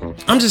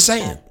 I'm just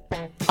saying.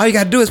 All you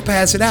gotta do is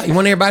pass it out. You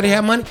want everybody to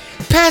have money?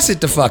 Pass it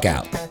the fuck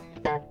out.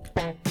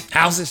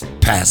 Houses?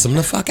 Pass them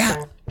the fuck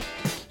out.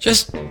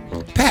 Just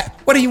pass.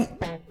 What do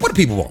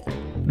people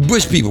want?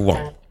 Bush people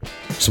want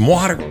some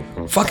water.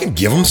 Fucking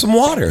give them some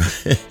water.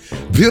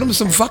 Build them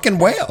some fucking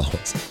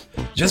wells.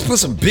 Just put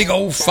some big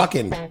old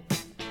fucking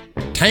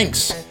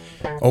tanks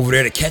over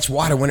there to catch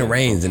water when it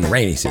rains in the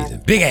rainy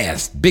season.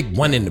 Big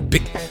one in the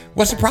big.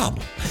 What's the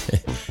problem?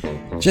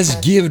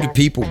 Just give the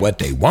people what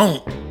they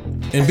want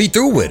and be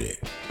through with it.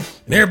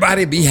 And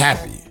everybody be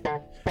happy.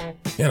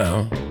 You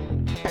know.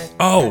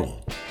 Oh,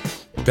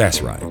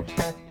 that's right.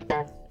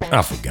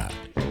 I forgot.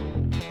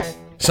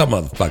 Some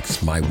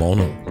motherfuckers might want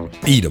to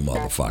eat a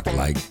motherfucker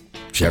like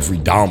Jeffrey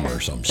Dahmer or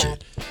some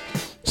shit.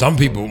 Some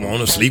people want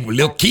to sleep with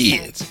little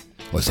kids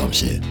or some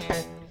shit.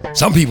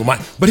 Some people might.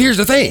 But here's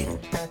the thing.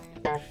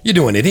 You're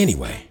doing it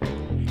anyway.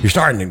 You're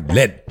starting to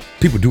let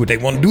people do what they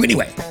want to do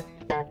anyway.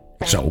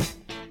 So,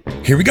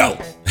 here we go.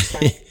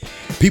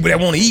 People that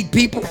want to eat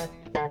people.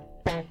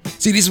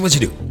 See, this is what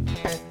you do.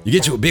 You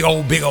get you a big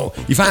old,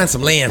 you find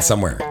some land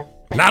somewhere.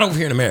 Not over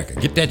here in America.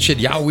 Get that shit,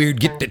 y'all weird.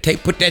 Get the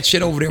tape, put that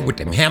shit over there with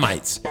them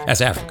Hamites.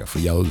 That's Africa for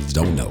y'all that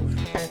don't know.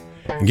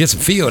 And get some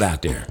field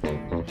out there.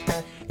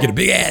 Get a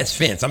big ass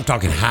fence. I'm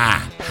talking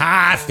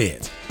high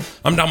fence.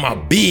 I'm talking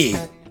about big.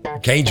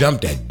 Can't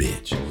jump that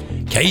bitch.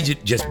 Cage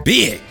it just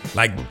big.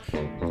 Like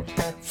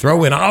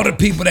throw in all the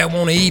people that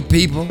want to eat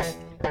people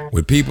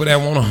with people that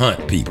want to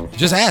hunt people.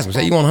 Just ask them.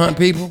 Say, you want to hunt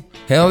people?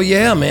 Hell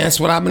yeah, man. That's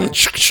what I've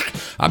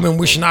been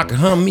wishing I could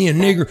hunt me a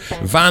nigger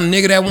and find a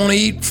nigga that want to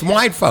eat some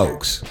white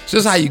folks. So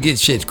this is how you get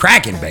shit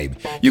cracking, baby.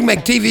 You can make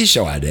a TV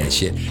show out of that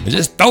shit and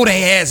just throw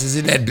their asses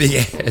in that big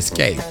ass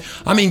cage.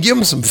 I mean, give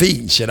them some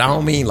feet and shit. I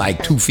don't mean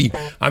like 2 feet.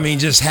 I mean,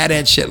 just have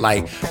that shit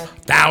like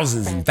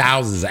thousands and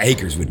thousands of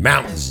acres with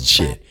mountains and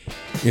shit.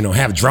 You know,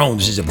 have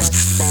drones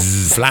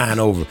just flying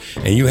over,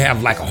 and you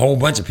have like a whole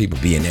bunch of people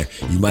being there.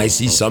 You might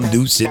see some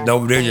dude sitting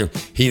over there.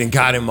 He done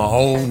caught him a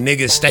whole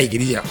nigga steak,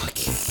 and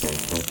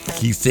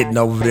he's sitting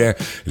over there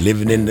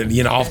living in the,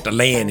 you know, off the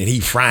land, and he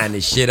frying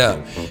this shit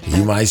up.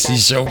 You might see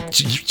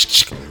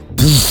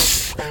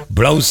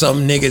blow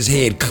some nigga's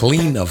head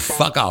clean the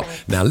fuck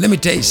off. Now let me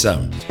tell you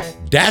something.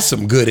 That's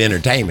some good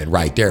entertainment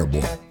right there,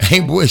 boy.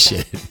 Ain't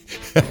bullshit.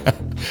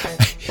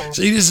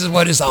 See, this is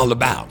what it's all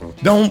about.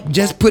 Don't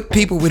just put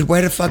people with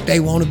where the fuck they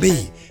want to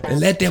be and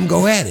let them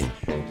go at it.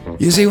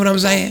 You see what I'm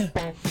saying?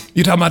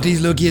 You talking about these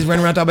little kids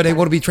running around talking about they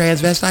want to be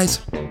transvestites?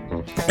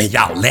 And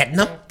y'all letting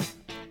them?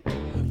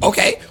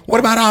 Okay, what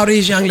about all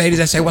these young ladies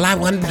that say, well, I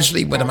wanted to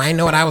sleep with them. I didn't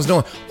know what I was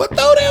doing. Well,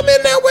 throw them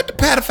in there with the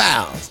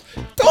pedophiles.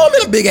 Throw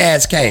them in a big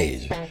ass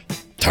cage.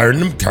 Turn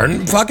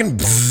them fucking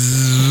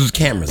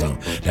cameras on.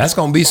 That's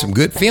going to be some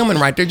good filming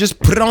right there. Just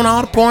put it on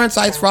all the porn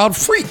sites for all the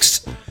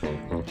freaks.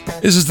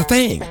 This is the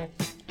thing.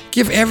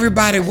 Give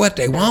everybody what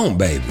they want,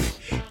 baby.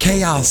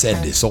 Chaos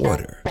and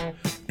disorder.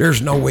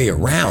 There's no way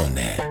around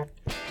that.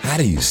 How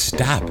do you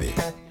stop it?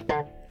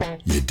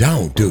 You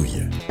don't, do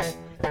you?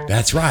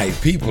 That's right.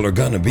 People are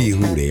gonna be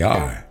who they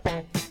are.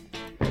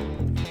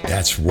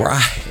 That's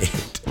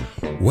right.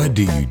 What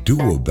do you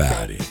do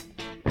about it?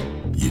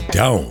 You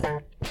don't.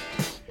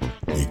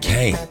 You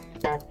can't.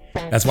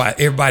 That's why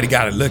everybody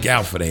gotta look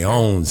out for their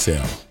own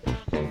self.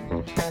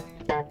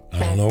 I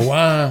don't know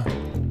why.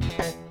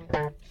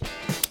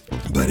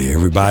 But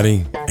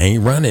everybody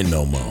ain't running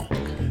no more.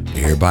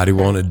 Everybody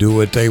want to do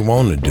what they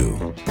want to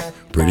do.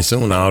 Pretty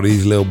soon, all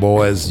these little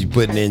boys you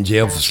putting in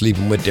jail for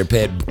sleeping with their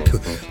pet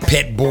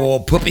bull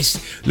puppies.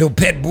 Little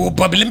pet bull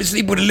puppy. Let me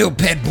sleep with a little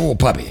pet bull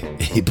puppy.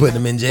 He put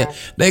them in jail.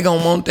 They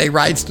gonna want their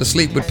rights to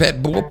sleep with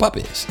pet bull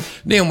puppies.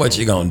 Then what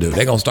you gonna do?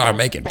 They gonna start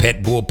making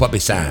pet bull puppy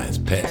signs.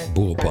 Pet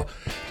bull puppy.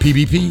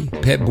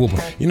 PBP, pet bull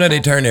puppy. You know they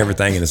turn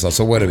everything into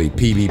so what'll it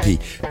be? PBP.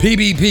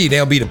 PBP,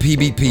 they'll be the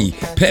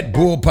PBP. Pet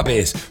bull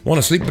puppies.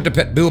 Wanna sleep with the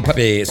pet bull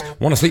puppies.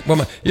 Wanna sleep with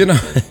my, you know,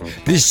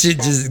 this shit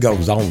just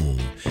goes on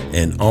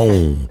and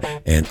on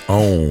and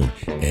on.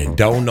 And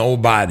don't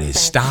nobody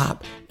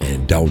stop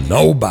and don't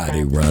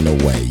nobody run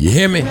away. You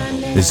hear me?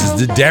 This is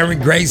the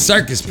Darren Gray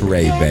Circus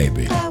Parade,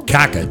 baby.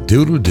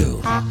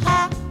 Cock-a-doodle-doo.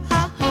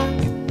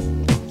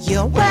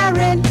 You're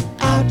wearing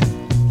out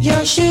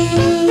your shoes.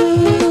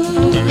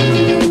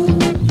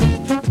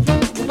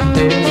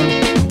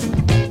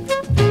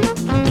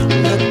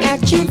 Look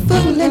at you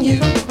fooling you,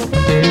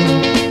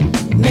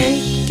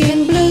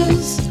 making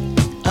blues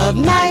of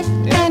night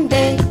and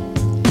day.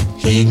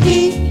 He,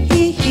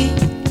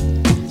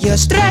 you're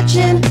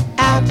stretching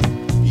out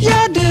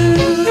your dues.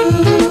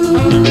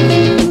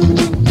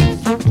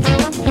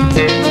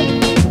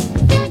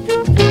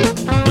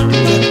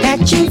 Look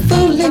at you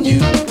fooling you.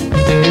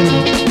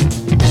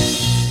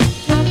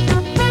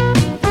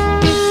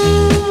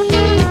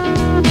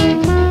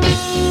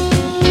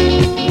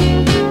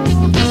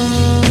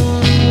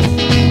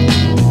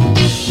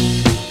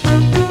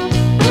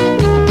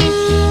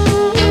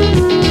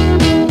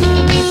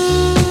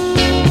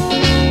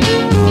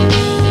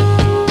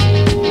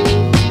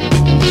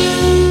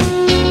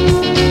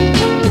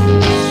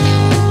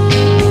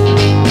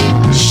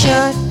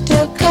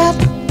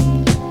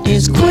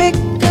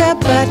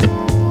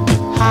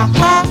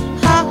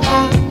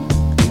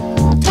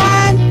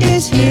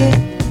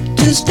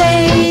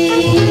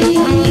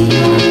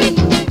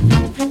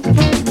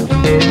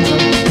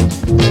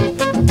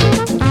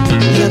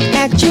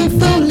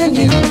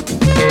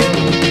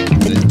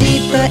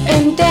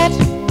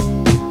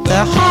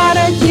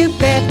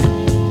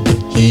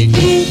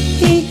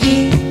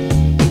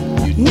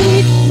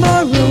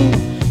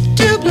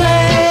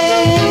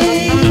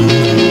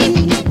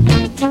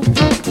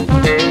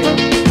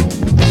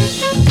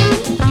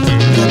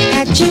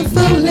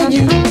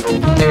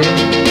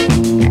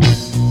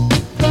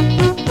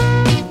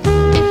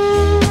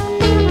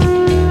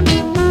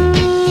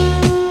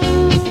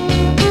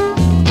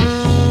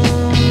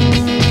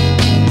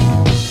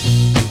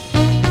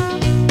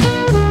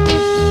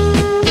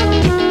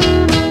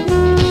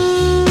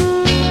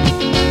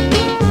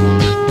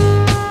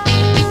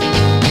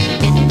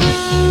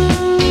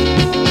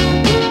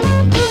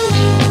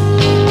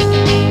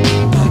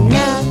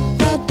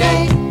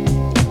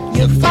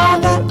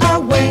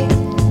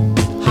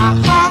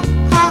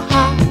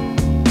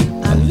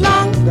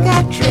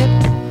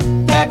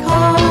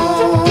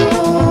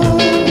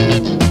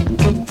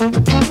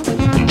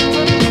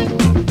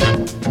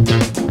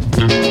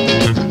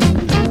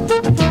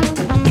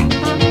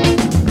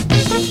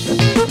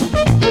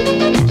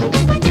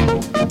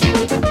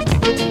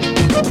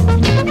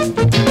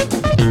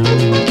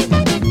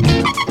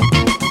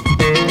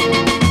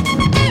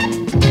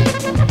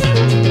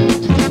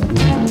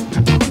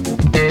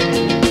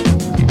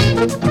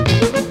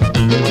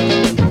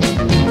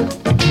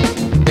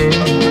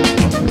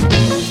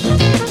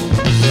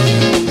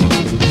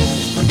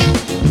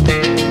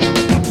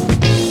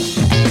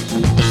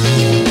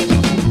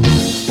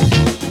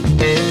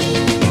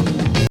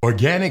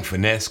 organic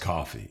finesse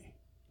coffee.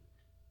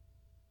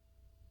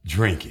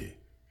 Drink it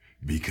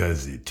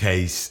because it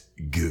tastes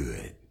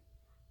good.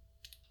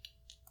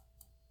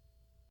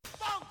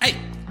 Hey,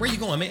 where you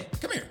going, man?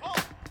 Come here.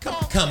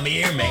 Come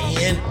here,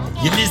 man.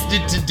 You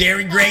listening to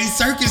Darren Gray's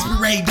Circus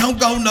Parade. Don't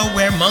go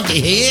nowhere,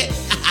 monkey head.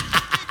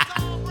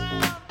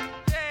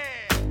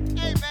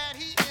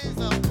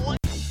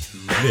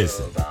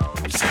 Listen,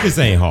 this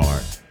ain't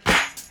hard.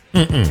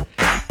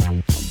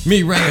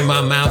 Me running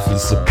my mouth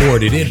is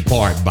supported in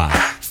part by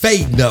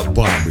Fading Up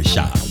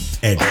Barbershop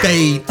at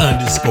fade_in_up.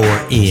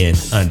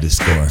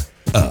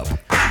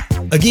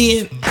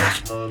 Again,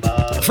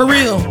 for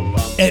real,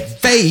 at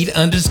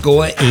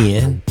fade_in_up.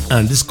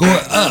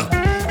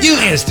 You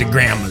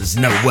Instagrammers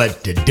know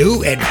what to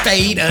do at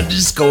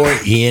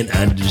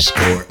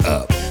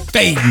fade_in_up.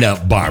 Fading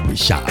Up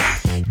Barbershop,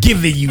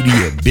 giving you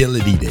the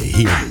ability to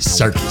hear the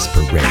circus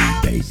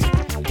parade, baby.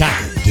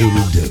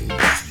 Cock-a-doodle-doo.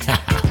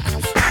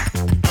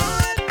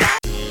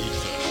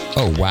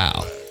 Oh,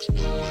 wow.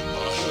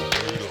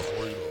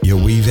 Your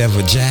weave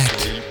ever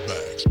jacked?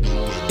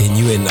 And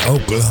you in the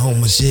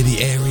Oklahoma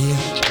City area?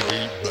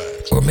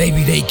 Or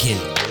maybe they can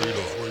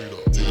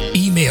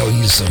email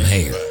you some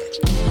hair.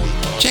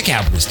 Check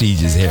out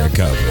Prestigious Hair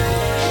Company.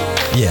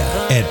 Yeah,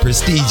 at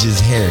Prestigious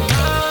Hair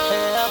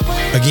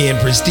Company. Again,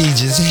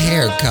 Prestigious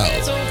Hair Co.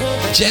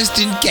 Just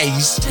in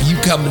case you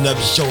coming up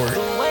short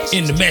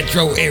in the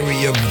metro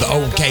area of the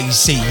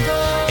OKC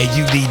and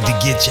you need to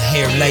get your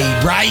hair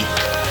laid right,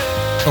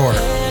 or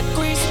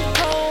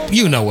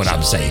you know what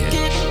I'm saying.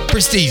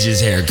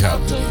 Prestigious Hair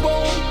Company.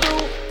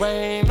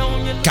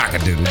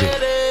 Cock-a-doodle-doo.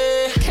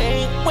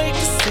 Can't wait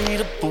to see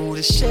the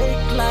booty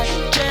shake like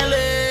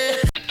jelly.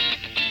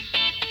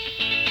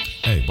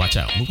 Hey, watch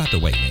out. Move out the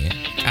way, man.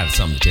 I got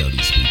something to tell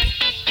these people.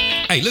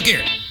 Hey, look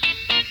here.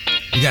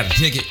 You got a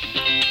ticket?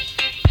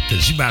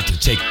 Because you about to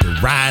take the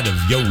ride of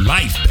your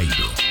life,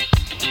 baby.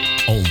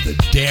 On the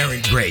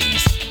Darren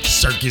Gray's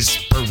Circus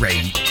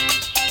Parade.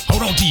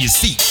 Hold on to your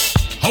seat.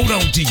 Hold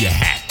on to your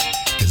hat.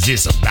 Because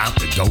it's about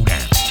to go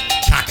down.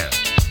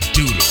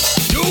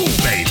 Cock-a-doodle-doo,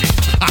 baby.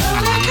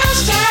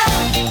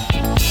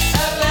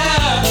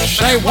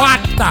 Say what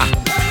the?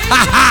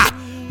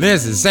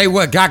 Listen, say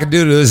what,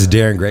 cock-a-doodle. This is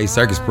Darren Gray's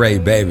Circus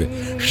Parade, baby.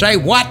 Say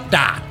what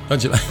the?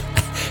 Don't you like?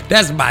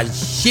 That's my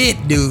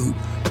shit, dude.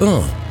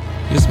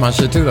 This is my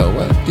shit too, though.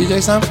 What?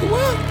 DJ Sample?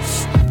 What?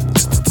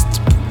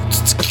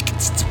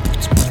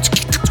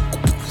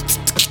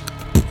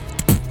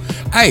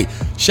 Hey,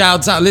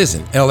 shouts out.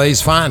 Listen,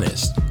 LA's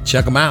finest.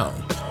 Check them out.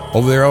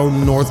 Over there on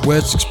the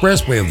Northwest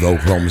Expressway of the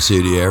Oklahoma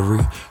City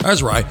area.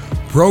 That's right.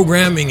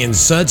 Programming and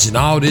such and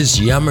all this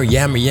yammer,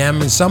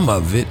 and some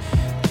of it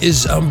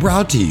is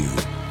brought to you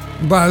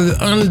by the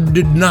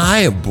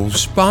undeniable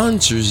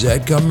sponsors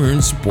that come here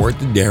and support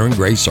the Darren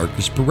Gray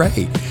Circus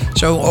Parade.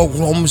 So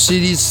Oklahoma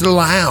City, it's the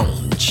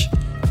lounge.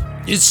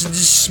 It's the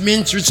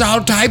Spencer, it's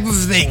all type of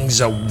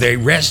things over there.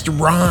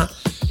 Restaurant.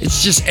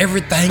 It's just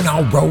everything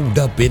all rolled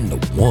up into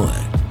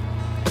one.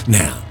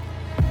 Now,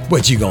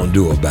 what you gonna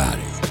do about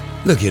it?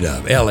 Look it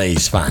up,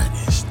 LA's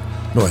finest,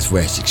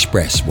 Northwest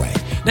Expressway.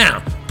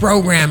 Now,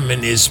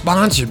 programming is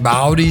sponsored by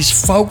all these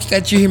folks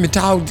that you hear me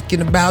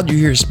talking about. You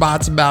hear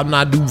spots about, and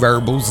I do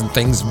verbals and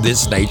things of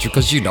this nature,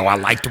 because you know I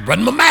like to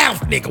run my mouth,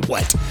 nigga,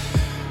 what?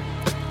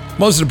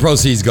 Most of the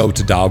proceeds go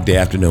to Dog Day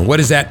Afternoon. What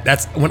is that?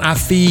 That's when I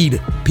feed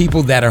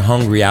people that are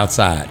hungry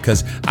outside,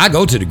 because I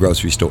go to the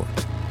grocery store.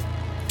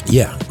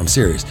 Yeah, I'm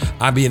serious.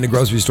 I be in the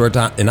grocery store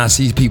time, and I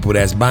see people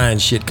that's buying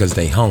shit because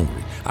they hungry.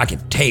 I can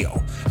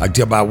tell. I can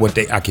tell by what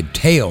I can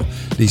tell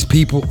these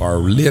people are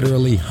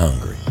literally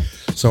hungry.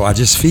 So I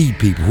just feed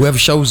people. Whoever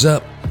shows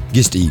up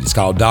gets to eat. It's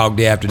called Dog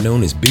Day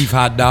Afternoon. It's beef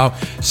hot dog,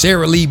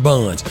 Sara Lee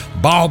buns,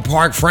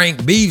 Ballpark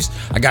Frank beefs.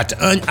 I got the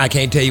I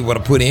can't tell you what I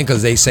put in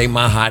because they say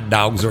my hot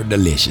dogs are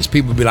delicious.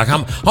 People be like,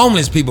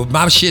 homeless people,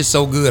 my shit's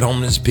so good.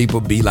 Homeless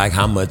people be like,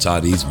 how much are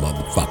these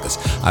motherfuckers?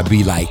 I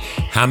be like,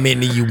 how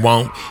many you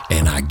want?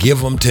 And I give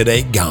them till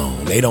they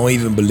gone. They don't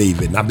even believe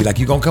it. And I be like,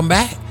 you gonna come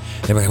back?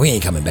 They're like, we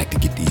ain't coming back to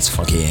get these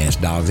funky ass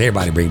dogs.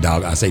 Everybody bring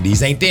dogs. I say,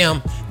 these ain't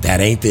them. That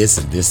ain't this,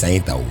 and this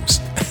ain't those.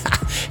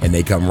 And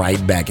they come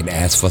right back and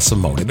ask for some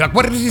more. They be like,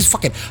 what are these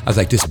fucking? I was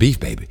like, this beef,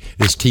 baby.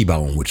 This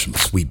T-bone with some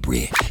sweet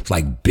bread. It's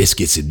like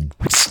biscuits and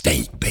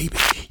steak, baby.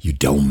 You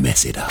don't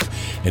mess it up.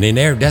 And in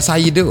there, that's how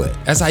you do it.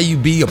 That's how you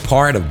be a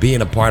part of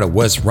being a part of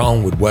what's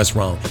wrong with what's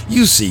wrong.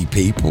 You see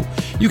people.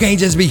 You can't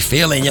just be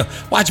feeling.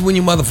 Watch when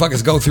you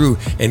motherfuckers go through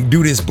and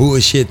do this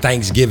bullshit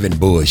Thanksgiving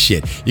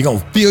bullshit. You're going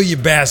to fill your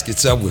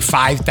baskets up with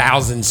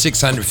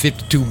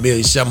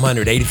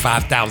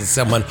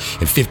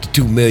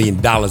 $5,652,785,752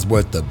 million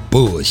worth of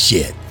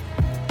bullshit.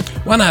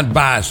 Why not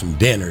buy some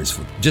dinners?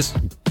 Just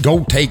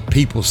go take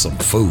people some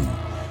food.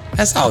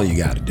 That's all you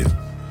got to do.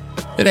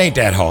 It ain't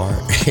that hard.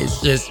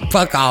 It's just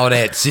fuck all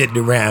that sitting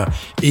around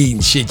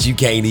eating shit you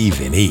can't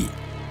even eat.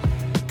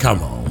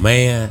 Come on,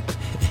 man.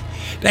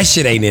 That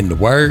shit ain't in the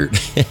word.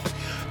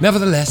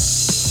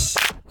 Nevertheless,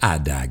 I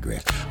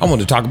digress. I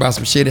want to talk about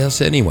some shit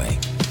else anyway.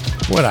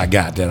 What I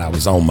got that I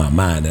was on my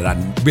mind that I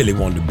really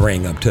wanted to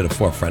bring up to the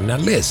forefront. Now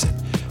listen,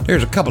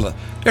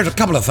 there's a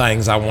couple of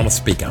things I want to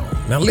speak on.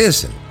 Now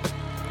listen,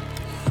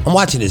 I'm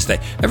watching this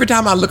thing. Every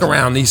time I look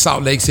around, these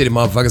Salt Lake City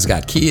motherfuckers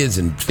got kids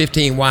and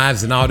 15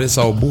 wives and all this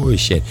old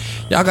bullshit.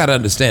 Y'all got to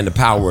understand the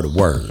power of the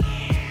word.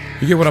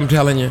 You get what I'm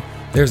telling you?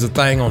 There's a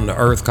thing on the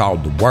earth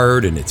called the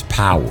word, and it's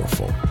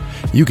powerful.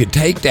 You can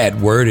take that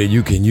word and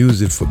you can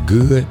use it for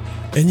good,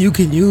 and you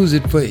can use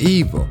it for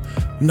evil.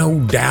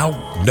 No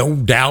doubt.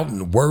 In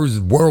the words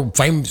of world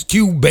famous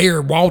Q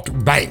Bear Walter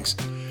Banks.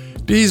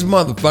 These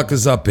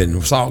motherfuckers up in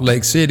Salt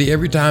Lake City,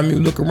 every time you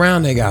look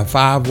around, they got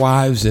 5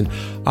 wives and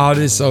all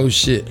this old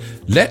shit.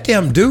 Let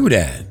them do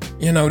that.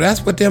 You know,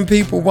 that's what them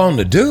people want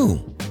to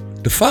do.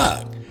 The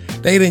fuck.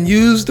 They done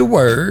use the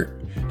word,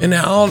 and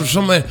now all of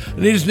somebody,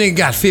 this nigga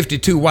got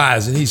 52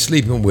 wives and he's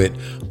sleeping with,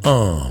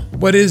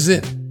 what is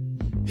it?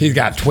 He's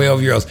got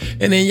 12-year-olds.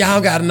 And then y'all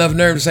got enough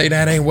nerve to say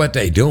that ain't what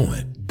they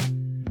doing.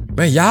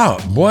 Man,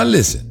 y'all, boy,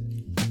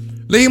 listen.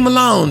 Leave them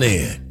alone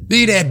then.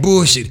 Leave that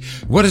bullshit.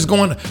 What is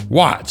going on?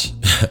 Watch.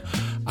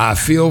 I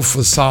feel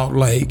for Salt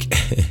Lake.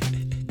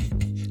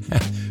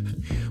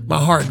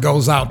 My heart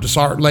goes out to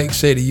Salt Lake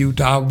City,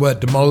 Utah, what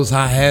the Most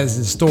High has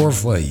in store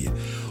for you.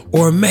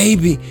 Or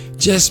maybe,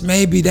 just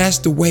maybe, that's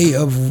the way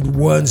of the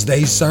ones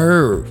they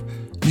serve.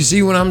 You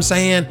see what I'm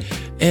saying?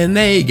 And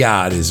they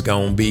God is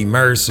gonna be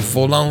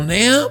merciful on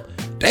them.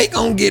 They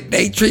gonna get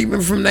their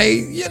treatment from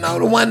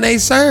the one they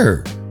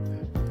serve.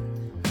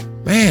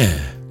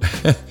 Man.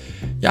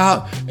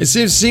 Y'all, it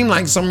seems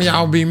like some of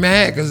y'all be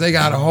mad because they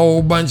got a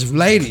whole bunch of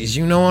ladies.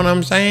 You know what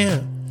I'm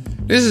saying?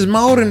 This is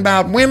more than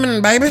about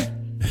women, baby.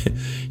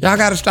 Y'all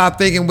got to stop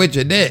thinking with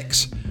your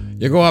dicks.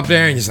 You go up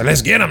there and you say,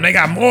 let's get them. They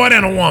got more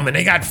than a woman.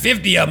 They got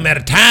 50 of them at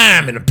a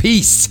time in a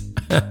piece.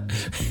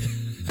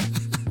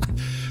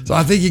 So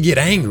I think you get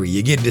angry.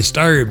 You get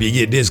disturbed. You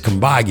get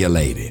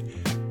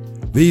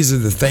discombobulated. These are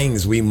the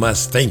things we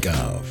must think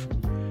of.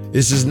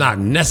 This is not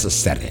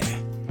necessary.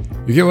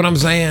 You get what I'm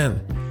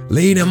saying?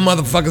 Leave them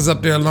motherfuckers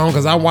up there alone,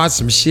 because I watch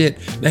some shit.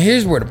 Now,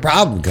 here's where the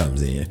problem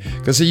comes in.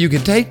 Because so you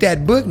can take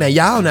that book. Now,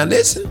 y'all,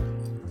 listen.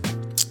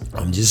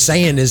 I'm just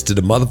saying this to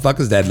the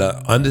motherfuckers that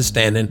are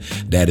understanding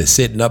that is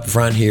sitting up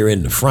front here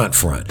in the front.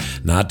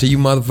 Not to you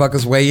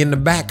motherfuckers way in the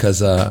back,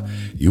 because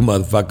you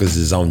motherfuckers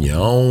is on your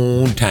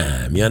own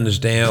time. You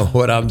understand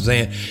what I'm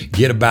saying?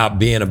 Get about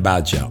being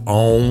about your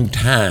own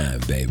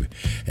time, baby.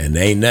 And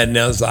there ain't nothing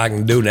else I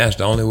can do. That's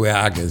the only way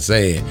I can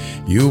say it.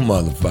 You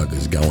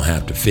motherfuckers gonna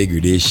have to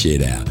figure this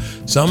shit out.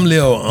 Some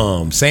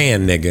little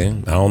sand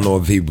nigga, I don't know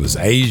if he was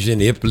Asian,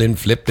 Iplin,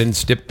 Flippin,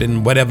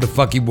 Stippin, whatever the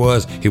fuck he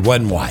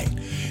wasn't white.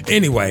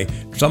 Anyway,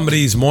 some of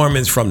these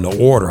Mormons from the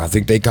Order, I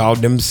think they called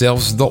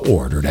themselves the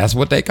Order. That's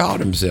what they call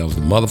themselves,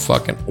 the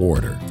motherfucking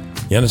Order.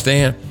 You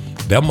understand?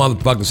 Them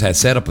motherfuckers had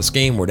set up a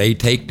scheme where they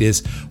take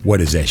this,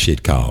 what is that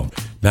shit called?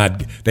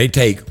 They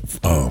take,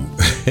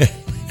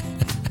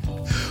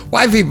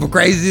 white people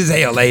crazy as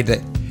hell, ain't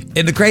they?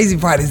 And the crazy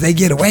part is they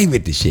get away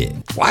with the shit.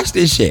 Watch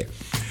this shit.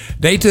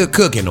 They took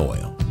cooking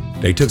oil.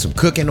 They took some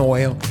cooking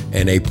oil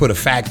and they put a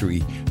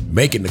factory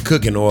making the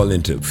cooking oil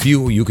into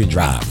fuel you can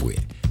drive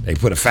with. They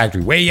put a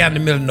factory way out in the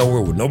middle of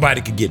nowhere where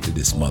nobody could get to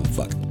this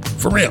motherfucker.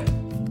 For real.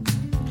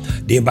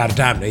 Then by the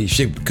time they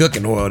shipped the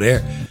cooking oil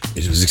there,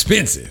 it was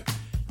expensive.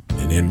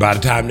 And then by the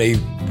time they,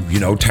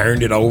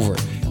 turned it over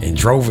and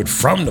drove it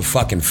from the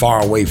fucking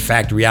faraway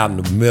factory out in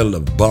the middle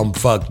of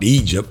bumfucked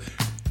Egypt,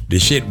 the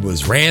shit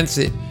was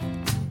rancid.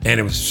 And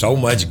it was so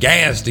much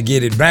gas to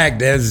get it back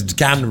that's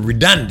kind of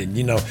redundant,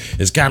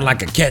 It's kind of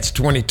like a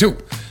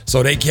catch-22.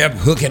 So they kept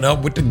hooking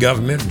up with the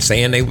government and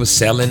saying they was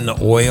selling the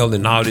oil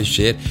and all this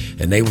shit,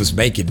 and they was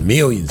making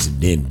millions and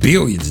then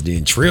billions and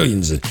then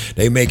trillions, and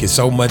they making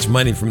so much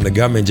money from the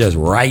government just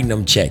writing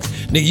them checks.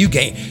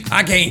 Nigga,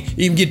 I can't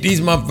even get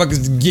these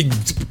motherfuckers to get,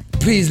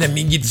 please let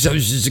me get Social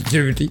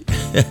Security.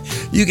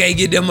 You can't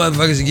get them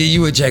motherfuckers to give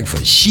you a check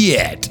for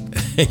shit.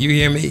 You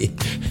hear me?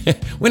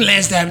 When the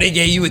last time they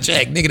gave you a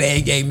check, nigga, they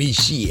ain't gave me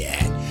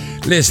shit.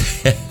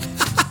 Listen.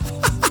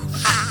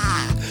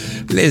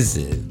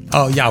 Listen.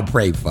 Oh, y'all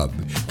pray for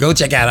me. Go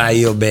check out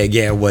IEL Bad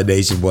Gang, One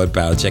Nation, One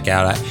Power. Check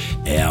out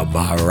Am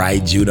I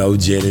Right? Juno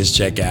Jennings.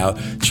 Check out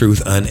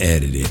Truth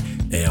Unedited.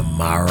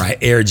 Am I Right?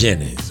 Air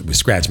Jennings with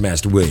Scratch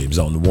Master Williams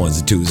on the ones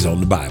and twos on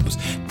the Bibles.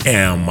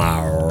 Am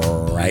I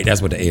Right?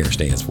 That's what the air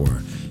stands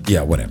for.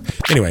 Yeah, whatever.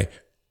 Anyway.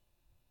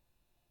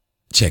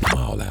 Check them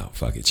all out.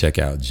 Fuck it. Check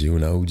out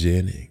Juno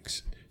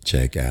Jennings.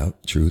 Check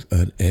out Truth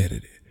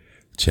Unedited.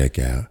 Check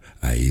out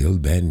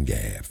IEL Ben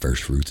Gab,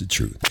 First Fruits of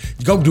Truth.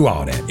 Go do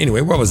all that.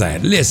 Anyway, where was I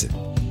at? Listen.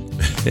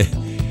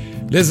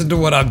 Listen to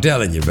what I'm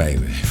telling you,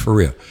 baby. For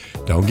real.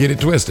 Don't get it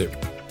twisted.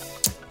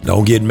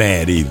 Don't get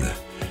mad either.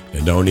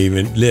 And don't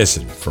even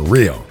listen. For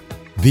real.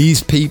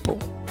 These people,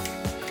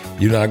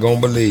 you're not going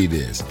to believe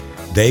this.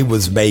 They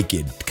was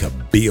making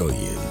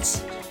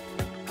kabillions.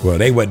 Well,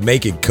 they wasn't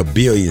making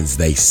kabillions,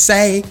 they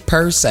say,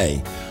 per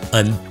se,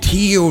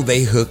 until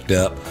they hooked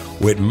up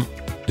with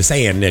the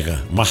sand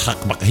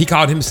nigga. He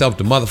called himself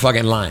the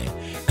motherfucking lion.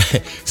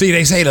 See,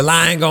 they say the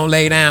lion gonna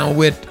lay down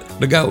with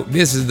the goat.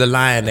 This is the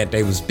lion that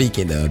they were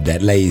speaking of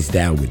that lays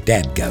down with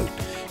that goat.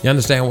 You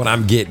understand what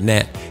I'm getting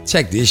at?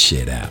 Check this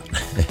shit out.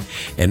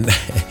 and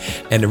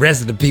the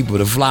rest of the people,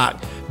 the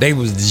flock, they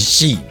was the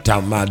sheep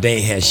talking about they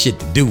ain't had shit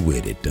to do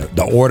with it.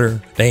 The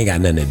order, they ain't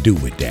got nothing to do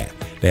with that.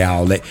 They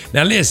all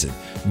now listen,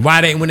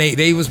 when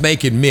they was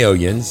making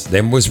millions,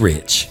 them was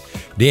rich.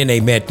 Then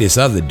they met this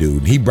other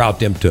dude. He brought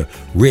them to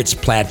rich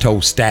plateau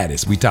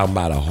status. We talking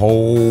about a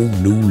whole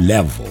new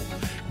level.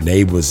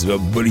 They was,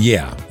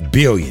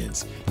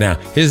 billions. Now,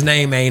 his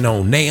name ain't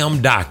on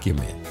damn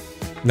document.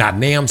 Not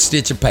damn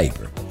stitch of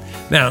paper.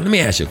 Now, let me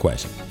ask you a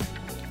question.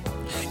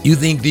 You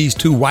think these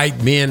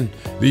white men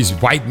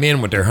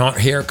with their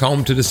hair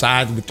combed to the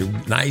sides with their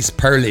nice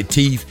pearly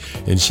teeth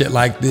and shit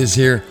like this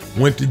here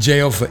went to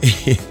jail for...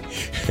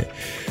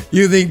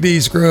 You think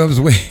these scrubs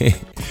went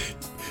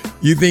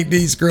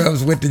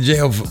to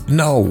jail for...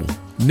 No.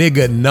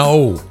 Nigga,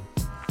 no.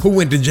 Who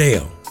went to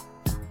jail?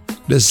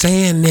 The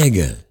sand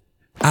nigga.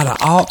 Out of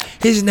all...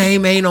 His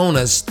name ain't on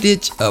a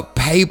stitch of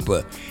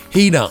paper.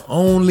 He the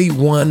only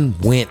one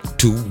went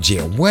to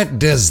jail. What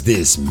does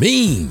this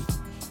mean?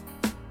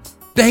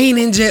 They ain't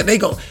in jail. Their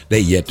time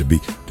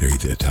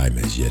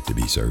has yet to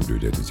be served.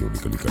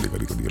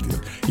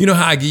 You know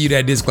how I give you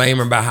that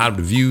disclaimer about how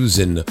the views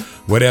and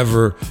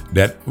whatever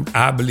that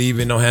I believe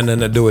in don't have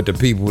nothing to do with the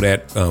people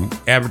that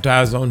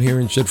advertise on here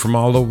and shit from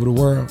all over the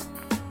world?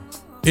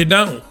 It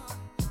don't.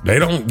 They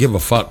don't give a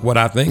fuck what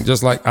I think,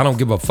 just like I don't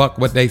give a fuck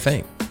what they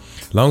think.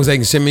 As long as they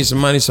can send me some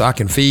money so I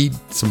can feed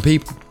some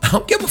people, I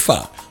don't give a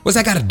fuck. What's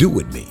that got to do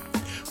with me?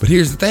 But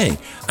here's the thing.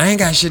 I ain't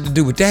got shit to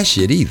do with that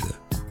shit either.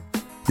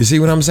 You see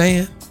what I'm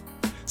saying?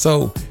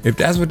 So if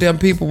that's what them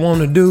people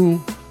want to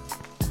do,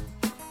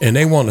 and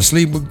they want to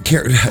sleep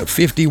with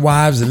 50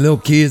 wives and little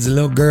kids and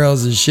little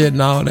girls and shit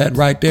and all that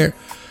right there,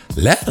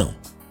 let them.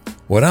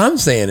 What I'm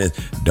saying is,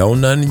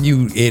 don't none of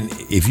you,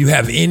 if you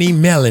have any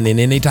melanin,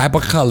 any type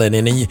of color, and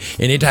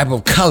any type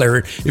of color,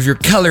 if you're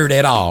colored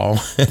at all,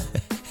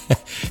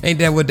 ain't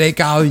that what they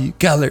call you,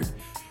 colored?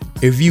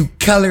 If you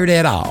colored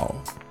at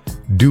all,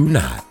 do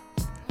not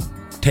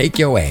take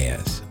your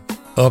ass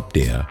up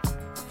there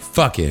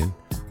fucking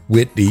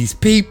with these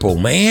people,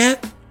 man.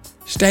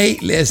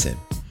 Listen,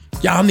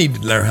 y'all need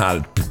to learn how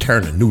to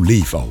turn a new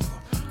leaf over.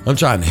 I'm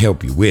trying to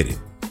help you with it.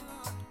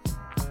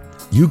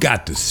 You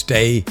got to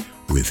stay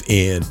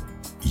within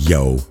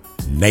your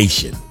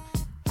nation.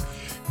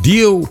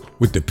 Deal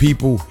with the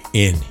people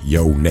in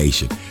your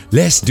nation.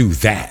 Let's do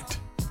that.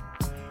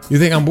 You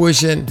think I'm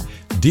bullshitting?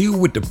 Deal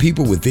with the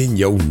people within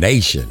your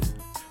nation.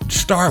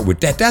 Start with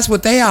that. That's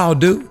what they all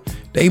do.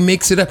 They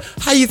mix it up.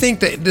 How you think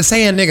the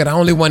sand nigga, the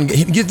only one,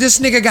 this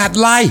nigga got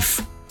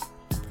life.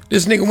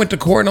 This nigga went to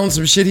court on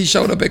some shit. He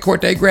showed up at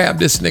court. They grabbed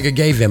this nigga,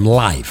 gave him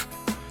life.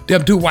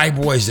 Them two white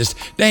boys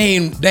they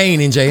ain't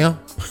in jail.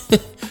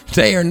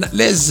 They are not,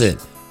 listen,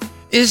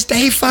 it's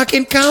they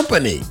fucking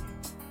company.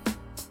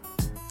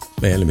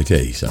 Man, let me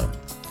tell you something.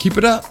 Keep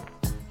it up.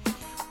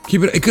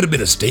 It could have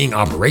been a sting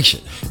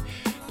operation.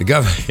 The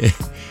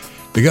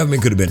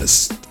government could have been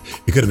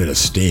a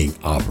sting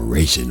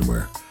operation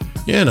where,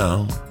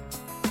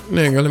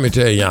 nigga, let me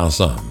tell y'all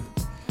something.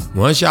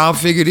 Once y'all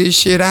figure this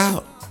shit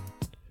out,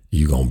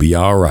 you gonna be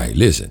all right.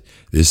 Listen,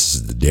 this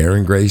is the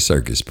Darren Gray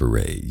Circus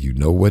Parade. You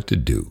know what to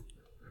do.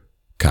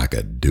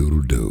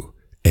 Cock-a-doodle-doo.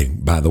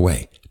 And by the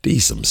way,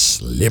 these some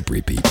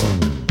slippery people.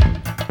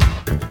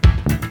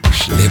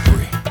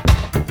 Slippery.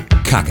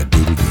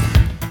 Cock-a-doodle-doo.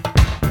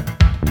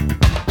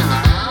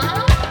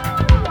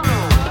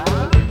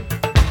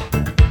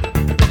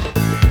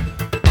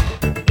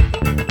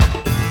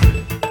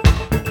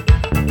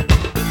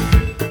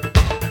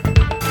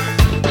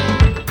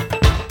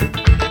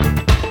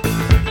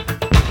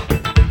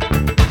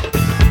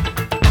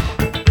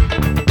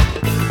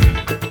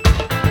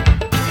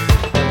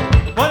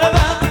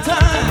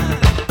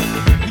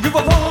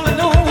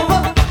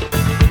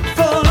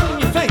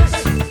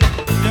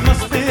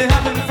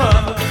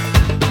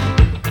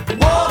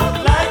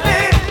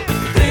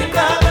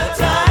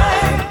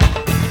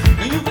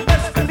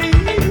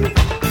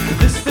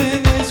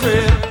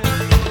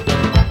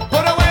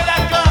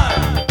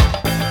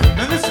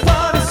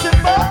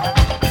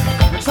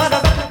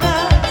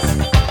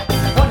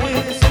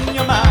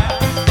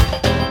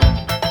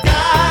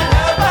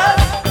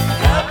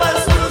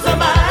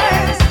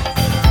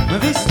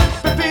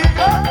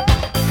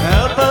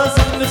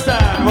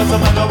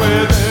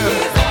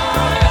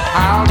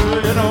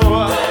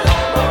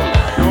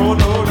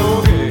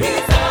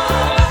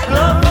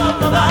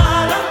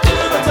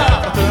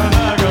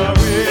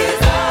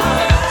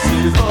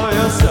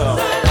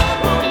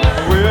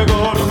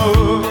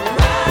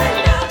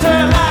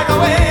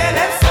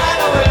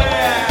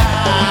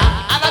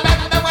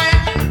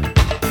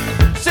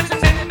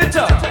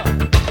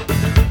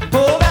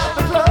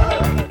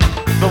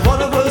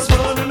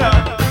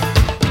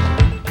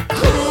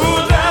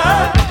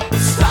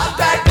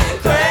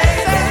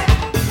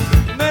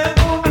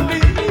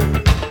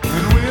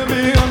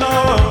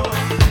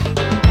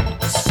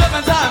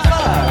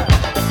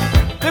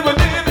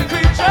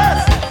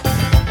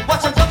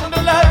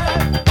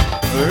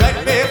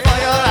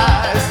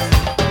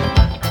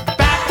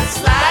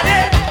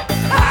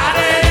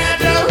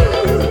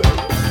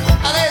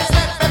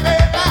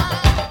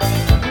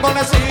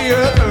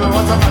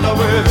 the matter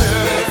with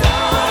him?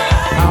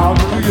 How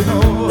do you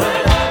know?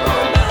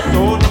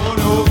 No, no,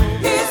 no.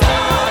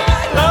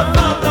 Love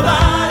from the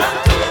bottom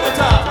to the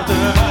top of the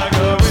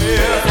Niagara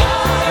River.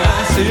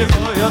 And see it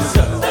for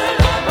yourself.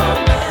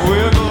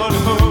 We're gonna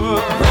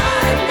move.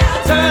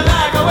 Turn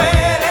like a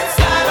wind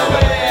inside a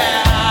wind.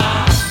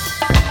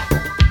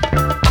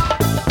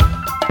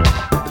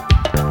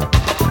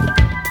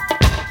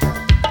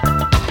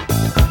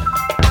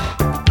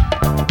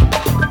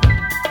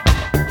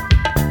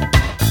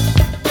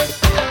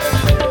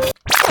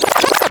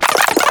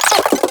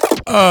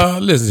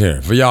 Listen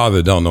here. For y'all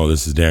that don't know,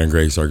 this is Darren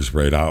Gray, Circus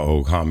Parade. I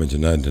owe homage or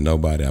nothing to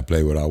nobody. I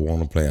play what I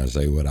want to play. I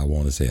say what I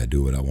want to say. I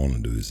do what I want to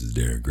do. This is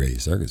Darren Gray,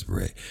 Circus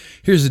Parade.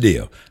 Here's the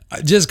deal.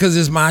 Just because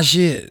it's my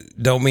shit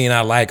don't mean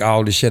I like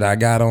all the shit I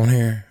got on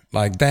here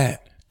like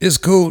that. It's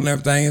cool and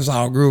everything. It's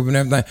all groove and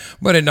everything.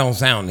 But it don't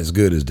sound as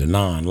good as the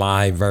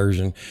non-live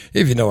version,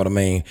 if you know what I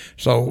mean.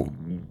 So,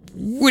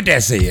 with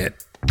that said,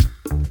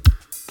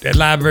 that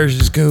live version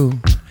is cool.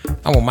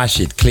 I want my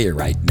shit clear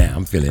right now.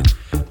 I'm feeling,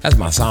 that's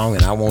my song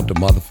and I want the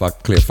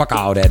motherfucker clear. Fuck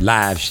all that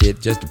live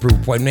shit just to prove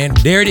a point. Man,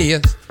 there it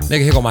is.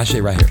 Nigga, here go my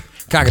shit right here.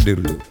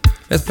 Cock-a-doodle-doo.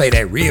 Let's play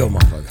that real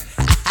motherfucker.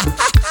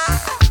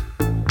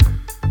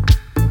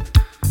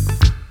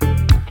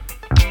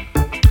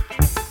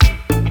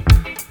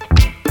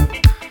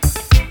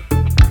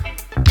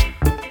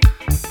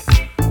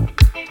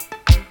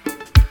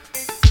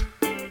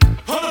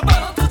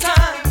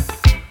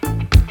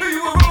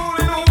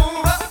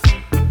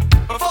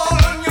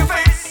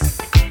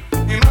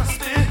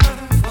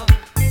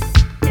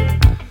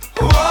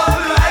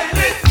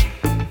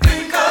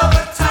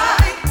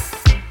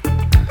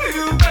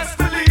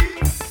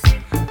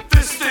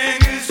 This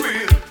thing is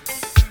real.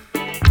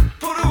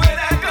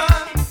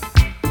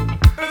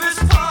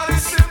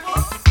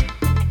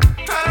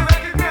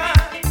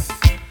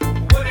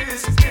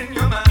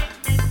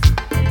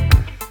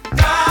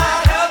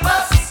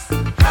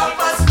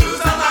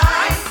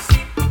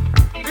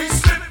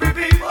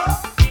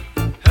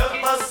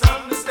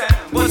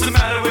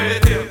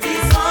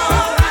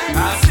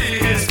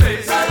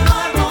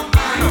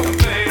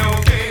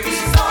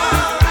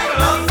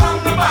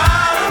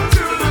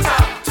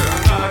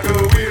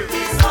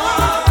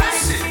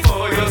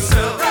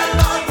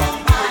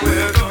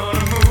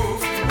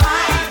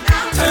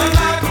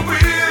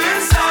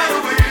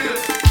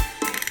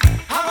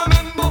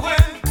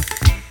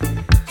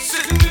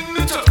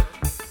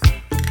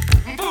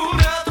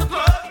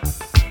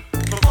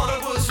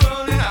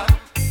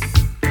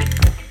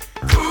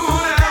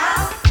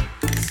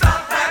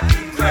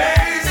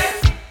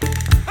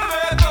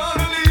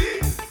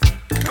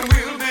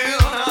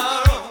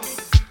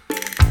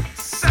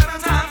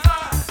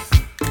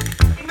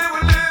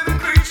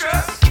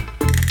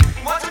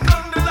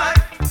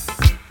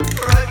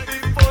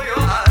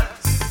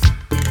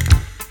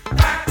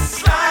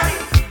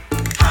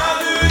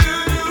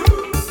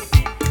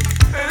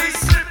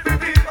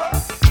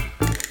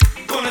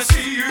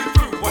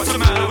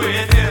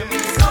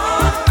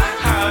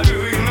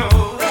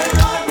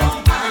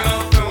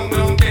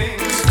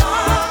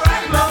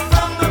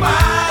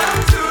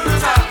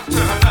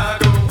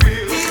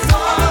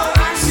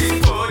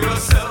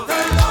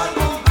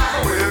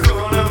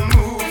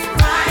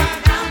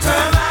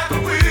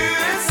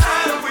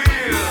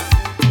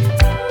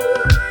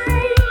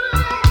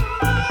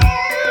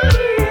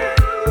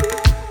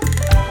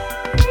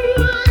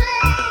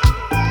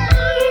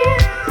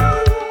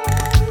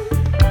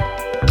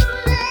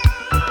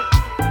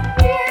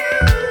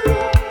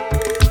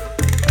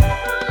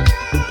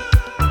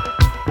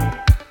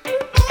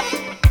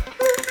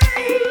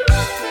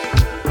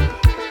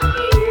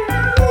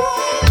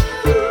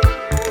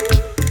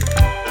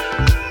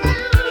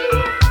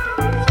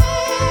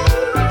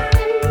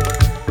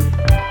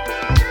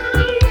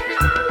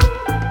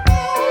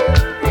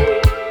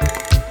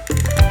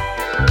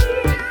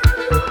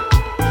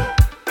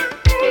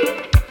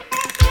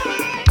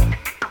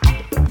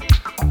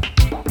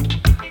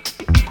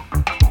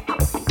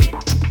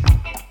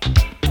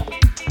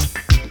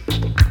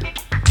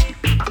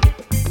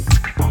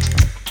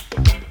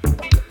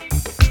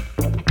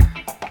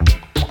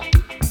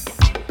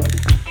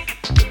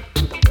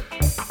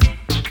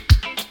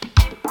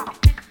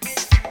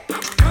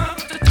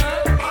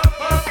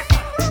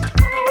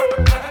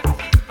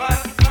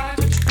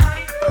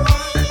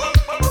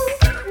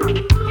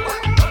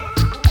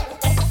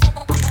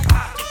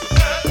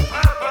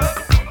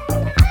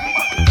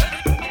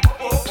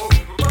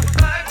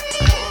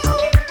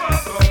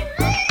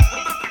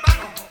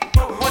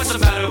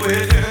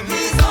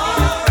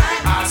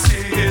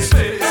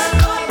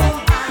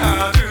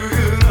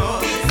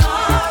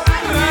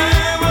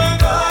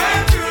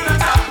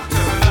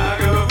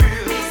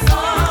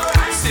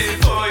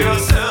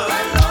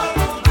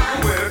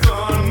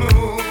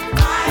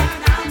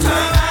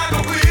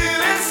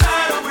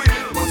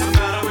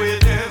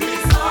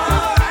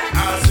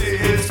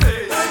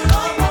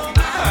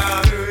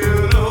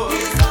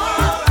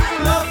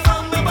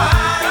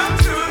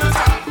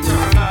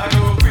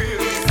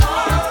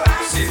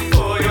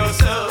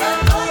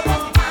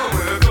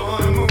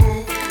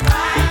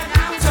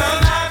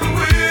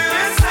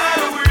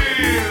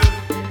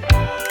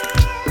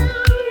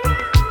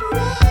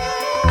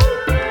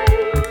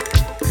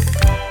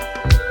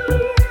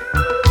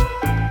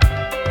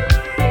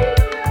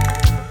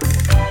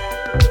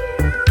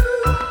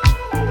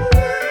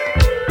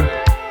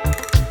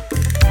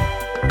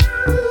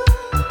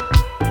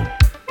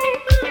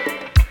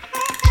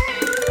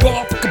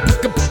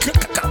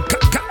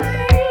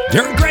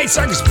 Derek Gray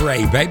Circus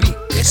Parade, baby.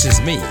 This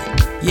is me.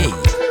 Yeah.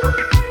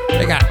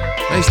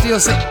 They still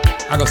sing.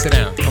 I'll go sit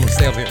down. I'm gonna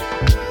stay up here.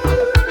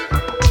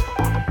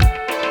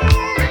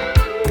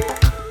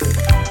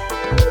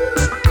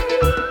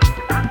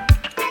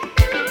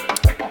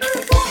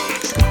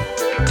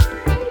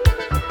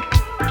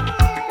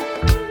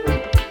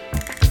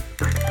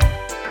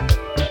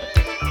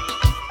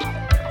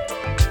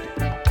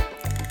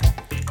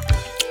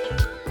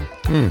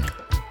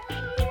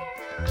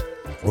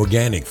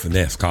 Organic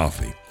finesse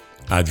coffee.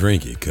 I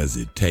drink it because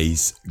it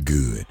tastes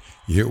good.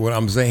 You hear what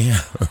I'm saying?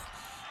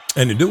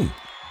 And they do.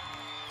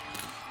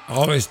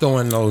 Always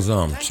throwing those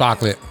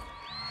chocolate,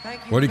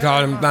 what do you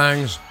call them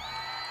things?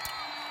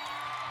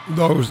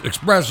 Those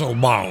espresso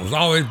balls.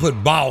 Always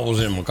put balls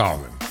in my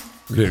coffee.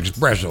 The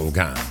espresso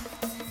kind.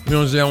 You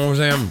know what I'm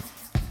saying?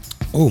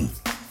 Ooh,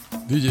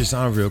 DJ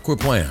Seinfeld, quit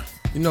playing.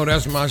 You know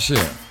that's my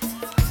shit.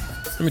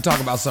 Let me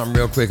talk about something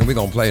real quick and we're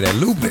gonna play that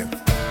looping.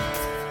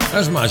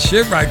 That's my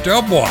shit right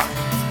there, boy.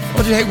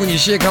 Don't you hate when your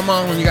shit come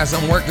on when you got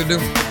some work to do?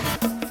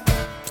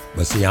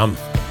 But see, I'm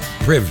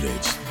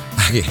privileged.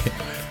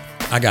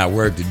 I got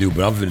work to do,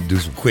 but I'm finna do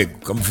some quick.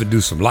 I'm finna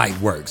do some light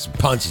work, some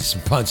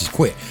punches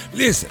quick.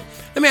 Listen,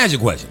 let me ask you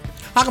a question.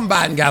 How come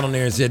Biden got on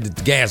there and said that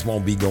the gas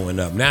won't be going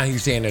up? Now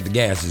he's saying that the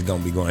gas is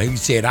gonna be going up. He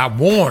said, I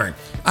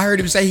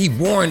heard him say he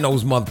warned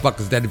those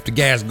motherfuckers that if the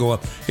gas go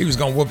up, he was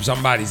gonna whoop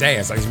somebody's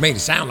ass. Like, he made it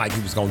sound like he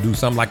was gonna do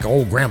something like an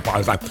old grandpa.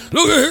 He's like,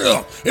 look at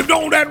here, if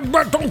don't touch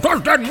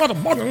that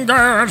motherfucking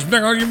gas,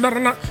 nigga, you better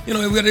not.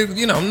 No.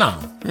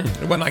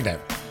 It wasn't like that.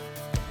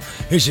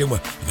 He said, well,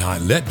 now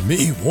let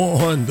me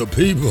warn the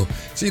people.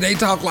 See, they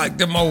talk like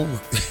them old.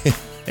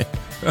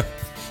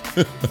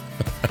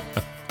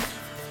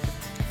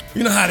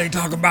 You know how they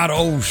talk about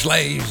old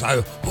slaves?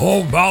 Like,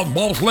 oh,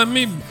 boss, let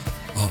me,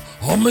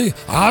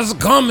 I's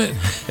coming.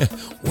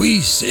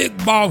 We sick,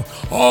 boss.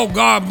 Oh,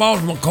 God,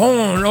 boss, my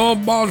corn. Oh,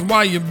 boss,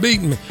 why you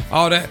beating me?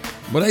 All that.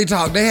 But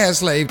they had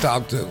slave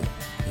talk too.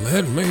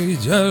 Let me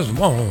just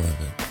warn.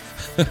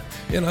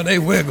 They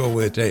wiggle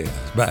with theirs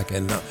back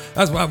in the.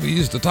 That's why we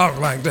used to talk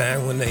like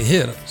that when they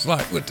hit us.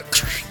 Like with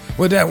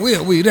that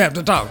wheel, we'd have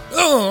to talk,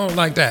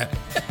 like that.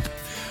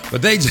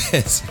 But they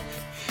just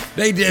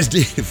did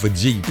it for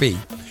GP.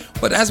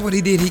 But that's what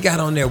he did. He got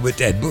on there with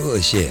that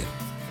bullshit.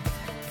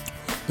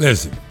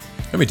 Listen,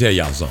 let me tell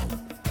y'all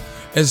something.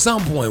 At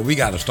some point, we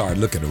got to start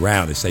looking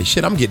around and say,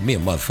 shit, I'm getting me a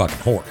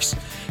motherfucking horse.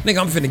 Nigga,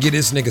 I'm finna get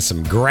this nigga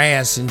some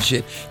grass and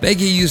shit. They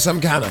give you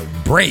some kind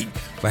of break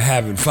for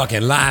having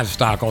fucking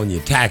livestock on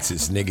your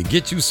taxes, nigga.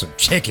 Get you some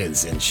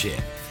chickens and shit.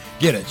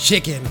 Get a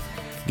chicken,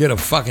 get a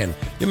fucking,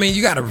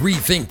 you got to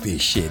rethink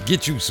this shit.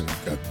 Get you some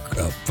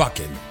a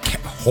fucking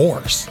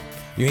horse.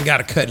 You ain't got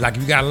to cut, like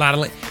you got a lot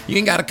of, you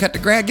ain't got to cut the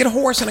grass. Get a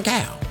horse and a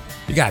cow.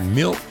 You got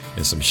milk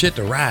and some shit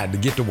to ride to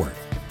get to work.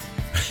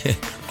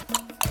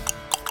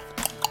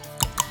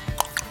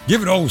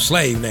 Give it an old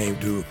slave name,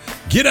 dude.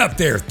 Get up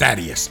there,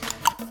 Thaddeus.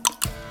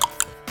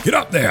 Get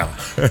up there.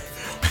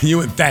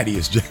 You and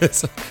Thaddeus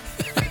just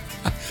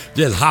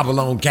hop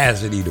along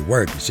Cassidy to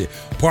work and shit.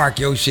 Park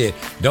your shit.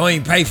 Don't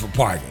even pay for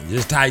parking.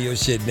 Just tie your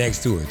shit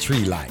next to a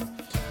tree light.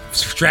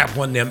 Strap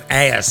one of them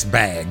ass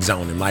bags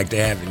on him like they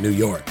have in New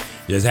York.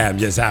 Just have him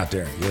just out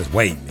there, just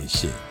waiting and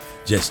shit.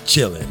 Just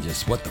chilling.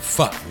 Just what the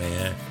fuck,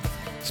 man?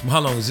 So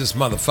how long is this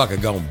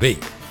motherfucker gonna be?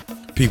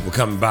 People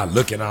coming by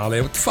looking all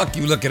that. What the fuck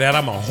you looking at?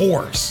 I'm a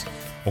horse.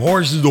 A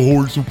horse is a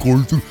horse, of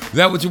course. Is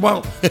that what you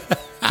want?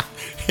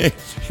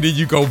 Then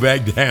you go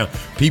back down.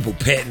 People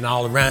petting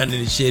all around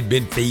and shit,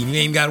 been feeding.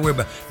 You ain't got to worry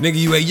about, nigga,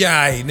 you ain't,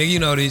 nigga, you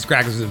know these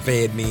crackers have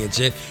fed me and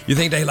shit. You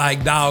think they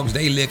like dogs?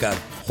 They lick a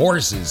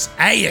horse's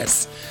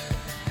ass.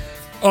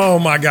 Oh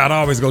my God, I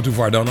always go too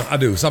far, don't I? I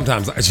do.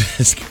 Sometimes I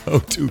just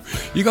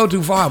you go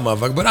too far,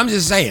 motherfucker. But I'm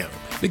just saying,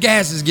 the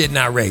gas is getting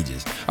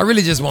outrageous. I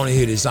really just want to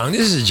hear this song.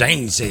 This is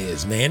Jane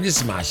Says, man. This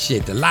is my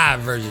shit, the live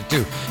version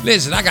too.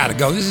 Listen, I gotta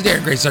go. This is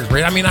Derek Gray Circus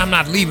Parade. I'm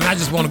not leaving. I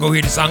just want to go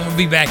hear the song. I'm gonna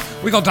be back.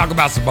 We're gonna talk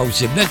about some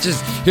bullshit. Let's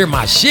just hear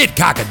my shit,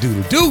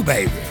 cock-a-doodle-doo,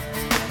 baby.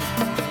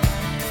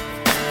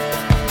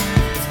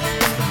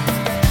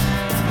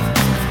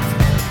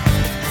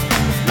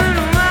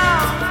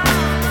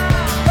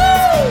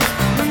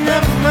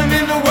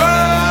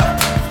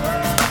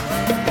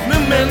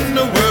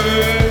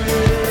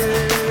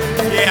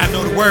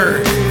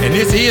 And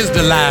this is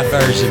the live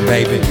version,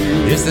 baby.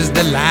 This is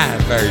the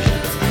live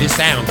version. This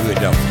sounds good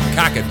though.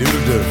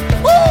 Cock-a-doodle-doo.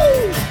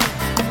 Woo!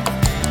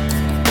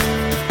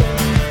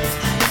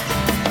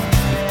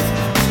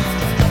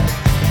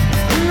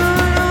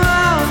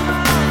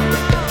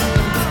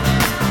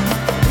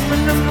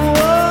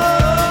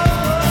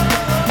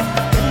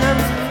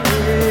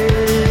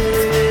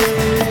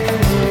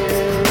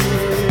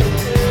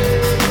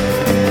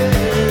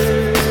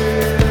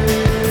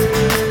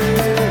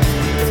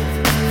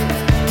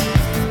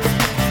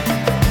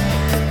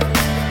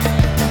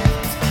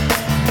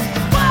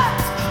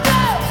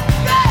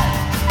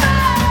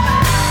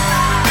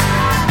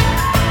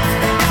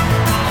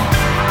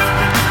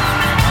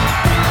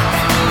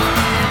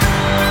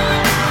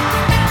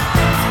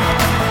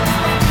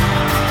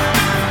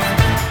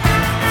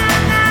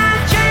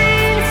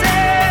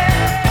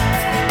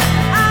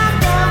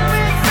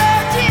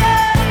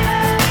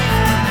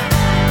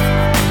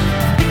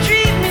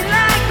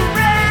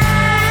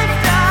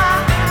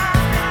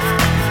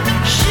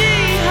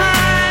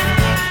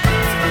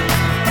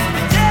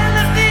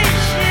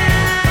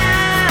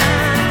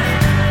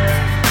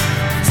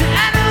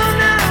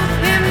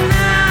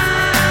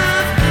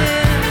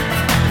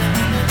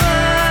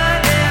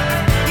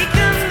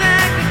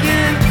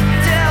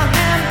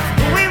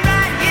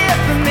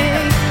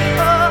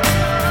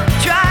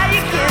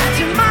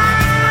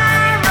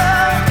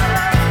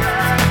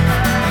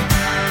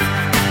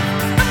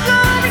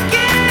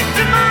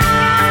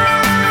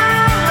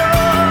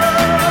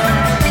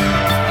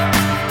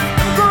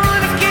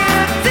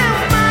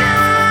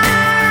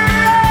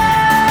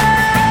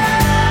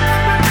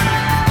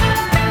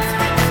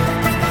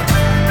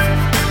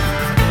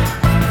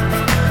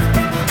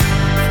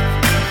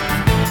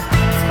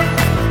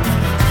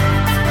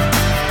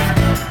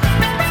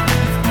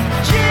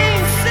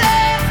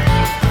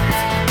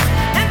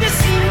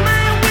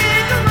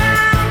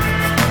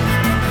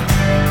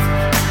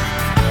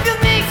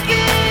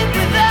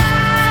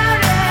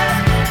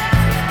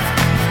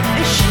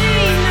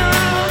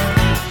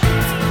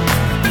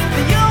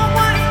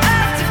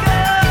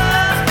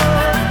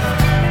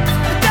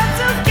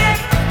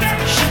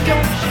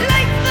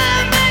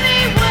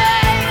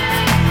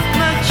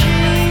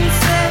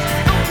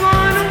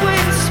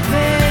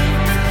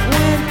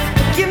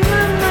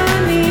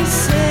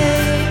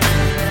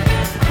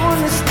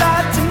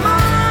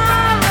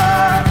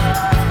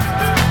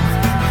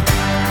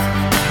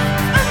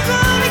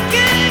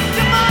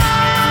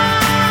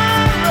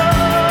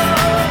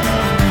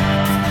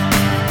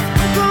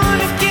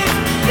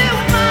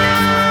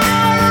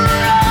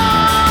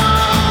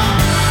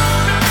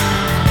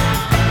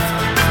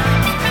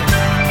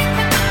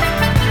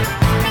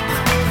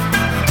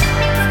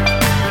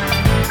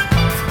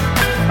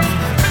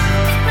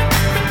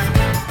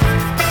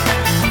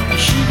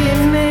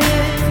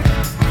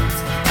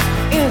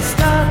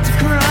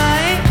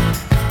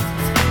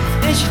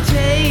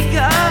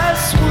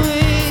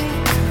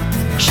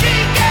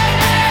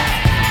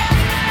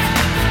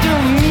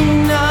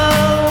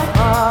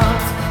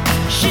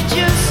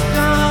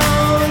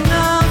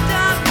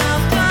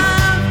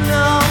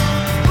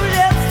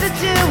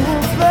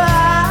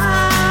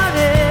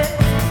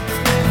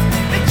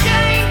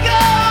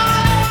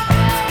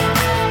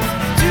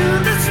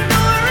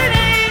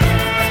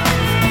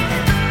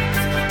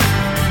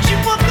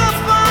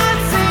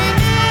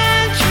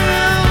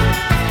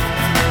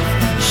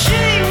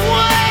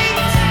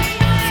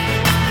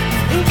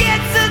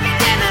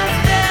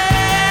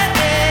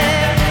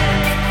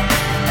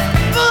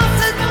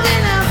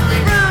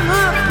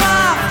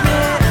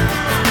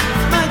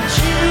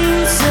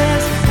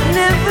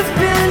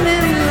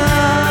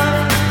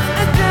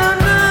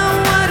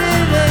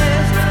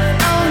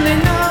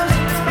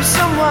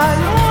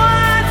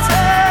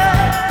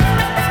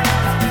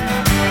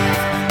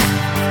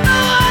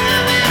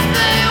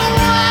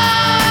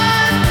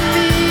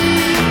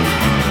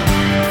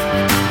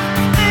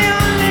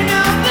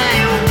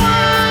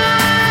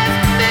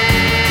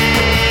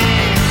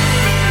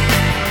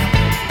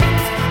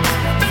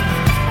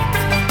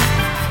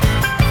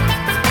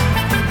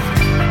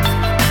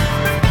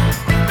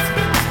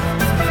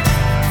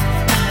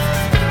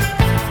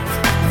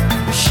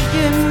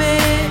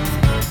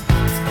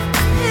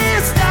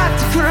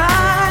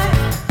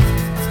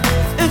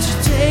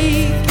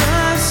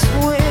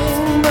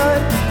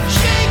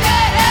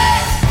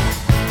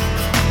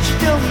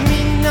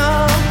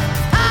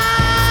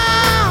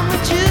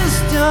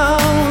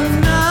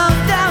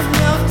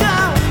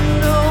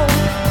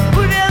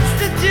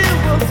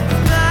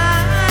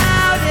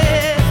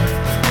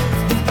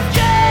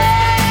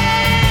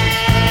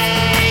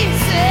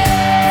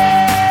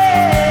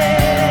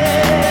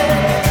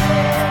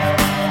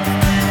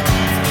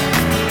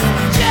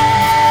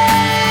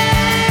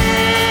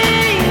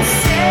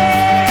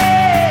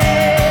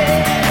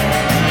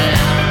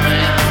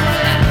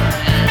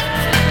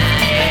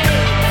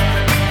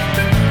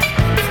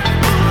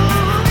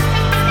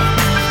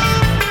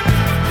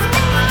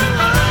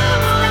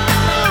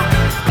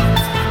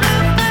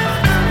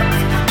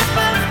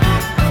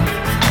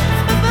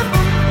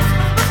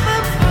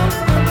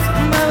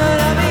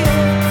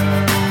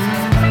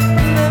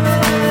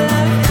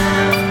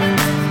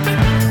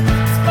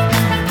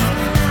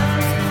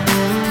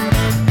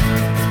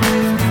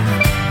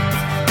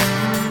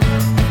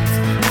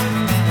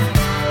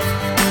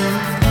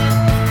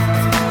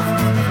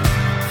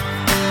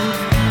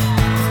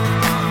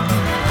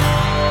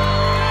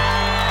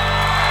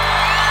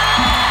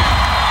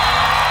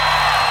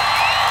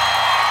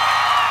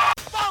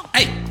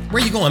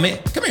 going, man?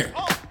 Come here.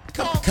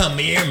 Come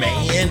here,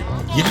 man.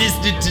 You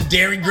listening to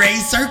Derry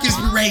Gray's Circus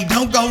Parade.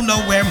 Don't go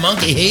nowhere,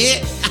 monkey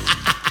head.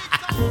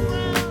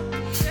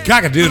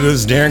 Cockadoodle,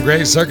 this is Darren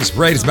Gray's Circus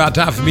Parade. It's about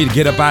time for me to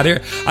get up out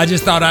here. I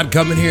just thought I'd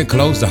come in here and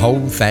close the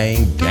whole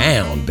thing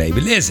down,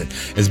 baby. Listen,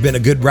 it's been a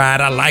good ride.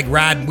 I like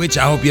riding with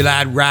you. I hope you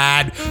like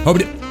ride. Hope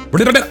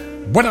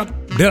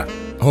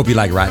you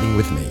like riding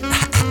with me.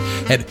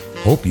 And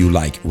hope you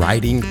like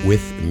riding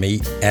with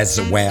me as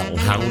well.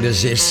 How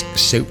does this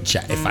suit you?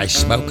 If I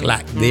smoke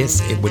like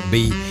this, it would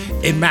be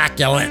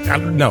immaculate.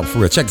 No, for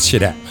real. Check this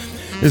shit out.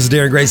 This is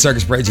Darren Gray's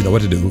Circus Parade. You know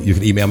what to do. You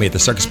can email me at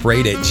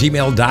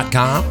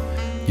thecircusparade@gmail.com.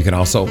 You can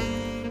also,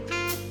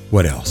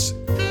 what else?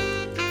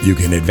 You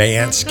can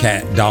advance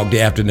Dog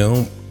Day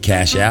Afternoon,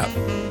 cash out,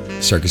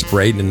 Circus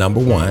Parade, the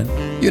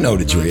 #1. You know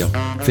the drill.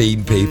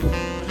 Feeding people.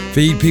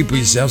 Feed people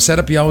yourself. Set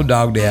up your own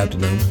Dog Day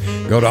Afternoon.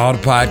 Go to all the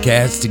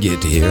podcasts to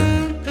get to here.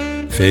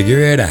 Figure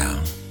it out.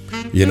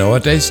 You know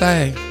what they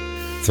say.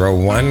 Throw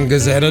one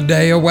Gazette a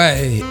day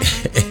away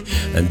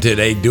until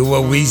they do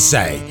what we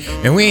say.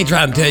 And we ain't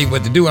trying to tell you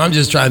what to do. I'm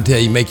just trying to tell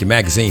you make your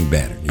magazine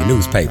better. Your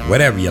newspaper,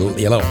 whatever, your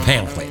little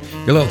pamphlet.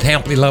 Your little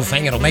pamphlet, little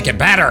thing, it'll make it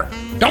better.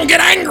 Don't get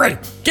angry.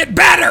 Get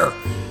better.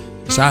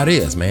 That's how it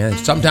is, man.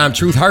 Sometimes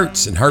truth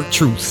hurts, and hurt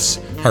truths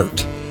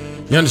hurt.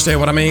 You understand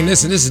what I mean?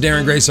 Listen, this is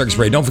Darren Gray's Circus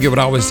Parade. Don't forget what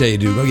I always tell you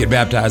to do. Go get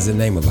baptized in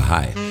the name of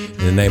Ahia,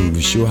 in the name of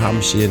Yeshua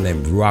HaMashiach, in the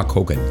name of Ruach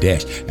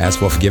HaKodesh. Ask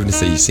for forgiveness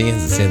of your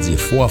sins and sins of your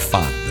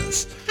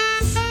forefathers.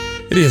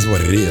 It is what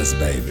it is,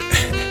 baby.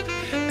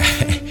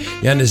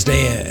 You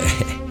understand?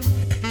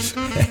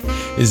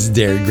 This is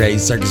Darren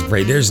Gray's Circus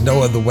Parade. There's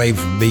no other way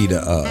for me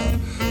to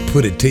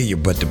put it to you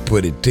but to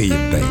put it to you,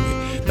 baby.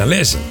 Now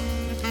listen,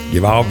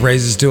 give all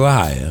praises to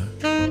Ahia.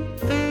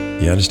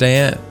 You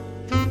understand?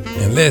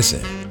 And listen,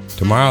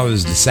 tomorrow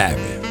is the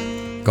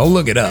Sabbath. Go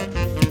look it up.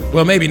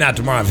 Well, maybe not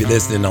tomorrow if you're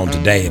listening on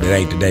today, and it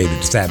ain't the day that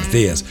the Sabbath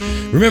is.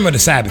 Remember the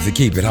Sabbath and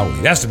keep it holy.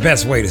 That's the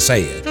best way to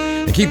say it.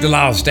 And keep the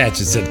law,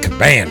 statutes, and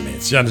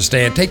commandments. You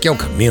understand? Take your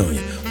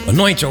communion.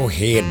 Anoint your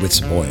head with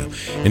some oil.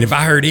 And if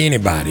I hurt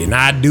anybody, and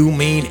I do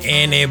mean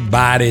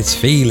anybody's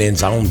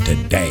feelings on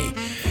today,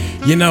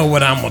 you know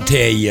what I'm going to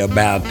tell you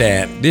about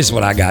that? This is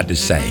what I got to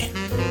say.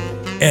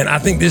 And I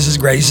think this is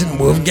Grayson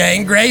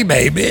Wolfgang Gray,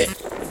 baby.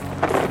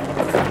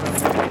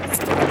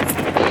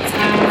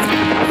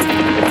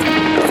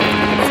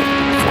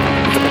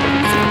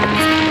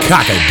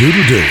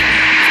 Cock-a-doodle-doo.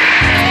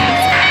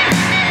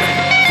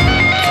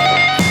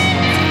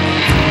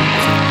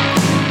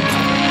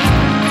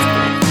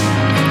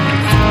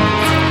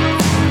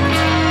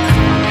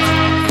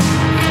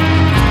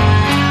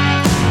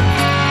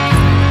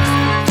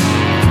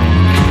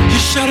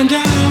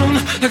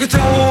 Like a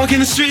dog in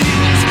the streets,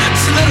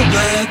 just a little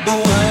black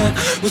boy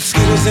with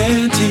skittles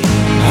and teeth.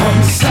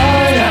 I'm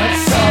sorry, not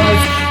sorry,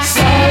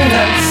 sorry,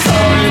 not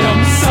sorry,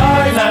 I'm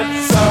sorry, not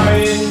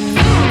sorry.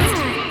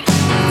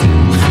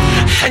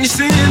 And you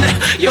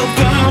send your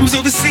bombs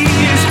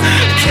overseas,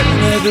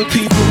 killing other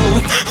people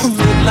who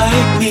look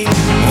like me.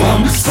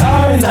 I'm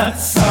sorry, not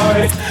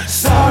sorry,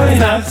 sorry,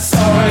 not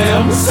sorry,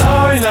 I'm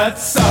sorry, not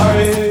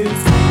sorry.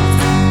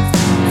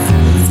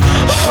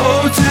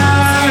 Hold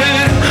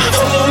tight,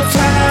 hold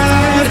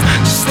tight.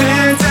 Just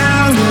stand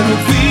down, it'll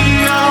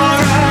be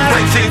alright.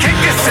 Like you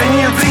kick us and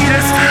you beat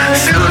us,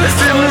 shoot us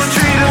and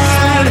mistreat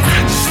us.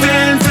 Just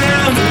stand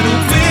down,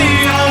 it'll be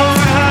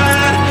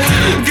alright.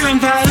 Gun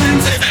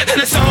violence and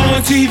it's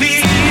on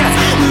TV.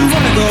 We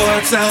wanna go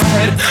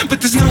outside, but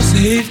there's no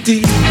safety.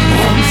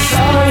 I'm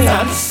sorry,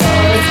 not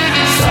sorry,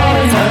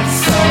 sorry, not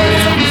sorry,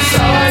 I'm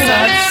sorry,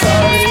 not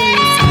sorry.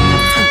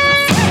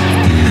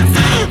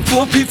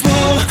 Poor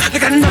people, they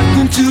got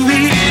nothing to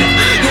eat.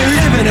 They're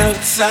living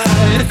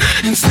outside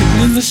and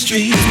sleeping in the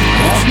street.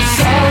 I'm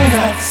sorry,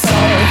 not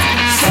sorry,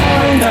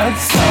 sorry, not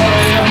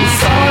sorry, I'm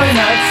sorry,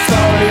 not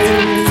sorry.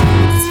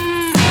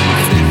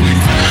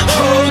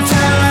 Hold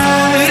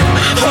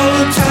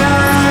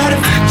tight,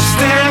 just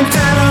stand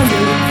down,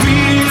 it'll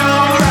be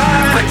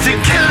alright. But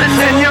you're killing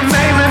and you're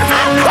maiming,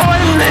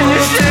 pointing and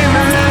you're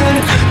shaming.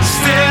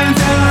 Stand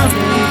down,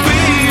 it'll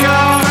be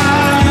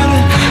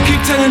alright.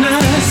 Keep telling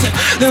us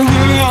that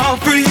we're all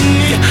free.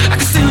 I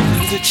can still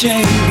feel the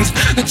chains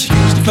that you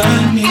used to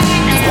bind me.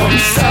 I'm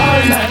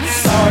sorry, not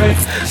sorry,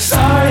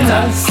 sorry,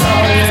 not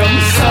sorry, I'm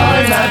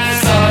sorry, not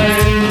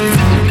sorry.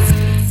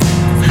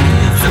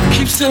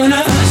 Keep selling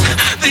us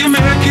the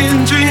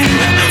American dream.